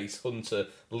 Judge, Chase, Hunter,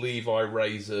 Levi,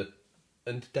 Razor,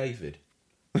 and David.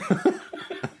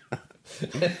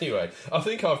 Anyway, I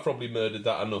think I've probably murdered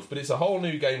that enough, but it's a whole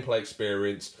new gameplay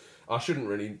experience. I shouldn't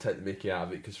really take the mickey out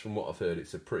of it, because from what I've heard,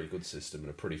 it's a pretty good system and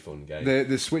a pretty fun game.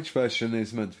 The Switch version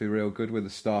is meant to be real good with the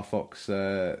Star Fox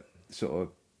sort of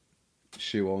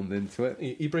shoehorned into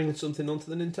it. You bringing something onto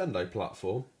the Nintendo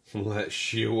platform? Let's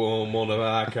shoehorn one of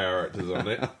our characters on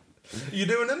it. You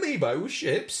doing amiibo with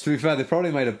ships? To be fair, they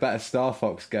probably made a better Star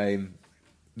Fox game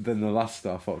than the last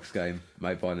Star Fox game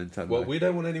made by Nintendo. Well, we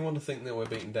don't want anyone to think that we're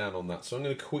beating down on that, so I'm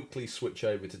going to quickly switch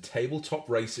over to Tabletop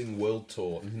Racing World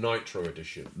Tour Nitro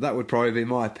Edition. That would probably be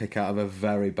my pick out of a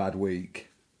very bad week.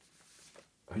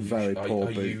 Very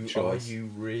poor boot choice. Are you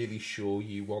really sure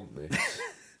you want this?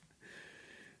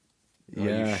 Yeah.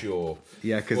 Are you sure?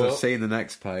 Yeah, because I've seen the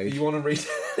next page. You want to read?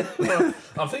 Well,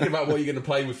 I'm thinking about what you're going to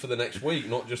play with for the next week,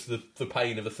 not just the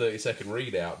pain of a 30-second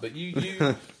readout. But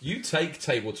you take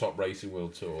Tabletop Racing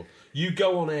World Tour. You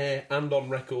go on air and on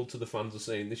record to the fans of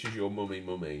saying this is your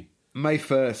mummy. May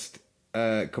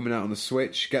 1st, coming out on the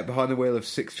Switch. Get behind the wheel of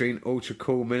 16 ultra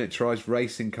cool miniaturised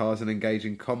racing cars and engage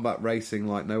in combat racing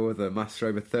like no other. Master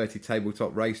over 30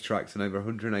 tabletop racetracks and over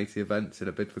 180 events in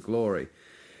a bid for glory.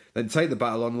 Then take the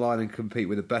battle online and compete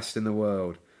with the best in the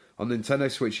world. On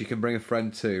Nintendo Switch, you can bring a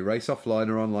friend too. Race offline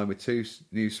or online with 2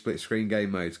 new split-screen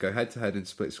game modes. Go head-to-head in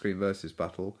split-screen versus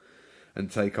battle and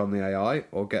take on the AI,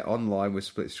 or get online with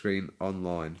split-screen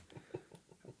online.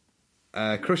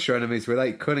 Crush your enemies with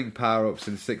 8 cunning power-ups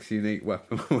and 6 unique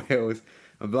weapon wheels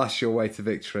and blast your way to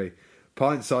victory.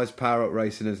 Pint-sized power-up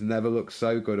racing has never looked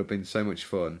so good or been so much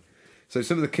fun. So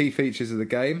some of the key features of the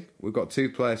game: we've got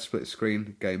 2-player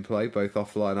split-screen gameplay, both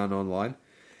offline and online.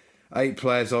 8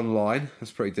 players online.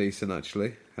 That's pretty decent,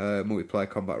 actually. Multiplayer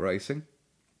combat racing.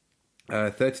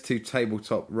 32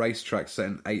 tabletop racetracks set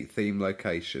in 8 theme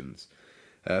locations.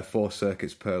 4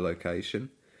 circuits per location.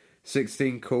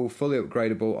 16 cool, fully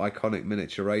upgradable, iconic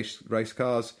miniature race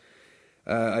cars.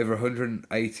 Over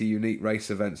 180 unique race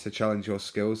events to challenge your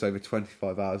skills over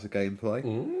 25 hours of gameplay.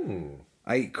 Ooh.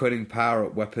 8 cunning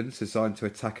power-up weapons designed to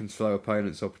attack and slow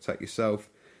opponents or protect yourself.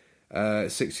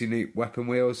 6 unique weapon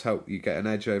wheels help you get an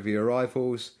edge over your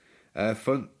rivals.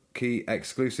 Funky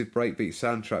exclusive breakbeat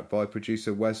soundtrack by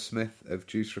producer Wes Smith of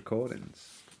Juice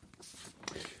Recordings.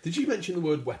 Did you mention the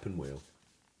word weapon wheel?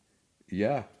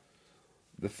 Yeah.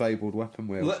 The fabled weapon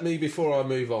wheel. Let me, before I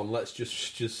move on, let's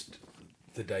just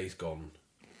the Days Gone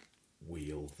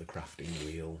wheel, the crafting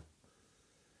wheel.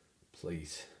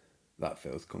 Please. That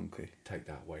feels clunky. Take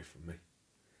that away from me.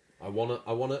 I wanna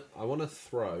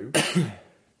throw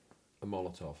a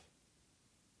Molotov.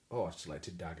 Oh, I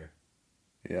selected dagger.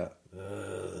 Yeah.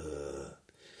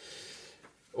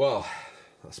 Well,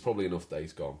 that's probably enough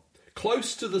Days Gone.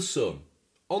 Close to the Sun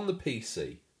on the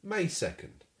PC, May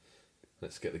 2nd.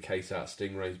 Let's get the case out of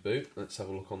Stingray's boot. Let's have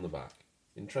a look on the back.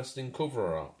 Interesting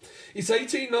cover art. It's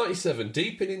 1897.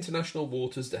 Deep in international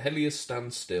waters, the Helios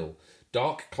stands still.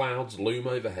 Dark clouds loom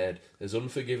overhead as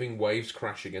unforgiving waves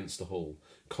crash against the hull.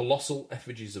 Colossal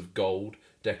effigies of gold,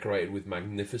 decorated with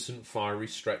magnificent finery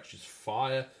stretches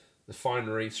far as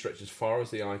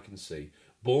the eye can see.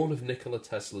 Born of Nikola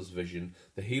Tesla's vision,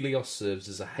 the Helios serves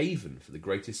as a haven for the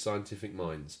greatest scientific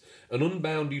minds, an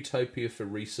unbound utopia for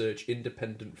research,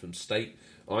 independent from state,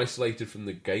 isolated from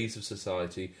the gaze of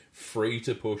society, free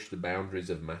to push the boundaries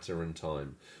of matter and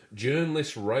time.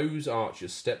 Journalist Rose Archer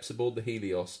steps aboard the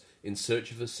Helios in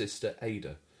search of her sister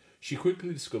Ada. She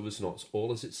quickly discovers not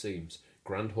all as it seems.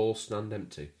 Grand halls stand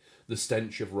empty. The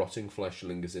stench of rotting flesh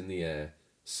lingers in the air.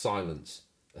 Silence.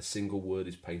 A single word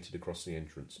is painted across the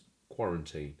entrance.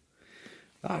 Quarantine.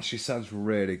 That actually sounds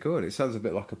really good. It sounds a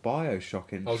bit like a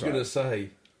Bioshock intro. I was going to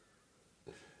say,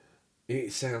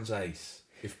 it sounds ace.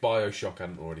 If Bioshock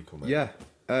hadn't already come out. Yeah.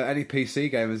 Any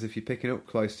PC gamers, if you're picking up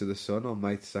Close to the Sun on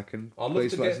May 2nd,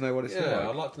 please let us know what it's like. Yeah,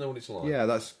 I'd like to know what it's like. Yeah,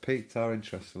 that's piqued our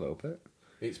interest a little bit.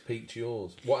 It's piqued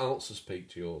yours. What else has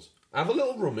piqued yours? Have a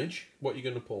little rummage. What are you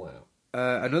going to pull out?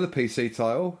 Another PC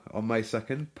title on May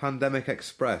 2nd, Pandemic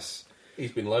Express.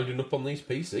 He's been loading up on these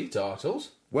PC titles.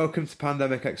 Welcome to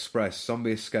Pandemic Express,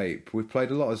 Zombie Escape. We've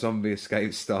played a lot of Zombie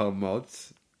Escape style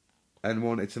mods and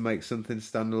wanted to make something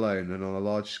standalone and on a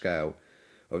large scale.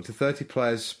 Up to 30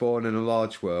 players spawn in a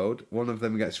large world. One of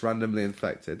them gets randomly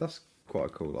infected. That's quite a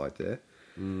cool idea.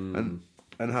 And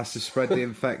has to spread the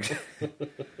infection,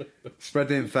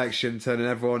 turning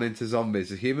everyone into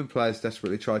zombies. The human players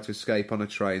desperately try to escape on a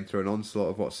train through an onslaught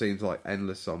of what seems like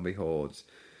endless zombie hordes.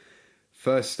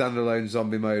 First standalone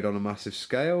zombie mode on a massive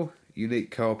scale.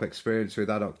 Unique co-op experience with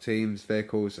ad hoc teams,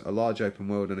 vehicles, a large open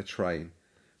world and a train.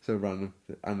 So random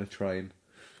and a train.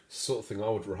 Sort of thing I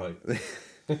would write.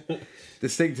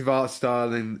 Distinctive art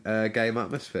style and game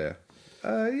atmosphere.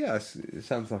 Yes, it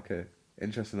sounds like an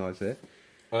interesting idea.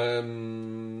 I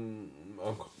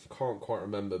can't quite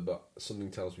remember, but something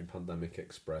tells me Pandemic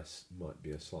Express might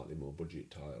be a slightly more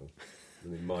budget title.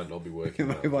 And it might not be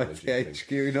working. It might be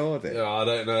HQ in audit. Yeah, I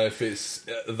don't know if it's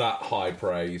that high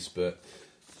praise, but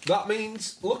that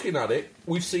means, looking at it,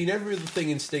 we've seen every other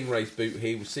thing in Stingray's boot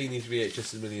here. We've seen these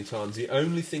VHS a million times. The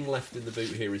only thing left in the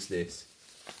boot here is this.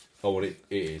 Oh, well, it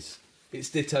is. It's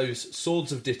Ditto's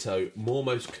Swords of Ditto,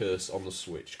 Mormo's Curse on the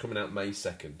Switch, coming out May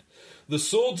 2nd. The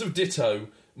Swords of Ditto,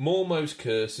 Mormo's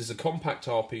Curse is a compact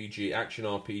RPG, action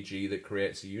RPG that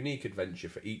creates a unique adventure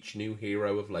for each new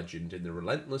hero of legend in the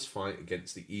relentless fight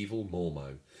against the evil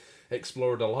Mormo.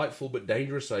 Explore a delightful but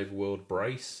dangerous overworld,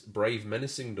 brave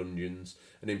menacing dungeons,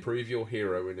 and improve your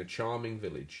hero in a charming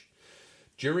village.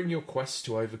 During your quest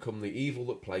to overcome the evil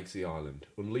that plagues the island,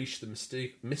 unleash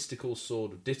the mystical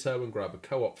sword of Ditto and grab a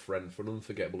co-op friend for an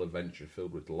unforgettable adventure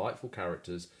filled with delightful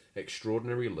characters,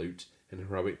 extraordinary loot, and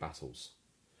heroic battles.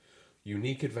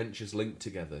 Unique adventures linked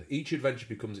together. Each adventure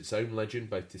becomes its own legend,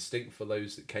 both distinct for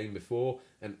those that came before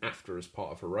and after as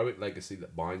part of a heroic legacy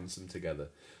that binds them together.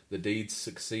 The deeds,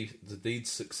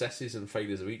 successes and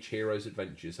failures of each hero's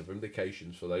adventures have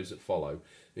implications for those that follow,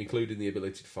 including the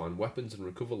ability to find weapons and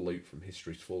recover loot from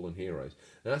history's fallen heroes.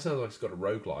 And that sounds like it's got a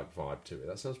roguelike vibe to it.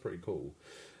 That sounds pretty cool.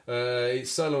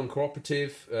 It's solo and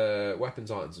cooperative,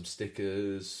 weapons, items and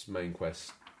stickers, main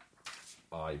quest.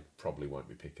 I probably won't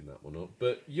be picking that one up.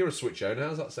 But you're a Switch owner. How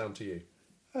does that sound to you?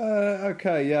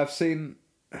 Okay, yeah, I've seen,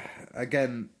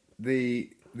 again, the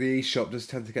the eShop does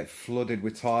tend to get flooded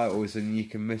with titles, and you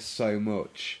can miss so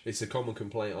much. It's a common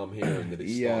complaint I'm hearing that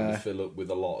it's starting to fill up with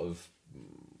a lot of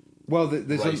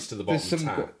there's race to the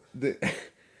bottom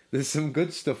there's some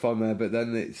good stuff on there, but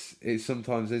then it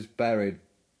sometimes is buried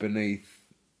beneath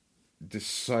just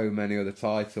so many other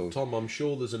titles. Tom, I'm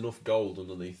sure there's enough gold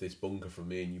underneath this bunker for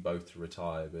me and you both to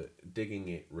retire, but digging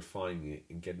it, refining it,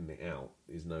 and getting it out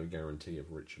is no guarantee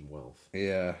of rich and wealth.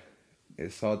 Yeah,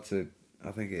 it's hard to.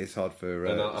 I think it is hard for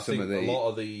I think a lot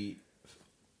of the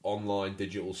online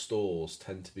digital stores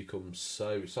tend to become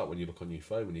so... It's like when you look on your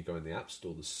phone, when you go in the App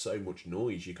Store, there's so much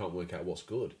noise, you can't work out what's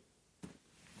good.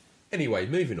 Anyway,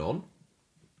 moving on.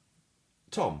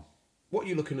 Tom, what are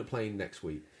you looking at playing next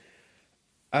week?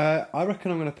 I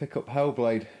reckon I'm going to pick up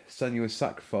Hellblade: Senua's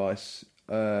Sacrifice.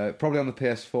 Probably on the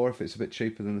PS4 if it's a bit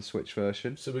cheaper than the Switch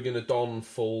version. So we're going to don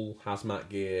full hazmat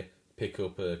gear, pick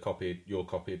up your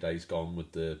copy of Days Gone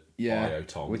with the bio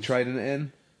tongs. We're trading it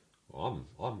in.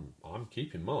 I'm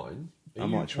keeping mine. I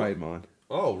might trade mine.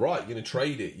 Oh right, you're going to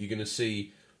trade it. You're going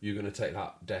to take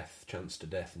that chance to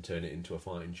death and turn it into a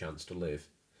fighting chance to live.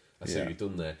 I see what you've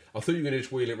done there. I thought you were going to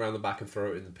just wheel it around the back and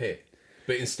throw it in the pit,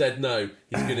 but instead, no.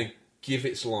 He's going to give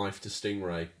its life to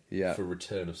Stingray for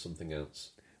return of something else.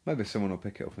 Maybe someone will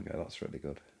pick it up and go, "That's really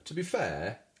good." To be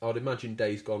fair, I would imagine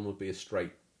Days Gone would be a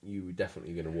straight. You were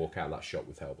definitely going to walk out that shop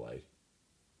with Hellblade.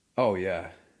 Oh yeah,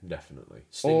 definitely.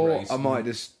 Stingray's, or I might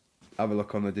just have a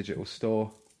look on the digital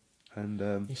store.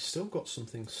 And you've still got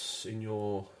something in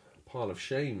your pile of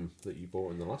shame that you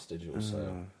bought in the last digital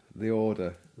sale. The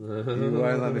Order. You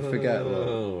won't let me forget.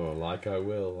 Oh, like I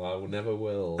will. I will never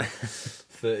will.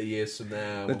 30 years from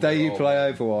now. The day you play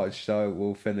Overwatch, so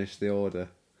we'll finish The Order.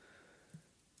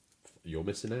 You're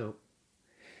missing out.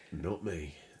 Not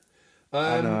me.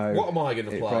 I know. What am I going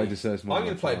to play? Probably deserves more. I'm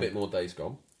going to play a bit more Days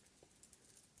Gone.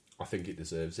 I think it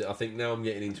deserves it. I think now I'm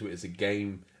getting into it as a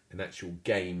game, an actual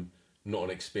game, not an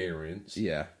experience.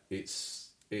 Yeah. It's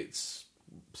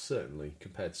certainly,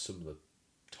 compared to some of the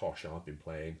tosh I've been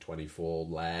playing, 24,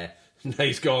 Lair,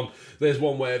 Days Gone, there's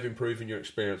one way of improving your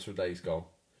experience with Days Gone.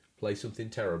 Play something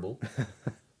terrible,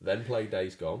 then play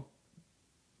Days Gone.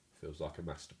 Feels like a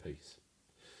masterpiece.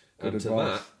 Good and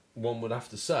advice. To that, one would have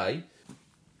to say,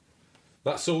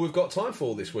 that's all we've got time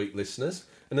for this week, listeners.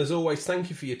 And as always, thank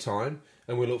you for your time,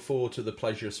 and we look forward to the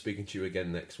pleasure of speaking to you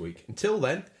again next week. Until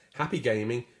then, happy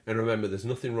gaming, and remember, there's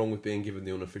nothing wrong with being given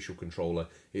the unofficial controller.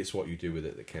 It's what you do with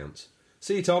it that counts.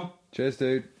 See you, Tom. Cheers,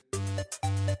 dude.